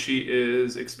happy she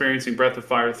is experiencing Breath of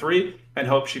Fire 3 and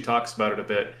hope she talks about it a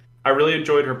bit. I really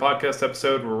enjoyed her podcast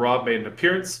episode where Rob made an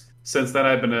appearance. Since then,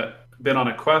 I've been on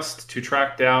a quest to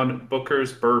track down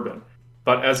Booker's Bourbon,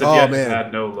 but as of yet,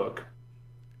 had no look.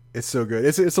 It's so good.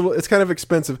 It's kind of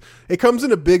expensive. It comes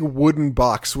in a big wooden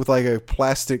box with like a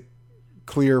plastic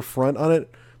clear front on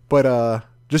it, but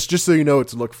just so you know what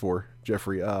to look for,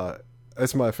 Jeffrey.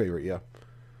 That's my favorite. Yeah.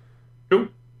 Cool.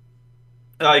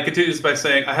 He continues by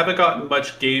saying, I haven't gotten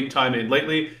much game time in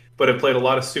lately, but I've played a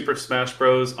lot of Super Smash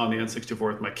Bros. On the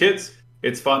N64 with my kids.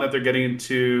 It's fun that they're getting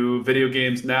into video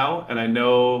games now, and I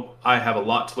know I have a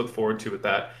lot to look forward to with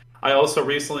that. I also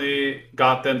recently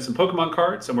got them some Pokemon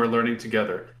cards, and we're learning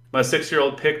together. My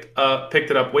 6-year-old picked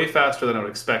it up way faster than I would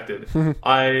expected.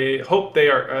 I hope they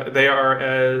are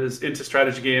as into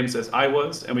strategy games as I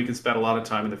was, and we can spend a lot of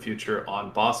time in the future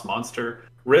on Boss Monster,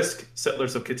 Risk,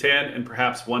 Settlers of Catan, and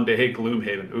perhaps one day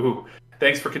Gloomhaven. Ooh.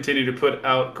 Thanks for continuing to put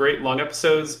out great long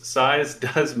episodes. Size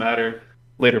does matter.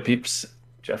 Later, peeps.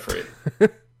 Jeffrey.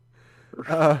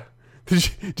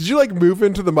 Did you like move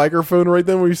into the microphone right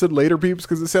then when you said later, peeps?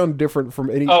 Because it sounded different from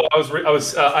any. Oh, I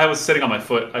was sitting on my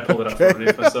foot. I pulled it up from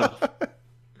underneath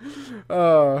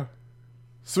myself.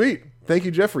 Sweet. Thank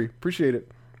you, Jeffrey. Appreciate it.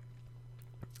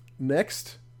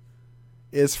 Next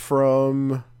is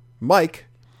from Mike.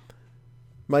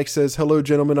 Mike says, hello,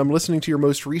 gentlemen. I'm listening to your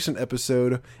most recent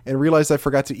episode and realized I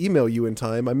forgot to email you in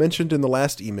time. I mentioned in the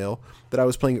last email that I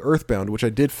was playing Earthbound, which I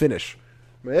did finish.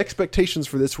 My expectations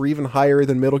for this were even higher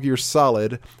than Metal Gear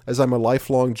Solid, as I'm a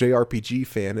lifelong JRPG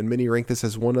fan, and many rank this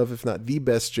as one of, if not the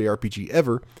best JRPG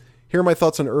ever. Here are my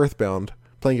thoughts on Earthbound,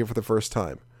 playing it for the first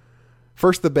time.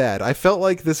 First, the bad. I felt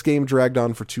like this game dragged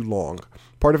on for too long.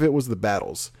 Part of it was the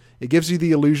battles. It gives you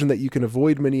the illusion that you can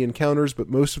avoid many encounters, but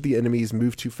most of the enemies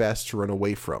move too fast to run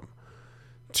away from.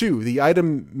 2. The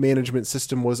item management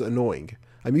system was annoying.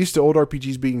 I'm used to old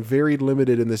RPGs being very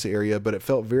limited in this area, but it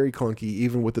felt very clunky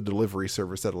even with the delivery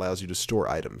service that allows you to store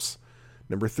items.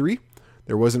 Number 3,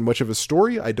 there wasn't much of a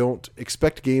story. I don't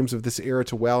expect games of this era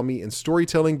to wow me in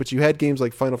storytelling, but you had games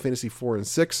like Final Fantasy IV and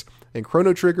VI and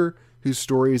Chrono Trigger, whose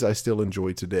stories I still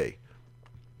enjoy today.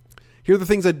 Here are the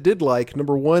things I did like.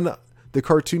 Number 1, the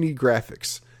cartoony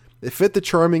graphics. It fit the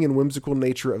charming and whimsical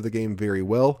nature of the game very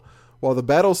well. While the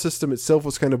battle system itself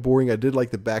was kind of boring, I did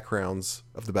like the backgrounds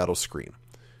of the battle screen.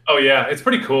 Oh yeah, it's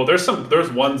pretty cool. There's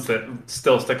ones that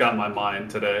still stick out in my mind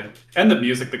today, and the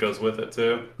music that goes with it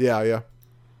too. Yeah.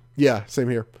 Same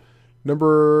here.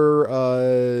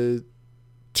 Number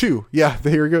 2. Yeah,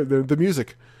 here we go. The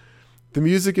music. The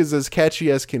music is as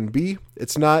catchy as can be.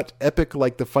 It's not epic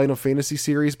like the Final Fantasy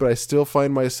series, but I still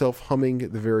find myself humming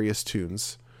the various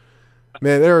tunes.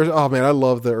 Man, I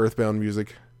love the Earthbound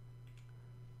music.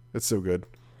 It's so good.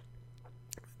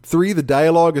 3, the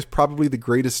dialogue is probably the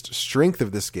greatest strength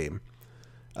of this game.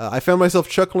 I found myself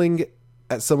chuckling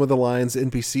at some of the lines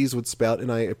NPCs would spout,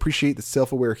 and I appreciate the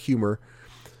self-aware humor.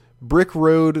 Brick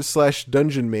Road /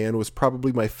 Dungeon Man was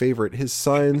probably my favorite. His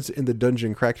signs in the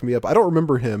dungeon cracked me up. I don't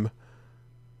remember him.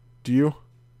 Do you?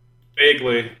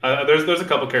 Vaguely. There's a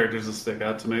couple characters that stick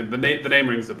out to me. The name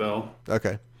rings a bell.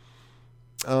 Okay.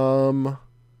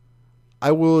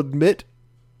 I will admit...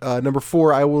 number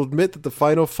 4, I will admit that the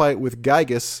final fight with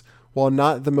Gygus, while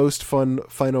not the most fun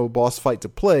final boss fight to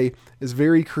play, is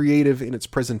very creative in its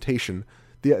presentation.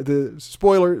 The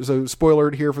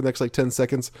spoiler here for the next 10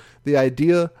 seconds. The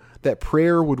idea that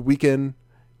prayer would weaken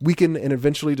and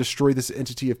eventually destroy this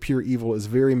entity of pure evil is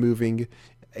very moving,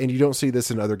 and you don't see this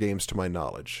in other games to my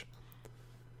knowledge.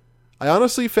 I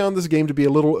honestly found this game to be a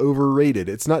little overrated.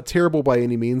 It's not terrible by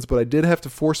any means, but I did have to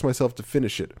force myself to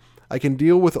finish it. I can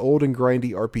deal with old and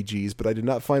grindy RPGs, but I did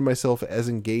not find myself as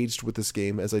engaged with this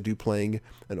game as I do playing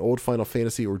an old Final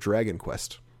Fantasy or Dragon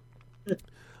Quest.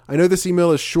 I know this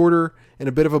email is shorter and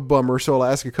a bit of a bummer, so I'll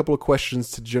ask a couple of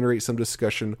questions to generate some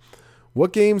discussion.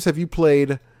 What games have you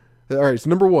played? Alright, so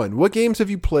number 1, what games have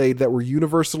you played that were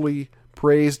universally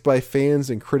praised by fans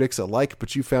and critics alike,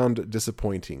 but you found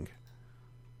disappointing?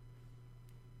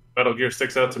 Metal Gear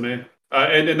sticks out to me.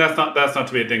 And that's not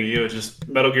to be a ding at you. It's just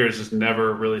Metal Gear has just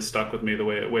never really stuck with me the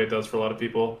way it does for a lot of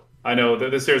people. I know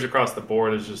that this series across the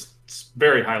board is just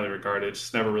very highly regarded. It's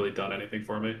just never really done anything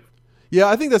for me. Yeah,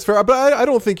 I think that's fair, but I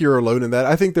don't think you're alone in that.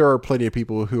 I think there are plenty of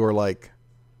people who are like,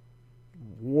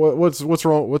 "What's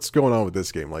wrong? What's going on with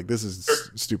this game? Like, this is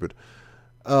stupid."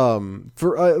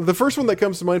 For the first one that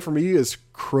comes to mind for me is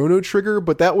Chrono Trigger,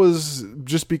 but that was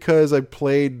just because I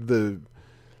played the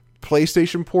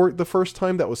PlayStation port the first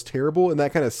time. That was terrible, and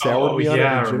that kind of soured me on it in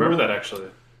general. I remember that actually.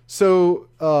 So,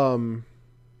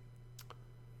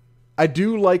 I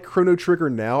do like Chrono Trigger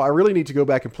now. I really need to go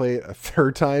back and play it a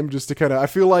third time just to kind of. I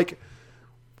feel like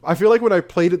when I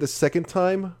played it the second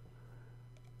time,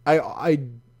 I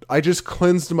just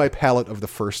cleansed my palate of the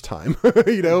first time.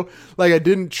 You know, like I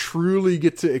didn't truly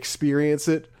get to experience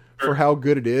it for how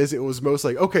good it is. It was most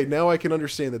like, okay, now I can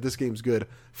understand that this game's good.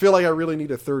 Feel like I really need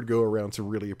a third go around to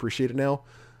really appreciate it now.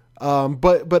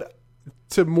 But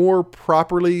to more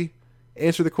properly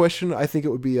answer the question, I think it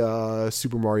would be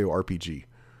Super Mario RPG.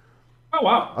 Oh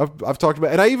wow! I've talked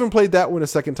about, and I even played that one a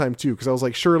second time too because I was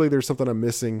like, surely there's something I'm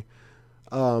missing.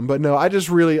 But no, I just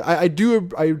really, I do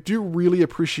really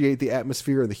appreciate the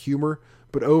atmosphere and the humor.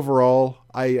 But overall,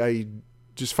 I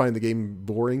just find the game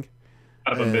boring.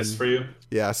 Kind of a miss for you.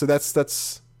 Yeah, so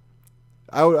that's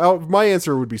my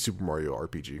answer would be Super Mario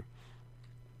RPG.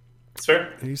 That's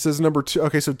fair. He says number 2.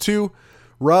 Okay, so 2,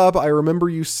 Rob, I remember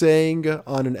you saying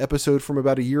on an episode from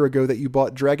about a year ago that you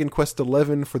bought Dragon Quest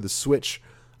XI for the Switch.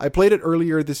 I played it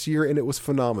earlier this year and it was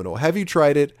phenomenal. Have you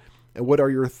tried it? And what are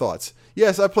your thoughts?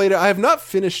 Yes, I played it. I have not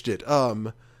finished it.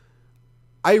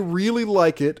 I really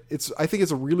like it. I think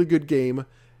it's a really good game.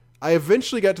 I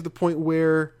eventually got to the point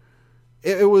where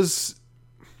it was...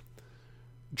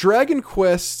 Dragon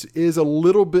Quest is a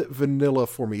little bit vanilla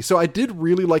for me. So I did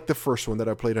really like the first one that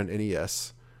I played on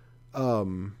NES.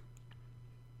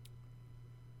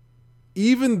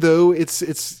 Even though it's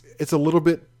a little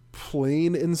bit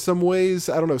plain in some ways.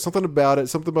 I don't know. Something about it.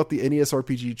 Something about the NES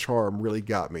RPG charm really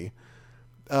got me.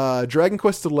 Dragon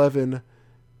Quest XI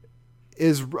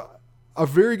is a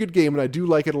very good game, and I do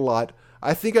like it a lot.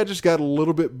 I think I just got a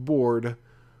little bit bored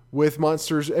with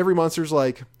monsters. Every monster's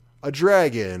like a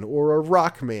dragon or a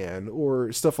rock man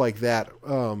or stuff like that.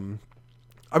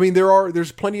 I mean,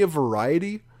 there's plenty of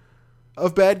variety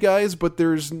of bad guys, but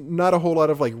there's not a whole lot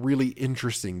of like really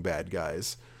interesting bad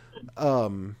guys.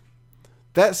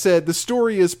 That said, the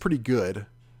story is pretty good,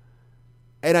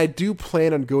 and I do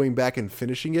plan on going back and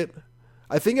finishing it.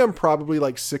 I think I'm probably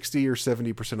like 60 or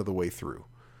 70% of the way through.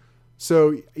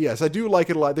 So yes, I do like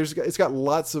it a lot. It's got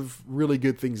lots of really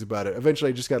good things about it. Eventually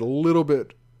I just got a little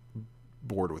bit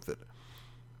bored with it.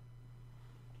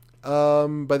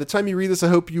 By the time you read this, I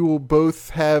hope you will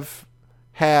both have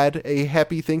had a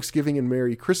happy Thanksgiving and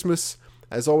Merry Christmas.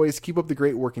 As always, keep up the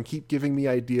great work and keep giving me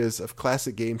ideas of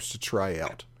classic games to try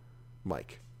out.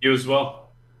 Mike. You as well.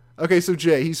 Okay, so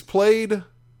Jay, he's played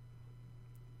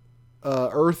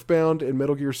Earthbound and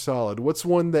Metal Gear Solid. What's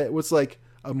like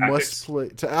a must play?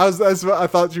 I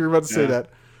thought you were about to say that.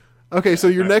 Okay, so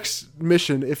your next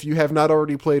mission, if you have not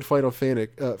already played Final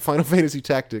Fantasy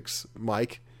Tactics,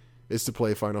 Mike, is to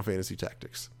play Final Fantasy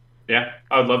Tactics. Yeah,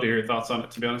 I would love to hear your thoughts on it,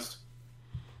 to be honest.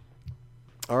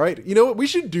 All right, you know what? We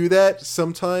should do that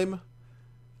sometime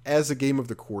as a game of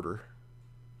the quarter.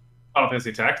 Final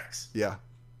Fantasy Tactics? Yeah.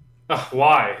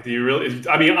 Why? Do you really?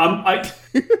 I mean, I'm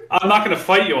not going to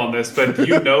fight you on this, but do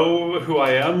you know who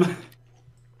I am?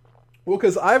 Well,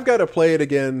 because I've got to play it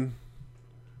again.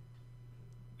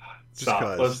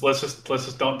 Stop. Let's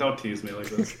just don't tease me like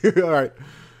this. All right.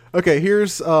 Okay.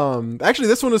 Here's actually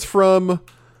this one is from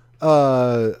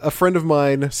a friend of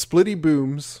mine, Splitty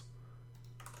Booms.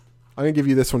 I'm gonna give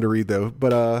you this one to read though.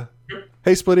 But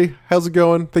hey, Splitty, how's it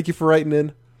going? Thank you for writing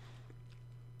in.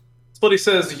 Splitty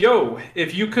says, "Yo,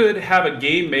 if you could have a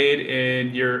game made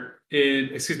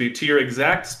to your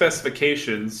exact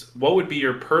specifications, what would be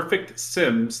your perfect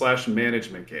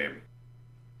sim/management game?"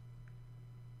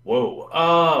 Whoa.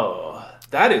 Oh,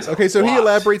 that is okay. So he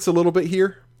elaborates a little bit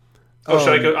here. Oh,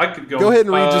 should I go? I could go. Go ahead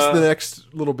and read just the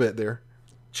next little bit there.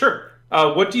 Sure.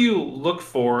 What do you look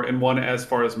for in one as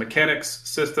far as mechanics,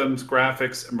 systems,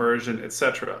 graphics, immersion,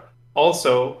 etc.?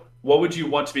 Also, what would you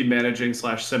want to be managing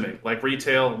 /simming, like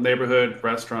retail, neighborhood,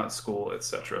 restaurant, school,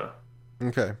 etc.?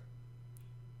 Okay.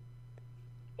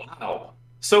 Wow.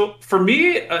 So for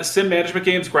me, sim management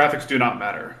games, graphics do not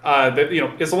matter.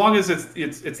 As long as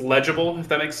it's legible, if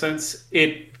that makes sense,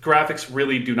 graphics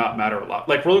really do not matter a lot.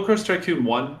 Like Roller Coaster Tycoon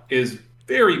 1 is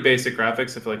very basic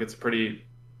graphics. I feel like it's pretty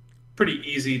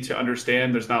easy to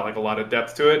understand. There's not like a lot of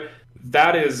depth to it.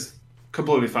 That is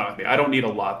completely fine with me. I don't need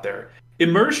a lot there.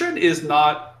 Immersion is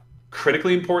not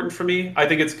critically important for me. I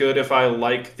think it's good if I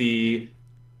like the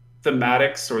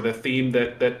thematics or the theme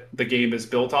that the game is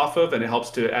built off of, and it helps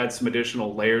to add some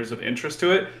additional layers of interest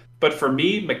to it. But for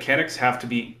me, mechanics have to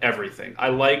be everything. I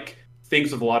like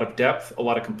things with a lot of depth, a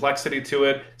lot of complexity to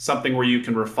it, something where you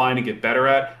can refine and get better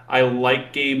at. I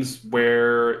like games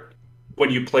where when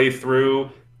you play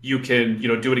through, you can,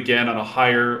 do it again on a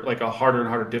harder and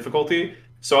harder difficulty.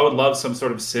 So I would love some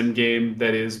sort of sim game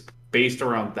that is based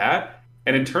around that.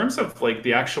 And in terms of like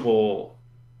the actual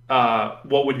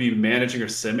what would be managing or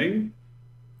simming,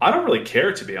 I don't really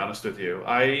care, to be honest with you.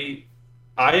 I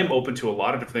am open to a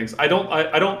lot of different things. I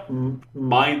don't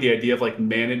mind the idea of like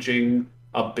managing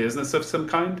a business of some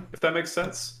kind, if that makes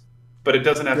sense. But it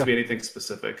doesn't have to be anything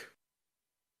specific.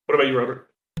 What about you, Robert?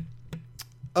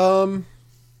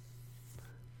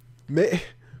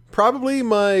 Probably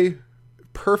my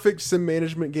perfect sim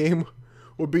management game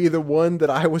would be the one that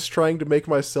I was trying to make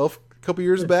myself a couple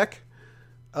years back,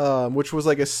 which was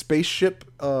like a spaceship.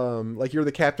 Like you're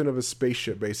the captain of a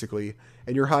spaceship, basically,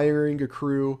 and you're hiring a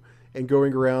crew and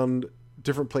going around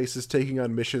different places, taking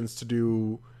on missions to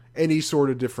do any sort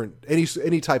of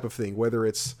any type of thing, whether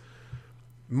it's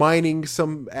mining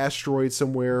some asteroid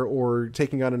somewhere, or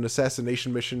taking on an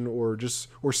assassination mission, or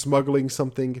smuggling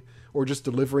something, or just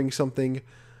delivering something.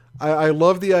 I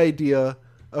love the idea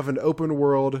of an open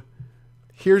world.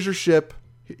 Here's your ship.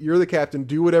 You're the captain.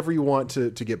 Do whatever you want to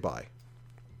get by.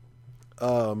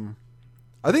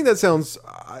 I think that sounds...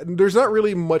 there's not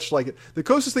really much like it. The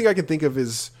closest thing I can think of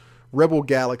is Rebel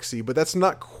Galaxy, but that's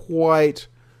not quite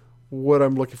what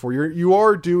I'm looking for. You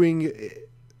are doing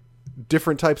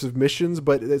different types of missions,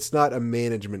 but it's not a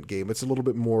management game. It's a little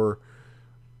bit more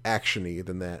action-y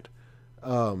than that.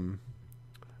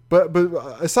 But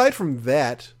aside from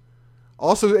that,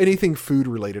 also anything food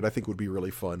related I think would be really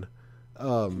fun.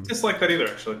 Just like that either,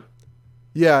 actually.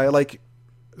 Yeah,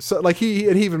 he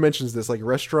even mentions this, like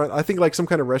restaurant. I think like some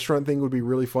kind of restaurant thing would be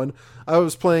really fun. I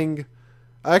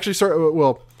actually started,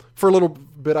 well, for a little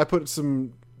bit, I put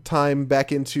some time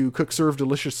back into Cook Serve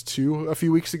Delicious 2 a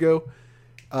few weeks ago.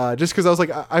 Just because I was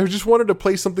like, I just wanted to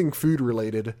play something food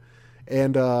related.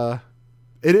 and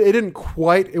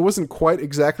it wasn't quite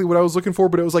exactly what I was looking for,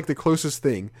 but it was like the closest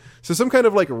thing. So some kind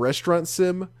of like a restaurant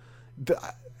sim.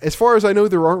 As far as I know,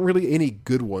 there aren't really any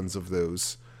good ones of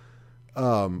those.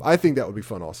 I think that would be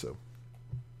fun also.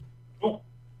 Cool.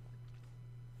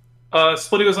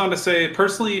 Splitty goes on to say,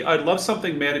 personally, I'd love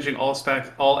something managing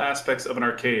all aspects of an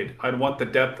arcade. I'd want the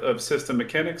depth of system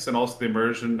mechanics and also the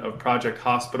immersion of Project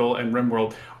Hospital and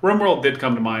RimWorld. RimWorld did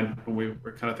come to mind when we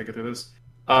were kind of thinking through this.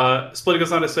 Splitty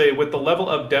goes on to say, with the level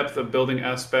of depth of building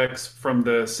aspects from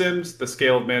The Sims, the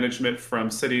scale of management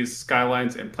from Cities,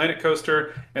 Skylines, and Planet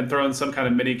Coaster, and throw in some kind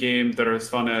of mini game that are as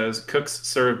fun as Cooks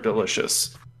Serve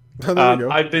Delicious.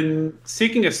 I've been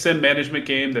seeking a sim management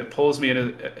game that pulls me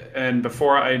in, and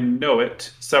before I know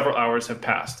it, several hours have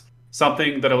passed.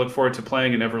 Something that I look forward to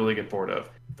playing and never really get bored of.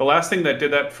 The last thing that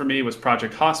did that for me was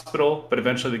Project Hospital, but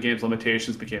eventually the game's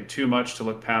limitations became too much to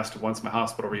look past once my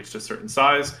hospital reached a certain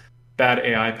size. Bad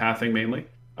AI pathing, mainly,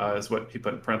 is what he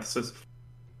put in parentheses.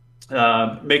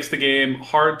 Makes the game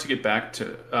hard to go back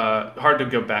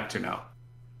to now.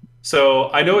 So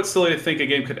I know it's silly to think a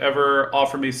game could ever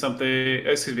offer me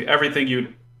everything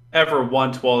you'd ever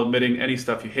want while admitting any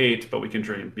stuff you hate, but we can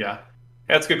dream. Yeah,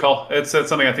 that's a good call. It's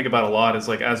something I think about a lot, is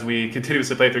like, as we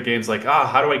continuously play through games, like,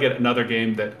 how do I get another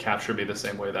game that captured me the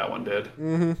same way that one did?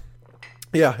 Mm-hmm.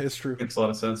 Yeah, it's true. Makes a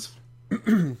lot of sense.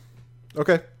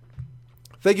 Okay.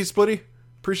 Thank you, Splitty.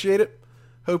 Appreciate it.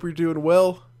 Hope you're doing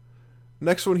well.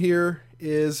 Next one here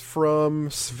is from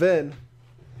Sven.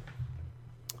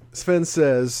 Sven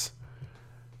says,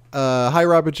 hi,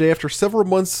 Rob and Jay. After several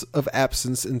months of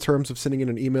absence in terms of sending in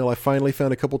an email, I finally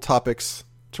found a couple topics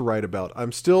to write about.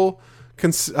 I'm still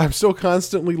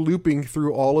constantly looping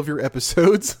through all of your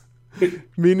episodes,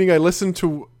 meaning I listen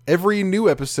to every new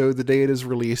episode the day it is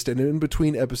released, and in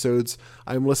between episodes,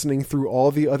 I'm listening through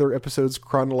all the other episodes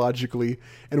chronologically,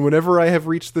 and whenever I have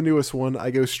reached the newest one,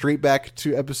 I go straight back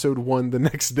to episode 1 the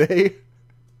next day.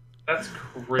 That's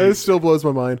crazy. It still blows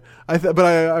my mind. I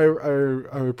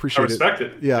appreciate it. I respect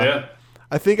it. Yeah.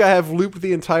 I think I have looped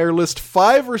the entire list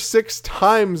 5 or 6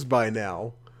 times by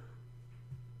now.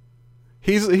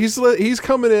 He's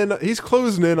coming in. He's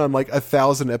closing in on like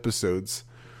 1,000 episodes,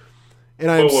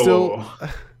 and I'm still.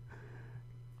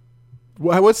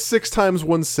 What's 6 times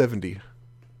 170?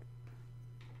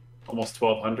 Almost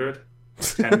 1,200.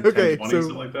 10, okay, 20, so,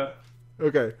 something like that.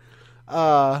 Okay.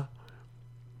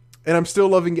 And I'm still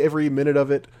loving every minute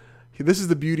of it. This is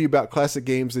the beauty about classic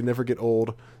games. They never get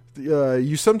old.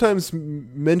 You sometimes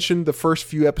mention the first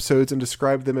few episodes and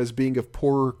describe them as being of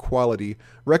poorer quality,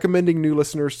 recommending new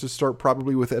listeners to start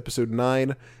probably with episode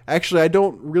 9. Actually, I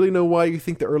don't really know why you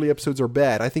think the early episodes are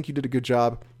bad. I think you did a good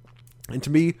job. And to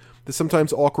me, the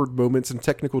sometimes awkward moments and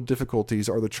technical difficulties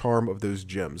are the charm of those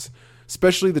gems.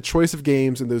 Especially the choice of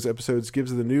games in those episodes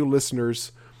gives the new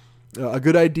listeners a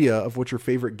good idea of what your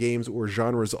favorite games or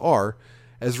genres are,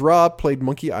 as Rob played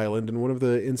Monkey Island in one of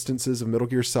the instances of Metal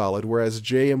Gear Solid, whereas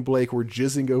Jay and Blake were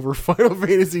jizzing over Final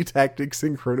Fantasy Tactics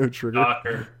and Chrono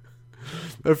Trigger.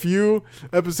 A few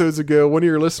episodes ago, one of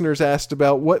your listeners asked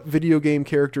about what video game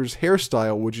character's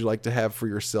hairstyle would you like to have for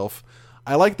yourself.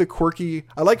 I like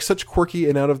such quirky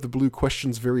and out of the blue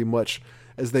questions very much,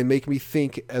 as they make me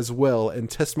think as well and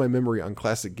test my memory on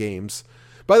classic games.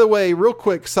 By the way, real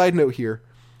quick side note here.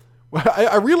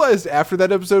 I realized after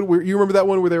that episode, where you remember that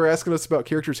one where they were asking us about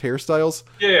characters' hairstyles?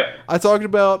 Yeah. I talked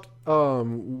about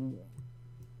one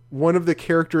of the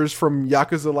characters from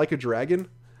Yakuza Like a Dragon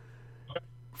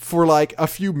for like a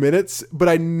few minutes, but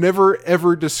I never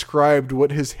ever described what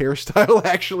his hairstyle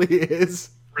actually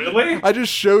is. Really? I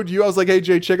just showed you. I was like, hey,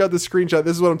 Jay, check out this screenshot.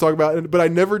 This is what I'm talking about. But I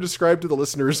never described to the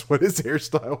listeners what his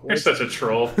hairstyle was. You're such a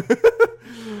troll.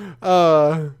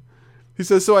 He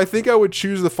says, so I think I would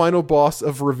choose the final boss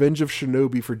of Revenge of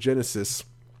Shinobi for Genesis.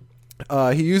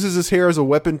 He uses his hair as a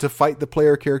weapon to fight the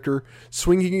player character,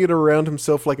 swinging it around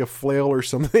himself like a flail or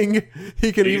something.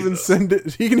 He can even send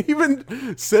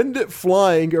it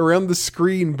flying around the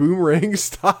screen boomerang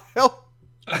style,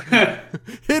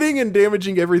 hitting and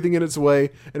damaging everything in its way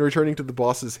and returning to the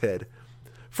boss's head.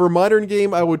 For a modern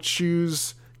game, I would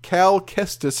choose Cal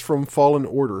Kestis from Fallen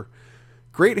Order.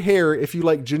 Great hair, if you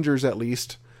like gingers at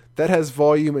least. That has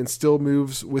volume and still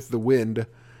moves with the wind.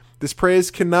 This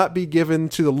praise cannot be given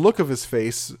to the look of his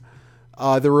face.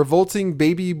 The revolting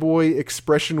baby boy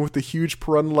expression with the huge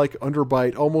piranha-like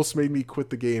underbite almost made me quit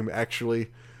the game,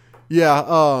 actually. Yeah,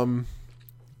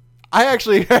 I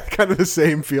actually had kind of the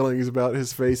same feelings about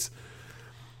his face.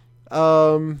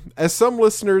 As some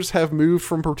listeners have moved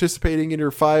from participating in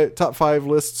your top 5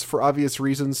 lists for obvious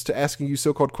reasons to asking you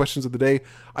so-called questions of the day,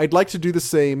 I'd like to do the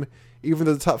same, even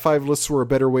though the top 5 lists were a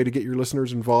better way to get your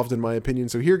listeners involved, in my opinion.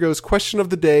 So here goes. Question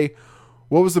of the day.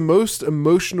 What was the most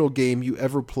emotional game you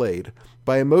ever played?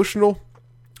 By emotional,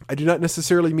 I do not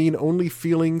necessarily mean only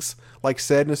feelings like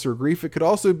sadness or grief. It could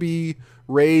also be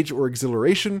rage or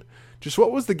exhilaration. Just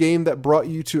what was the game that brought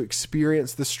you to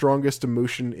experience the strongest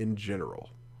emotion in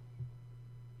general?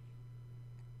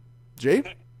 Jay?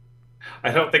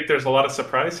 I don't think there's a lot of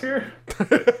surprise here.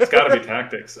 It's got to be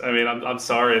Tactics. I mean, I'm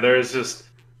sorry. There's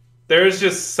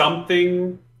just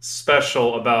something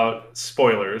special about,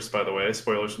 spoilers, by the way,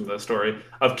 spoilers from the story,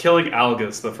 of killing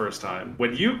Algus the first time.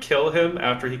 When you kill him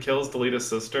after he kills Delita's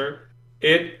sister,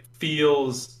 it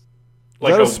feels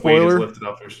like a weight is lifted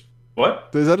off.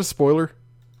 What? Is that a spoiler?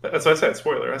 That's what I said,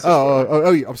 spoiler.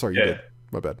 Yeah, I'm sorry, you did.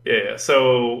 My bad. Yeah.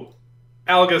 So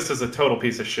Algus is a total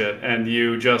piece of shit, and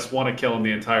you just want to kill him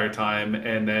the entire time,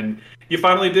 and then you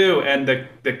finally do, and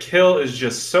the kill is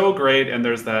just so great, and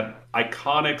there's that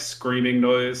iconic screaming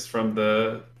noise from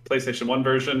the PlayStation 1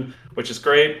 version, which is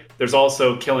great. There's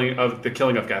also the killing of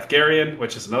Gafgarian,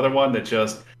 which is another one that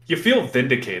just, you feel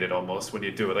vindicated almost when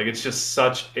you do it. Like, it's just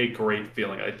such a great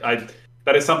feeling. I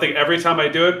that is something, every time I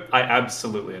do it, I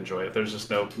absolutely enjoy it. There's just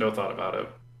no thought about it.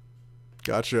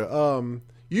 Gotcha.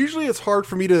 Usually it's hard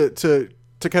for me to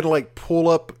kind of like pull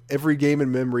up every game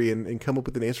in memory and come up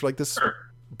with an answer like this. Sure.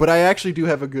 But I actually do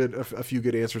have a few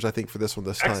good answers, I think, for this one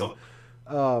this time.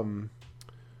 Excellent.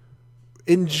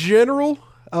 In general,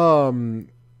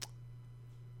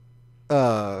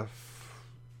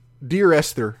 Dear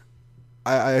Esther,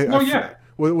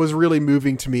 was really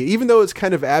moving to me, even though it's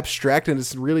kind of abstract and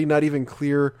it's really not even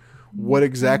clear what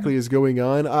exactly is going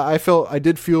on. I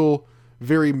did feel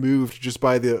very moved just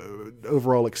by the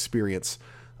overall experience.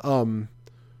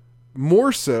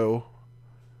 More so,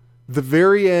 the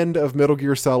very end of Metal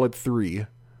Gear Solid 3.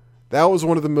 That was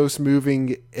one of the most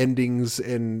moving endings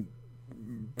and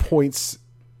points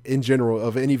in general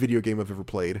of any video game I've ever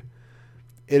played.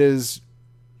 It is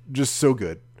just so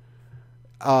good.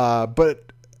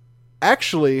 But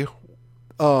actually,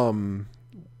 now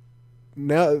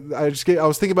I was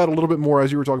thinking about it a little bit more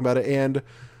as you were talking about it, and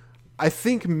I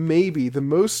think maybe the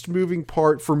most moving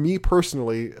part for me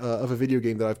personally of a video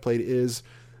game that I've played is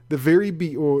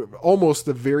almost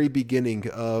the very beginning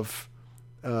of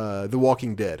The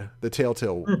Walking Dead, the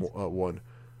Telltale one.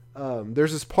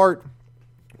 There's this part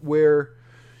where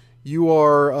you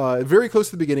are very close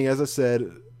to the beginning. As I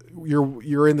said,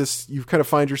 you're in this. You kind of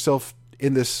find yourself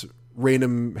in this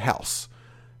random house,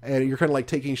 and you're kind of like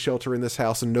taking shelter in this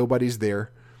house, and nobody's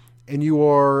there, and you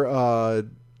are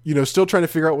still trying to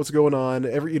figure out what's going on.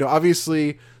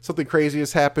 Obviously something crazy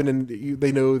has happened, and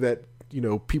they know that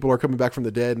people are coming back from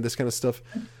the dead and this kind of stuff.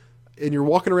 And you're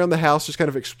walking around the house just kind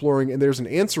of exploring, and there's an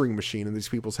answering machine in these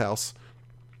people's house.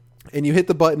 And you hit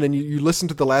the button and you listen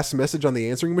to the last message on the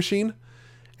answering machine.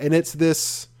 And it's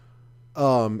this,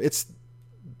 it's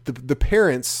the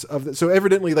parents of so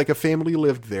evidently like a family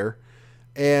lived there,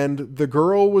 and the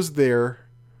girl was there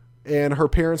and her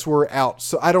parents were out.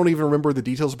 So I don't even remember the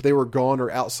details, but they were gone or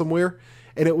out somewhere.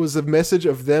 And it was a message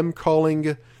of them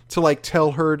calling to like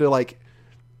tell her to like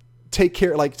take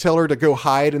care, like tell her to go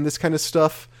hide and this kind of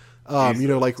stuff.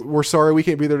 Like, we're sorry we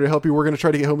can't be there to help you. We're going to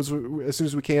try to get home as soon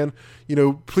as we can.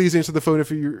 Please answer the phone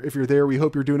if you're there. We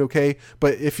hope you're doing okay.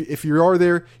 But if you are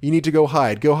there, you need to go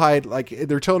hide. Go hide. Like,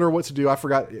 they're telling her what to do. I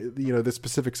forgot the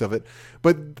specifics of it.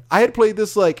 But I had played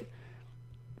this like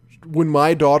when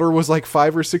my daughter was like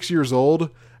 5 or 6 years old,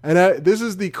 and this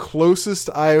is the closest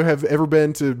I have ever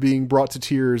been to being brought to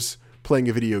tears playing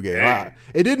a video game.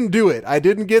 It didn't do it. I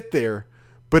didn't get there,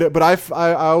 but I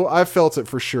felt it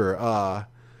for sure.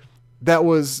 That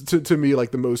was to me like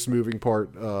the most moving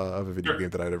part of a video game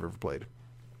that I'd ever played.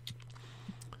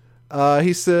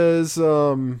 He says,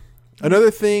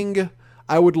 another thing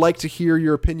I would like to hear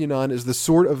your opinion on is the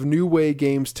sort of new way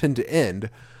games tend to end.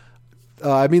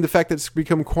 I mean, the fact that it's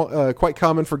become quite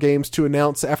common for games to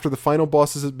announce after the final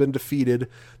bosses have been defeated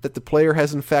that the player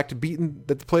has in fact beaten,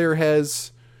 that the player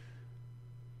has,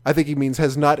 I think he means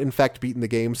has not in fact beaten the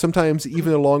game, sometimes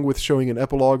even along with showing an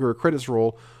epilogue or a credits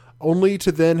roll, only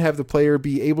to then have the player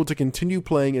be able to continue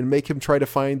playing and make him try to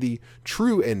find the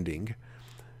true ending.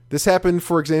 This happened,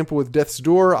 for example, with Death's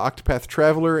Door, Octopath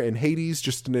Traveler, and Hades,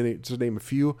 just to name a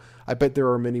few. I bet there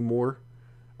are many more.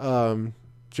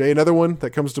 Jay, another one that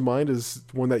comes to mind is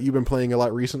one that you've been playing a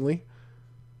lot recently.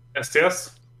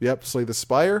 STS? Yep, Slay the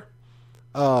Spire.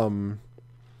 So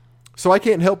I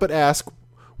can't help but ask,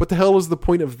 what the hell is the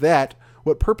point of that?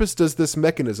 What purpose does this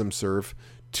mechanism serve?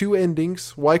 2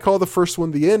 endings. Why call the first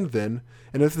one the end then?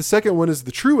 And if the second one is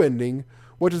the true ending,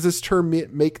 what does this term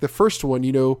make the first one?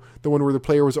 The one where the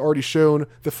player was already shown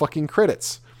the fucking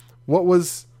credits. What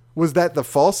was that the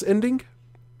false ending?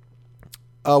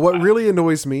 What really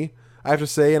annoys me I have to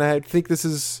say, and I think this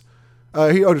is...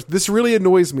 this really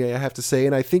annoys me, I have to say,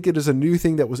 and I think it is a new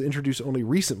thing that was introduced only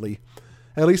recently.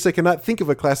 At least I cannot think of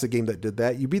a classic game that did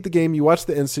that. You beat the game, you watch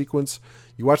the end sequence,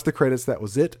 you watch the credits, that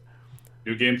was it.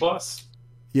 New Game Plus.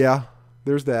 Yeah,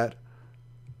 there's that.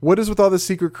 What is with all this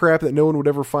secret crap that no one would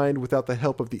ever find without the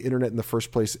help of the internet in the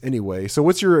first place anyway? So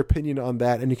what's your opinion on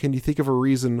that? And can you think of a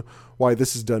reason why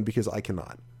this is done? Because I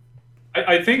cannot.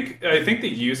 I think the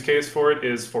use case for it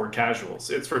is for casuals.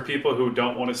 It's for people who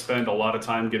don't want to spend a lot of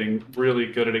time getting really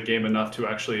good at a game enough to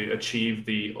actually achieve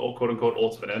the quote unquote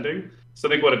ultimate ending. So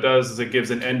I think what it does is it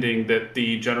gives an ending that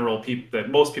that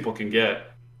most people can get,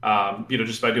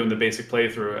 just by doing the basic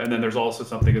playthrough. And then there's also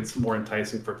something that's more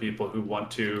enticing for people who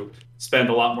want to spend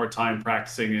a lot more time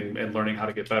practicing and learning how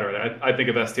to get better. I think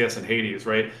of STS and Hades,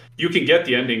 right? You can get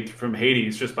the ending from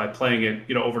Hades just by playing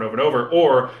it, over and over and over,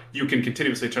 or you can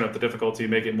continuously turn up the difficulty,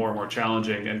 make it more and more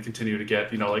challenging, and continue to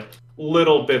get,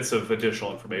 little bits of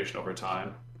additional information over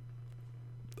time.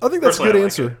 I think that's a good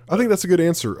answer. I think that's a good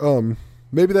answer.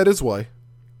 Maybe that is why.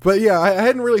 But yeah, I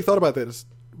hadn't really thought about this,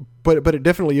 but it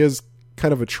definitely is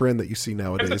kind of a trend that you see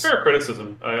nowadays. It's a fair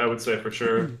criticism, I would say, for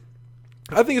sure.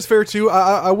 I think it's fair too.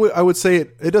 I would say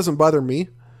it doesn't bother me,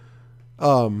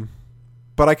 but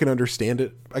I can understand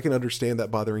it. I can understand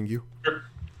that bothering you. Sure.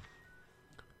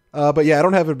 But yeah, I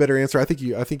don't have a better answer. I think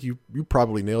you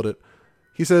probably nailed it.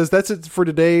 He says, that's it for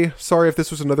today. Sorry if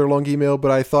this was another long email, but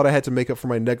I thought I had to make up for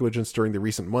my negligence during the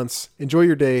recent months. Enjoy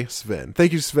your day, Sven.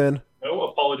 Thank you, Sven. No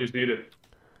apologies needed.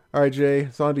 All right, Jay,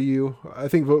 it's on to you. I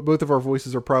think both of our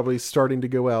voices are probably starting to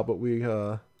go out, but we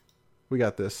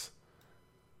got this.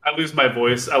 I lost my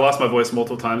voice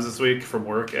multiple times this week from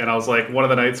work, and I was like, one of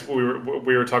the nights we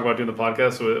were talking about doing the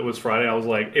podcast, so it was Friday. I was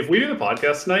like, if we do the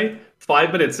podcast tonight,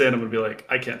 5 minutes in, I'm gonna be like,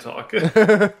 I can't talk.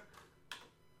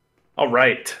 All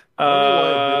right.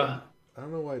 I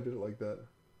don't know why I did it like that.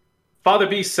 Father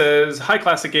Beast says, hi,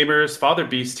 Classic Gamers. Father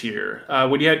Beast here.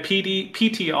 When you had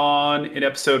PT on in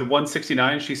episode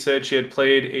 169, she said she had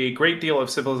played a great deal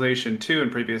of Civilization 2 in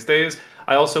previous days.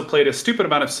 I also played a stupid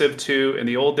amount of Civ 2 in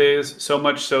the old days, so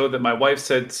much so that my wife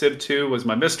said Civ 2 was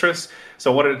my mistress,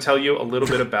 so I wanted to tell you a little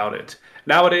bit about it.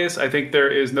 Nowadays, I think there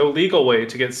is no legal way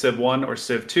to get Civ 1 or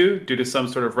Civ 2 due to some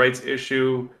sort of rights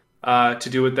issue to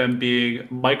do with them being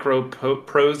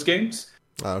micro-prose games.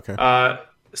 Oh, okay.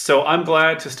 So I'm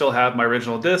glad to still have my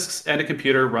original discs and a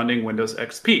computer running Windows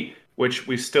XP, which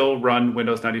will still run Win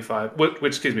 95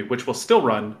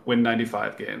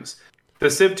 games. The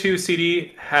Civ 2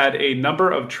 CD had a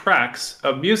number of tracks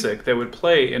of music that would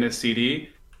play in a CD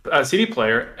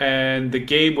player, and the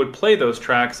game would play those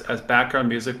tracks as background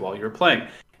music while you were playing.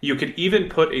 You could even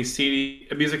put a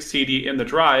music CD in the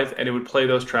drive, and it would play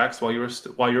those tracks while you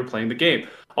were playing the game.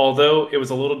 Although it was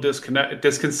a little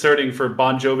disconcerting for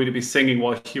Bon Jovi to be singing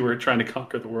while you were trying to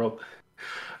conquer the world.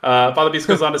 Father Beast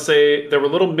goes on to say, there were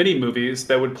little mini movies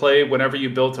that would play whenever you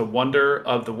built a wonder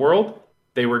of the world.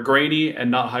 They were grainy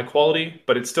and not high quality,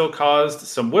 but it still caused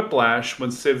some whiplash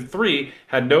when Civ 3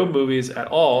 had no movies at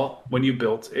all when you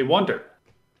built a wonder.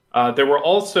 There were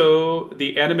also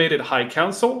the animated High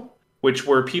Council, which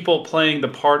were people playing the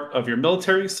part of your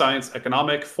military, science,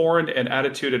 economic, foreign, and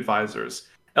attitude advisors.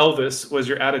 Elvis was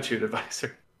your attitude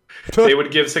advisor. They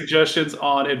would give suggestions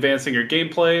on advancing your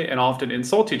gameplay and often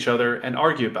insult each other and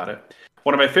argue about it.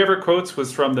 One of my favorite quotes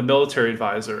was from the military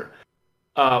advisor.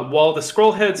 While the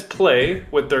scrollheads play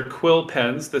with their quill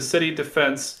pens, the city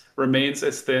defense remains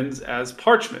as thin as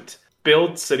parchment.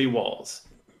 Build city walls.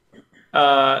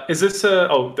 Is this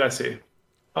oh, I see.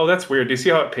 Oh, that's weird. Do you see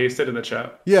how it pasted in the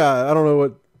chat? Yeah, I don't know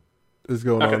what is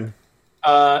going on.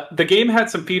 The game had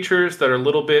some features that are a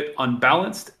little bit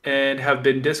unbalanced and have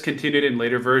been discontinued in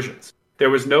later versions. There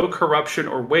was no corruption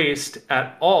or waste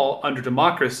at all under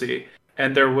democracy,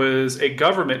 and there was a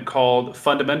government called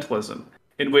fundamentalism,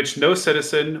 in which no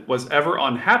citizen was ever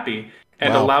unhappy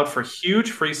and allowed for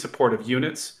huge free support of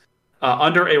units.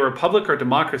 Under a republic or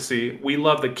democracy, We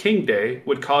Love the King Day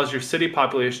would cause your city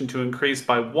population to increase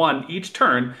by 1 each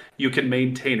turn you can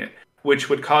maintain it, which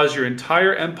would cause your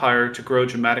entire empire to grow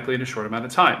dramatically in a short amount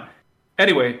of time.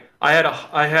 Anyway, I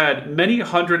had many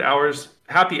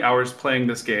happy hours playing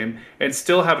this game and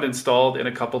still have it installed in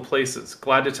a couple places.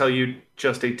 Glad to tell you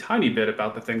just a tiny bit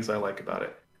about the things I like about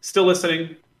it. Still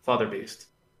listening, Father Beast.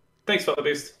 Thanks, Father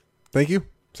Beast. Thank you.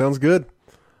 Sounds good.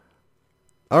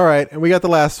 All right, and we got the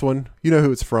last one. You know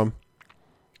who it's from.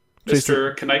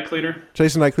 Mr. Night Cleaner.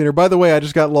 Jason Night Cleaner. By the way, I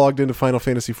just got logged into Final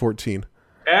Fantasy 14.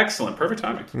 Excellent. Perfect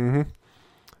timing. Mm-hmm.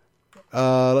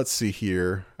 Let's see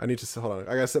here. I need to hold on.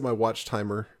 I gotta set my watch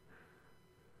timer.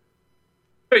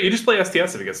 You just play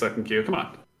STS if you get stuck in queue. Come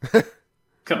on.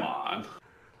 Come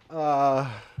on.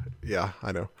 Yeah,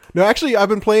 I know. No, actually, I've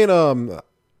been playing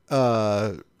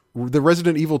the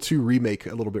Resident Evil 2 remake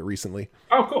a little bit recently.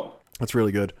 Oh, cool. That's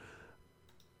really good.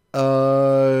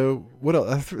 What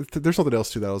else? There's something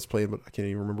else too that I was playing, but I can't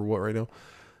even remember what right now.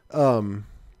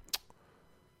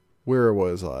 Where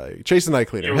was I? Chase the Night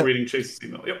Cleaner. You were reading Chase's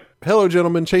email. Yep. Hello,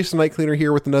 gentlemen. Chase the Night Cleaner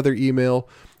here with another email.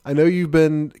 I know you've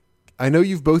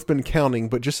both been counting,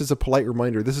 but just as a polite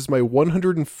reminder, this is my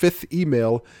 105th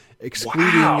email,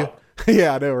 excluding. Wow.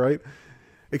 Yeah, I know, right?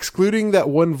 Excluding that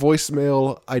one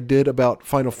voicemail I did about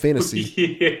Final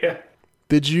Fantasy. Yeah.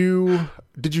 Did you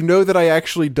know that I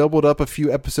actually doubled up a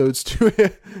few episodes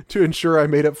to ensure I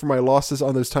made up for my losses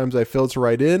on those times I failed to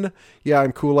write in? Yeah,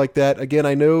 I'm cool like that. Again,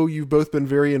 I know you've both been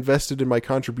very invested in my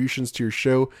contributions to your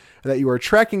show and that you are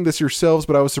tracking this yourselves,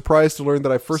 but I was surprised to learn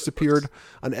that I first appeared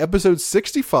on episode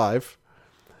 65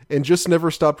 and just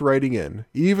never stopped writing in,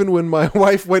 even when my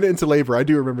wife went into labor. I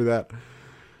do remember that.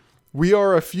 We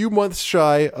are a few months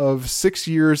shy of 6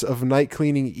 years of night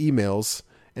cleaning emails,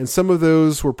 and some of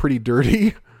those were pretty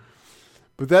dirty.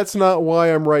 But that's not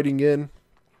why I'm writing in.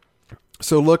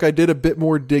 So look, I did a bit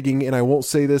more digging, and I won't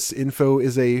say this info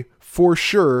is a for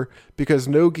sure because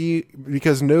no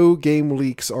game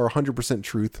leaks are 100%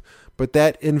 truth. But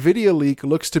that Nvidia leak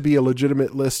looks to be a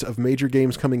legitimate list of major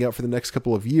games coming out for the next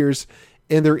couple of years,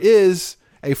 and there is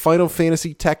a Final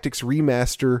Fantasy Tactics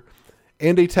remaster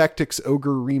and a Tactics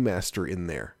Ogre remaster in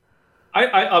there.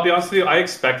 I'll be honest with you, I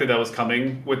expected that was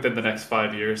coming within the next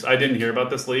 5 years. I didn't hear about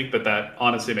this leak, but that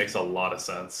honestly makes a lot of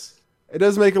sense. It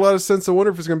does make a lot of sense. I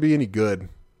wonder if it's going to be any good.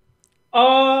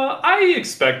 I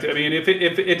expect. I mean, if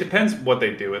it depends what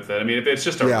they do with it. I mean, if it's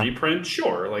just a reprint,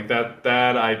 sure, like that.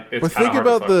 It's but think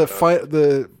about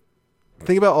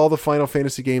think about all the Final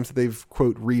Fantasy games that they've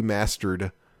quote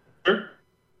remastered. Sure.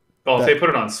 Well, if they put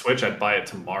it on Switch, I'd buy it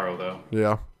tomorrow, though.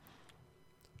 Yeah.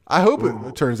 I hope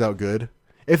it turns out good.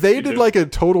 If they did like a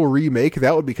total remake,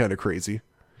 that would be kind of crazy.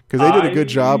 Because they did a good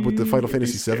job with the Final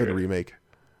Fantasy VII remake.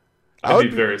 I'd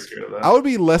be very scared of that. I would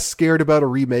be less scared about a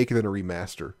remake than a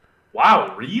remaster.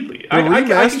 Wow, really? The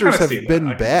remasters have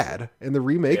been bad, and the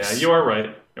remakes... Yeah, you are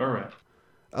right. You're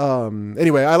right.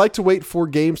 Anyway, I like to wait for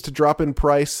games to drop in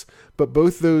price, but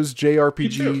both those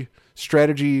JRPG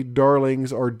strategy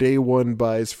darlings are day one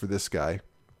buys for this guy.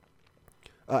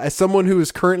 As someone who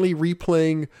is currently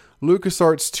replaying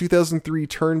LucasArts' 2003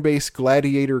 turn-based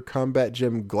gladiator combat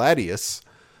gem Gladius,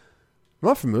 I'm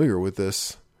not familiar with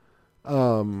this.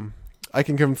 I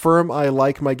can confirm I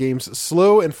like my games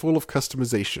slow and full of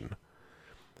customization.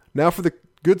 Now for the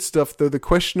good stuff, though, the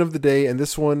question of the day, and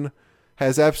this one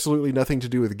has absolutely nothing to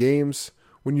do with games.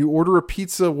 When you order a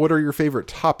pizza, what are your favorite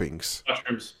toppings?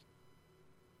 Mushrooms.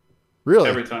 Really?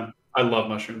 Every time. I love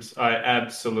mushrooms. I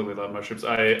absolutely love mushrooms.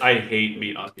 I hate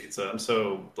meat on pizza. I'm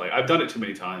so I've done it too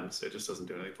many times. It just doesn't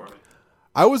do anything for me.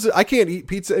 I can't eat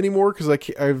pizza anymore because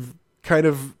I've kind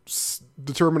of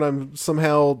determined I'm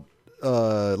somehow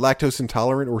lactose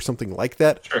intolerant or something like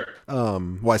that. Sure.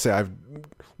 Well, I say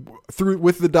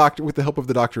with the help of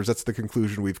the doctors, that's the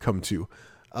conclusion we've come to.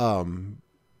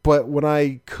 But when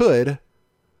I could,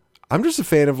 I'm just a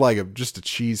fan of just a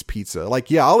cheese pizza.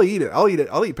 I'll eat it. I'll eat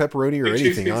pepperoni or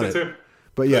anything on it. Too.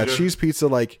 But yeah, cheese pizza,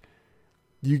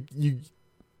 you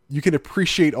can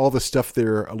appreciate all the stuff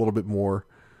there a little bit more.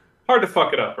 Hard to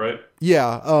fuck it up, right?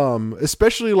 Yeah,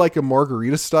 especially like a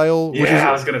margarita style. Yeah,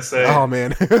 I was gonna say. Oh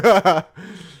man,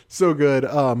 so good.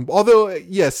 Although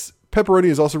yes, pepperoni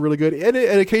is also really good, and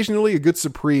occasionally a good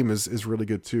supreme is really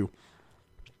good too.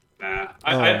 Nah,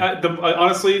 I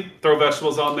honestly throw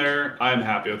vegetables on there. I'm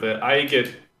happy with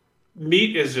it.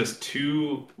 Meat is just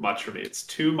too much for me. It's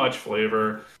too much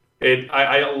flavor.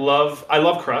 I love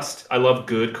crust. I love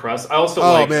good crust. I also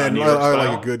I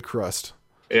like a good crust.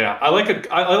 Yeah, I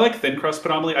like thin crust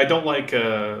predominantly. I don't like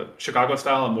Chicago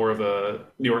style. I'm more of a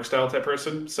New York style type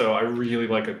person. So I really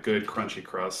like a good crunchy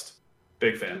crust.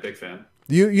 Big fan.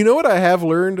 You know what I have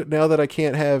learned now that I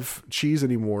can't have cheese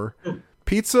anymore?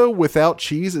 Pizza without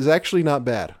cheese is actually not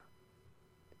bad.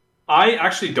 I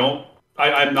actually don't.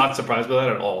 I'm not surprised by that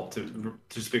at all,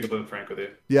 to speak a bit frank with you.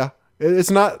 Yeah,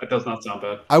 it's not. It does not sound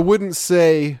bad. I wouldn't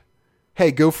say,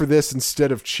 hey, go for this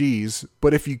instead of cheese.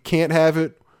 But if you can't have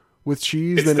it with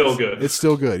cheese, then good. It's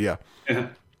still good, yeah.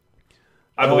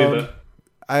 I believe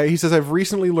that. He says, I've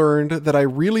recently learned that I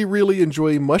really, really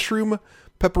enjoy mushroom,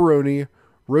 pepperoni,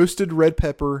 roasted red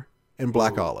pepper, and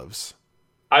black olives.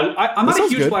 I'm not a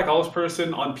huge black olives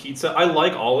person on pizza. I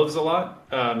like olives a lot,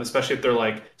 especially if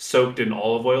they're soaked in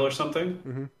olive oil or something.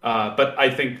 Mm-hmm. But I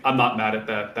think I'm not mad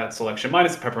at that selection. Mine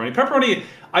is pepperoni. Pepperoni,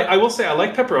 I will say I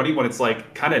like pepperoni when it's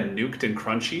kind of nuked and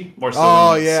crunchy, more so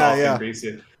than soft and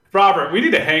greasy. Robert, we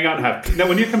need to hang out and have. No,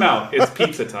 when you come out, it's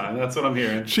pizza time. That's what I'm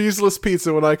hearing. Cheeseless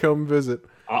pizza when I come visit.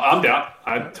 I'm down.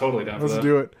 I'm totally down for that. Let's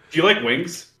do it. Do you like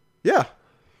wings? Yeah.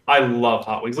 I love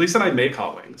hot wings. Lisa and I make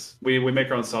hot wings. We make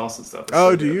our own sauce and stuff. It's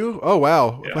oh, so do good. you? Oh,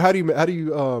 wow. Yeah. How do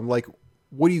you like?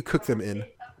 What do you cook them in?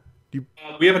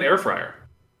 We have an air fryer.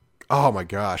 Oh my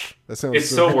gosh, that sounds. It's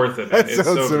so worth it. Man. That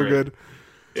sounds so good.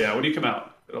 Yeah, when you come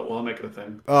out, we'll make it a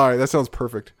thing. All right, that sounds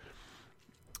perfect.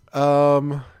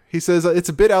 He says it's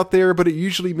a bit out there, but it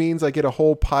usually means I get a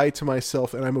whole pie to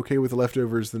myself, and I'm okay with the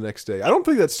leftovers the next day. I don't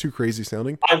think that's too crazy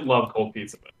sounding. I love cold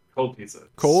pizza. Man. Cold pizza.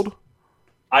 Cold?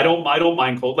 I don't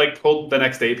mind cold. Like cold the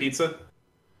next day pizza.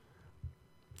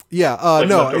 Yeah. Like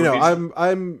no.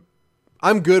 pizza?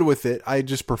 I'm good with it. I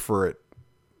just prefer it.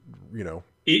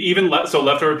 Even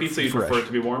leftover pizza, you Fresh. prefer it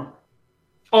to be warm.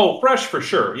 Oh, fresh for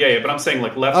sure. Yeah. But I'm saying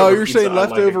like leftover. Oh, you're pizza, saying I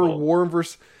like it leftover cold. warm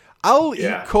versus. I'll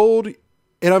eat cold,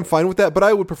 and I'm fine with that. But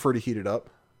I would prefer to heat it up.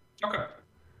 Okay.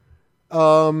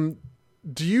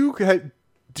 Do you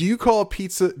call a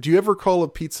pizza? Do you ever call a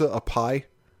pizza a pie?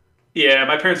 Yeah,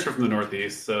 my parents are from the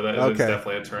Northeast, so that is Okay.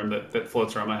 definitely a term that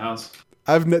floats around my house.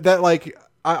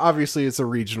 Obviously it's a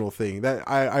regional thing that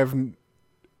I've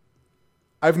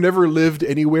never lived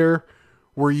anywhere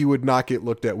where you would not get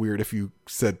looked at weird if you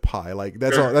said pie. Like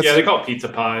that's Sure. all. That's, yeah, they call it pizza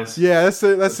pies. Yeah,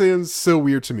 that sounds so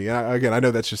weird to me. Again, I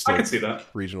know that's just I can see that.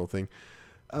 regional thing.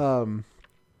 And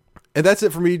that's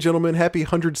it for me, gentlemen. Happy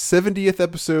 170th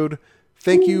episode.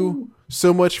 Thank you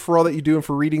so much for all that you do and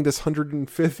for reading this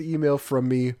 105th email from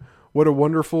me. What a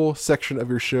wonderful section of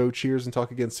your show. Cheers and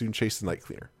talk again soon. Chase the Night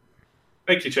Cleaner.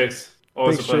 Thank you, Chase.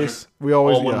 Always Thanks, a pleasure. Chase. We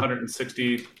always all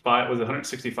 165. Was it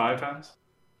 165 times?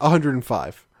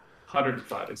 105.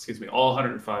 105. Excuse me. All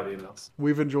 105 emails.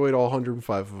 We've enjoyed all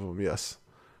 105 of them. Yes.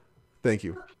 Thank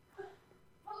you.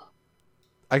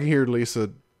 I can hear Lisa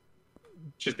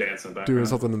She's dancing back. doing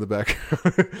something in the back.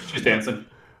 She's dancing.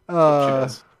 She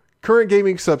Current does.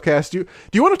 gaming subcast. Do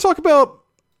you want to talk about?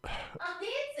 I'm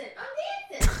dancing.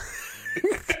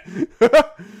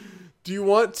 Do you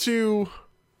want to,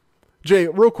 Jay?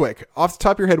 Real quick, off the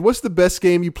top of your head, what's the best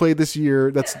game you played this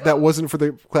year? That wasn't for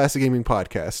the Classic Gaming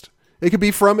Podcast. It could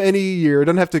be from any year. It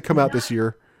doesn't have to come out this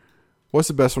year. What's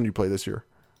the best one you played this year?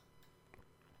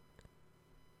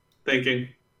 Thinking.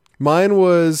 Mine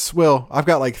was, well, I've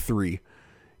got like 3.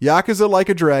 Yakuza Like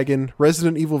a Dragon,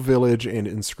 Resident Evil Village, and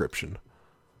Inscription.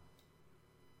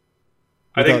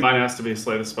 I think mine has to be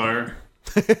Slay the Spire.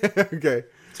 Okay.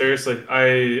 Seriously,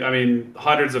 I mean,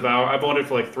 hundreds of hours. I've owned it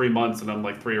for like 3 months, and I'm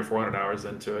like 300 or 400 hours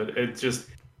into it. It's just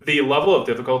the level of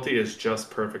difficulty is just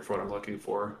perfect for what I'm looking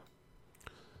for.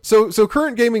 So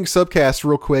current gaming subcast,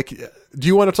 real quick. Do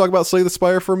you want to talk about Slay the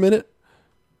Spire for a minute?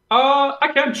 I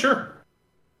can, sure.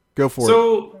 Go for it.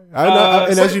 So,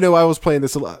 as you know, I was playing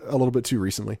this a little bit too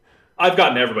recently. I've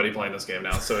gotten everybody playing this game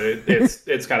now, so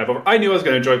it's kind of over. I knew I was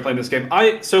going to enjoy playing this game.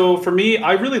 So for me,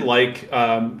 I really like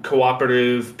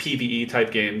cooperative PvE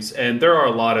type games, and there are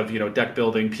a lot of deck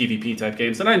building PvP type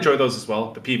games, and I enjoy those as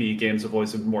well. The PvE games have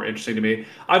always been more interesting to me.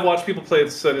 I've watched people play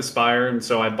Slay the Spire, and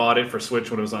so I bought it for Switch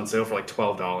when it was on sale for like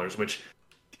 $12, which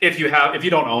if you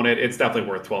don't own it, it's definitely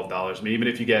worth $12. I mean, even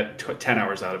if you get 10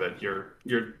 hours out of it,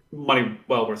 your money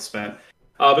well worth spent.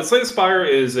 But Slay the Spire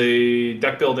is a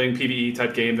deck building PvE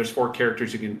type game. There's 4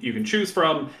 characters you can choose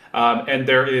from, and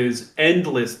there is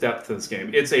endless depth to this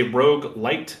game. It's a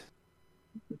roguelite.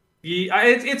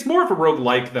 It's more of a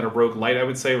roguelike than a roguelite, I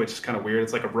would say, which is kind of weird.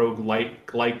 It's like a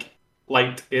roguelite like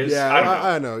light is. Yeah,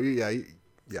 I know. Yeah,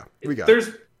 we got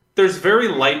it. There's very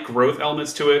light growth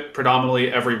elements to it. Predominantly,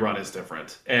 every run is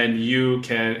different, and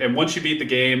once you beat the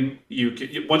game,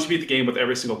 with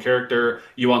every single character,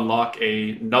 you unlock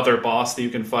another boss that you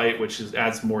can fight, which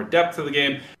adds more depth to the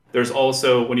game. There's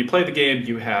also, when you play the game,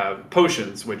 you have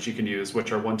potions which you can use,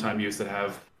 which are one-time use that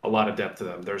have a lot of depth to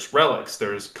them. There's relics.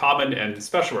 There's common and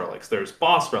special relics. There's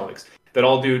boss relics that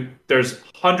all do. There's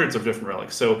hundreds of different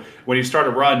relics. So when you start a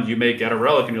run, you may get a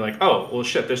relic and you're like, oh, well,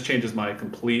 shit, this changes my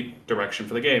complete direction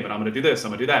for the game. And I'm going to do this.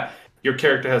 I'm going to do that. Your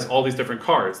character has all these different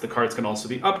cards. The cards can also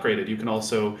be upgraded. You can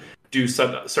also do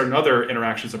certain other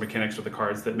interactions or mechanics with the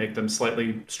cards that make them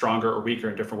slightly stronger or weaker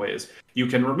in different ways. You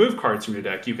can remove cards from your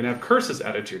deck. You can have curses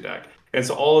added to your deck. And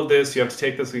so all of this, you have to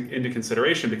take this into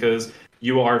consideration because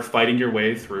you are fighting your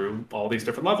way through all these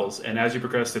different levels. And as you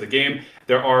progress through the game,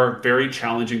 there are very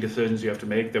challenging decisions you have to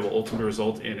make that will ultimately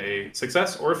result in a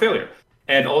success or a failure.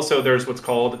 And also there's what's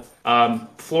called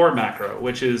floor macro,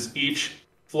 which is each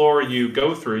floor you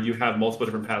go through, you have multiple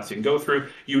different paths you can go through.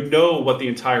 You know what the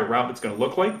entire route is going to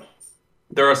look like.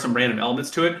 There are some random elements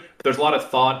to it, but there's a lot of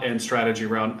thought and strategy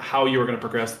around how you are going to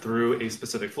progress through a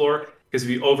specific floor. Because if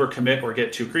you overcommit or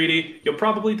get too greedy, you'll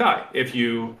probably die. If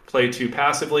you play too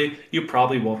passively, you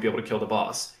probably won't be able to kill the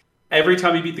boss. Every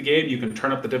time you beat the game, you can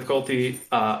turn up the difficulty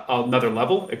another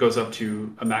level. It goes up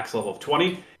to a max level of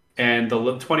 20, and the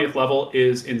 20th level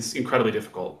is incredibly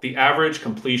difficult. The average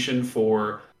completion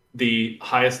for the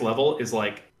highest level is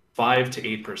like 5 to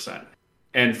 8%.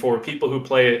 And for people who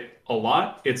play it a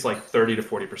lot, it's like 30 to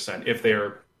 40% if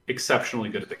they're exceptionally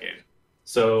good at the game.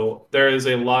 So there is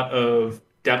a lot of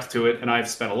depth to it, and I've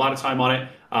spent a lot of time on it.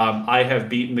 I have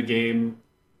beaten the game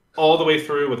all the way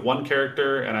through with one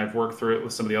character, and I've worked through it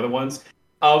with some of the other ones.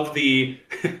 I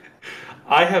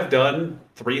have done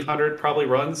 300 probably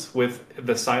runs with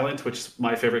the Silent, which is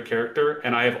my favorite character,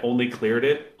 and I have only cleared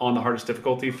it on the hardest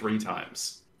difficulty 3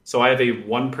 times. So I have a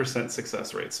 1%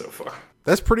 success rate so far.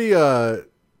 That's pretty,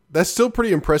 that's still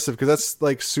pretty impressive because that's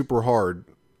like super hard.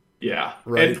 Yeah.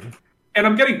 Right. And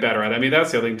I'm getting better at it. I mean,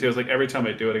 that's the other thing too, is like every time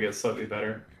I do it, I get slightly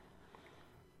better.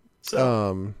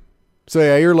 So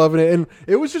yeah, you're loving it. And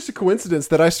it was just a coincidence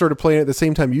that I started playing it at the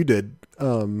same time you did.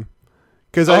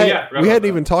 Because we hadn't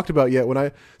even talked about yet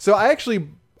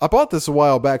I bought this a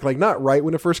while back, like not right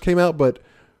when it first came out, but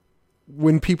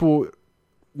when people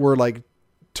were like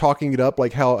talking it up,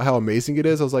 like how amazing it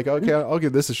is, I was like, okay, I'll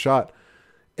give this a shot.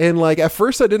 And like at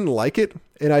first I didn't like it,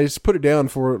 and I just put it down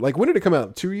for like, when did it come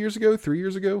out? 2 years ago? 3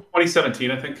 years ago? 2017,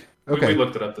 I think. Okay. We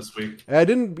looked it up this week. And I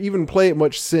didn't even play it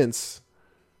much since.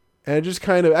 And it just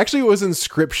kind of, actually it was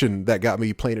Inscription that got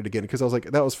me playing it again, because I was like,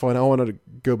 that was fun. I wanted to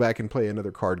go back and play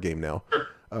another card game now. Sure.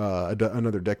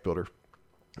 Another deck builder.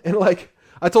 And like,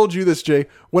 I told you this, Jay,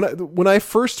 when I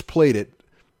first played it,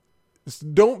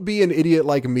 don't be an idiot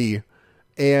like me.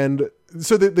 And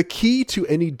so the key to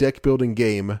any deck building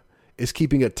game is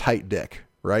keeping a tight deck,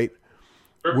 right?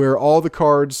 Sure. Where all the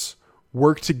cards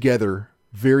work together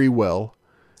very well.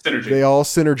 Synergy. They all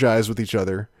synergize with each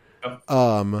other.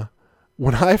 Yep.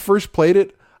 When I first played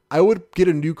it, I would get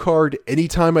a new card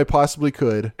anytime I possibly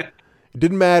could. It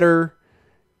didn't matter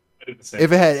if it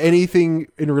had anything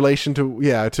in relation to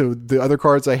the other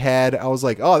cards I had. I was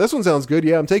like, oh, this one sounds good.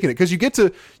 Yeah, I'm taking it. Because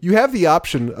you have the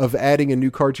option of adding a new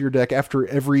card to your deck after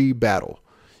every battle.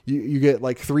 You get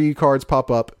like 3 cards pop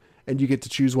up, and you get to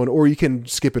choose one, or you can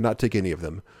skip and not take any of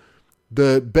them.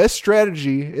 The best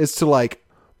strategy is to, like,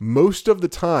 most of the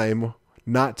time,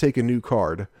 not take a new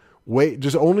card.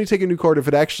 Just only take a new card if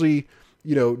it actually,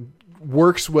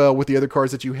 works well with the other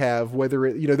cards that you have. Whether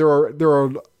it, there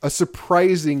are a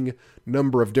surprising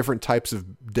number of different types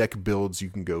of deck builds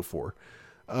you can go for.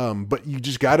 But you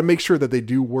just got to make sure that they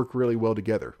do work really well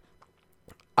together.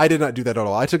 I did not do that at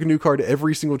all. I took a new card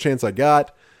every single chance I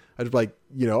got. I was like,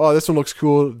 oh, this one looks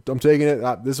cool, I'm taking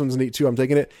it. This one's neat too, I'm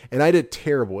taking it. And I did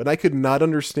terrible. And I could not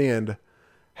understand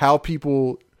how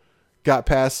people got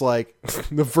past like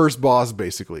the first boss,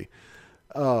 basically.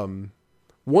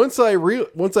 Once I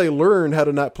learned how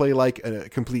to not play like a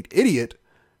complete idiot,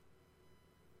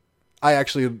 I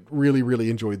actually really,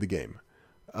 really enjoyed the game.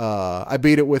 I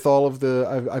beat it with all of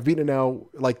I've beaten it now,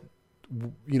 like,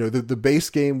 the base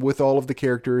game with all of the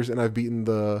characters, and I've beaten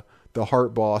the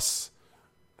heart boss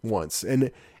once,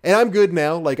 and I'm good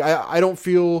now. Like I don't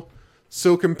feel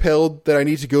so compelled that I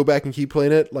need to go back and keep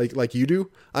playing it like you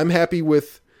do. I'm happy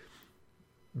with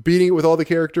beating it with all the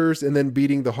characters and then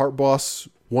beating the heart boss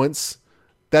once.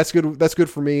 That's good. That's good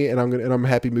for me, and I'm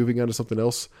happy moving on to something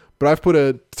else. But I've put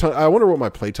I wonder what my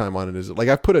playtime on it is. Like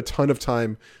I've put a ton of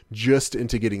time just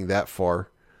into getting that far.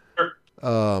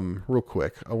 Sure. Real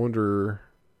quick, I wonder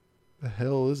the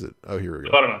hell is it? Oh, here we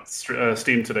go. I don't know.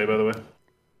 Steam today, by the way.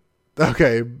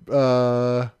 Okay.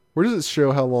 Where does it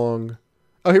show how long?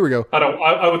 Oh, here we go.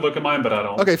 I would look at mine, but I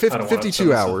don't. Okay,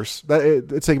 52 hours.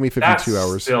 It's taking me 52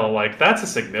 hours. Still, like, that's a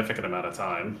significant amount of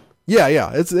time.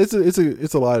 Yeah.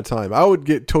 It's a lot of time. I would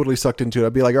get totally sucked into it.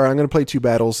 I'd be like, all right, I'm going to play 2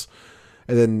 battles,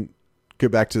 and then get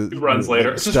back to 2 runs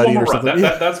later. Just one more run.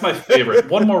 That's my favorite.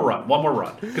 One more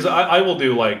run. Because I will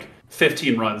do like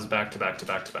 15 runs back to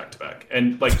back,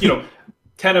 and like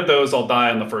 10 of those I'll die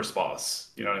on the first boss.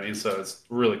 You know what I mean? So it's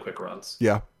really quick runs.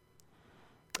 Yeah.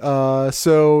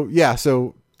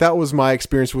 So that was my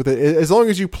experience with it. As long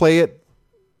as you play it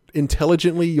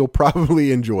intelligently, you'll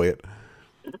probably enjoy it,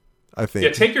 I think.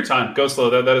 Yeah, take your time. Go slow.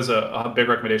 That is a big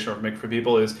recommendation I would make for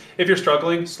people is if you're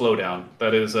struggling, slow down.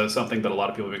 That is something that a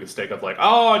lot of people make a mistake of, like,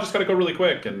 oh, I just got to go really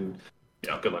quick. And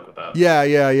good luck with that.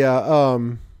 Yeah.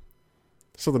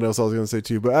 Something else I was going to say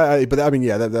too, but I mean,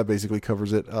 yeah, that basically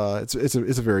covers it. It's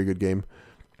a very good game.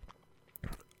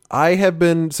 I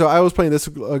was playing this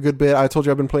a good bit. I told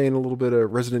you I've been playing a little bit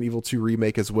of Resident Evil 2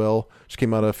 Remake as well, which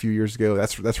came out a few years ago.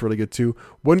 That's really good too.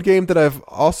 One game that I've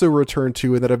also returned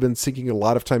to and that I've been sinking a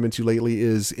lot of time into lately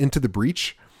is Into the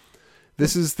Breach.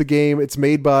 This is the game. It's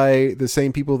made by the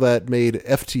same people that made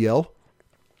FTL.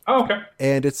 Oh, okay.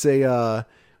 And it's a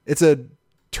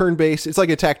turn-based. It's like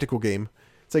a tactical game.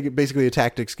 It's like basically a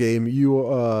tactics game.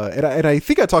 And I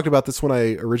think I talked about this when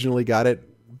I originally got it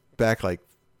back, 4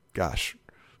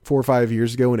 or 5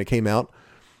 years ago when it came out.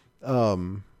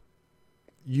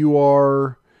 You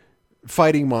are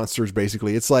fighting monsters,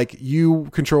 basically. It's like you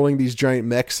controlling these giant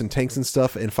mechs and tanks and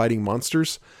stuff and fighting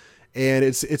monsters. And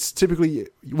it's typically,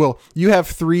 you have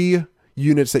 3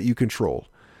 units that you control.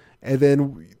 And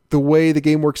then the way the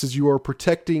game works is you are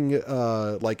protecting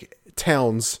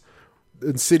towns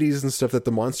and cities and stuff that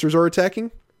the monsters are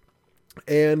attacking.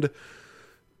 And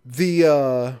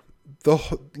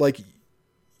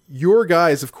your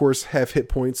guys, of course, have hit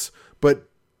points, but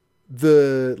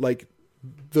the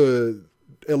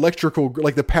electrical,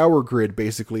 the power grid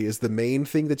basically is the main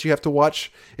thing that you have to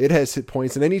watch. It has hit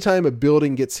points, and anytime a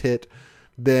building gets hit,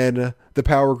 then the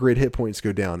power grid hit points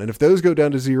go down. And if those go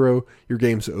down to 0, your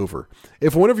game's over.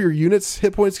 If one of your units'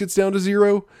 hit points gets down to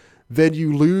 0, then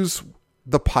you lose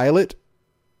the pilot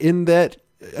in that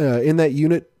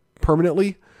unit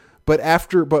permanently. But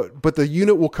the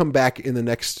unit will come back in the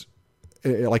next,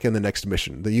 in the next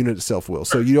mission. The unit itself will.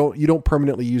 So you don't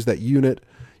permanently use that unit.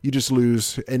 You just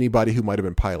lose anybody who might have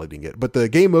been piloting it. But the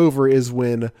game over is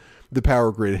when the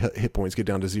power grid hit points get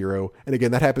down to 0. And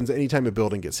again, that happens anytime a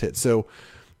building gets hit. So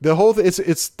the whole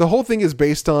thing is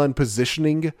based on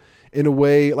positioning in a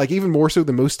way, even more so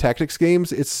than most tactics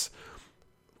games. It's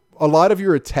a lot of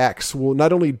your attacks will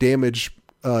not only damage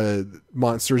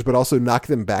monsters, but also knock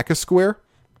them back a square.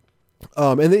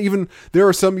 And then even there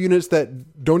are some units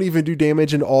that don't even do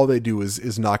damage, and all they do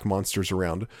is knock monsters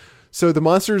around. So the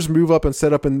monsters move up and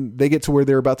set up, and they get to where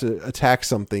they're about to attack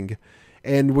something.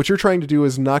 And what you're trying to do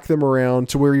is knock them around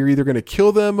to where you're either going to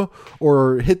kill them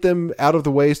or hit them out of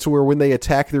the ways to where when they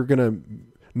attack, they're going to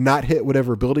not hit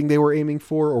whatever building they were aiming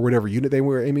for or whatever unit they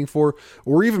were aiming for,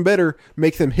 or even better,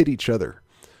 make them hit each other.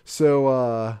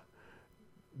 So,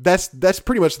 that's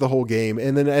pretty much the whole game.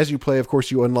 And then as you play, of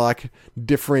course, you unlock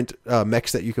different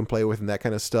mechs that you can play with and that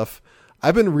kind of stuff.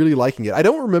 I've been really liking it. I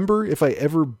don't remember if I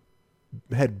ever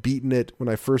had beaten it when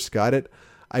I first got it.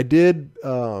 I did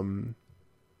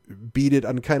beat it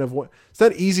on kind of it's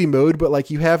not easy mode,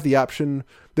 but you have the option.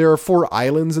 There are 4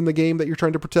 islands in the game that you're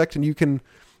trying to protect, and you can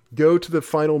go to the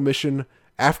final mission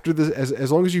after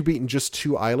as long as you've beaten just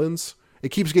 2 islands. It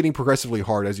keeps getting progressively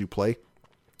hard as you play.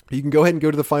 You can go ahead and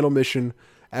go to the final mission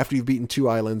after you've beaten 2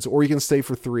 islands, or you can stay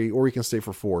for 3, or you can stay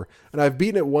for 4. And I've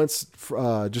beaten it once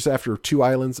just after 2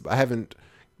 islands. I haven't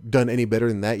done any better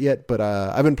than that yet, but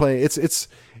I've been playing.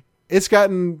 It's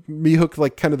gotten me hooked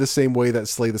kind of the same way that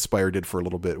Slay the Spire did for a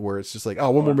little bit, where it's just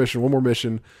one more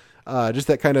mission. Just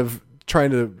that kind of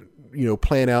trying to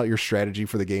plan out your strategy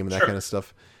for the game and that kind of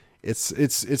stuff. It's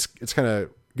kind of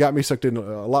got me sucked in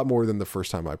a lot more than the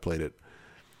first time I played it.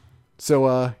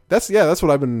 So that's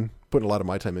what I've been putting a lot of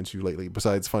my time into lately,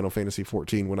 besides Final Fantasy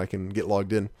 14 when I can get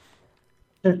logged in.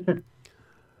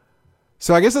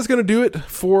 So I guess that's going to do it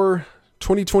for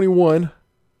 2021.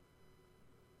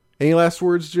 Any last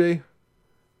words, Jay?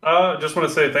 Just want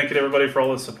to say thank you to everybody for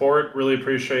all the support. Really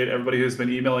appreciate everybody who's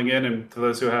been emailing in, and to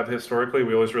those who have historically,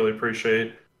 we always really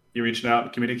appreciate you reaching out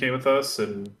and communicating with us.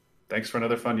 And thanks for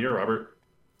another fun year, Robert.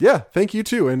 Yeah, thank you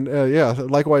too. And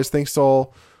likewise, thanks to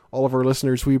all of our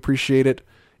listeners. We appreciate it.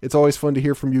 It's always fun to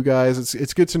hear from you guys.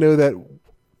 It's good to know that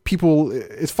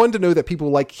it's fun to know that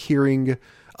people like hearing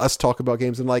us talk about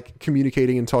games and like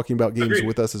communicating and talking about games Agreed.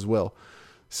 With us as well.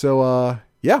 So,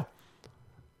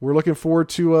 we're looking forward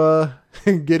to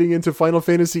getting into Final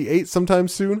Fantasy VIII sometime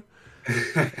soon.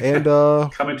 And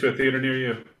coming to a theater near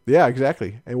you. Yeah,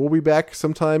 exactly. And we'll be back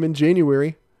sometime in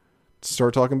January to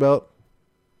start talking about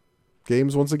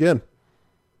games once again.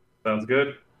 Sounds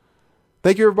good.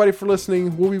 Thank you, everybody, for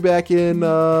listening. We'll be back in,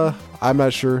 I'm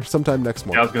not sure, sometime next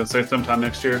month. Yeah, I was going to say sometime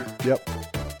next year. Yep.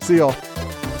 See y'all.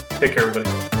 Take care,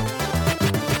 everybody.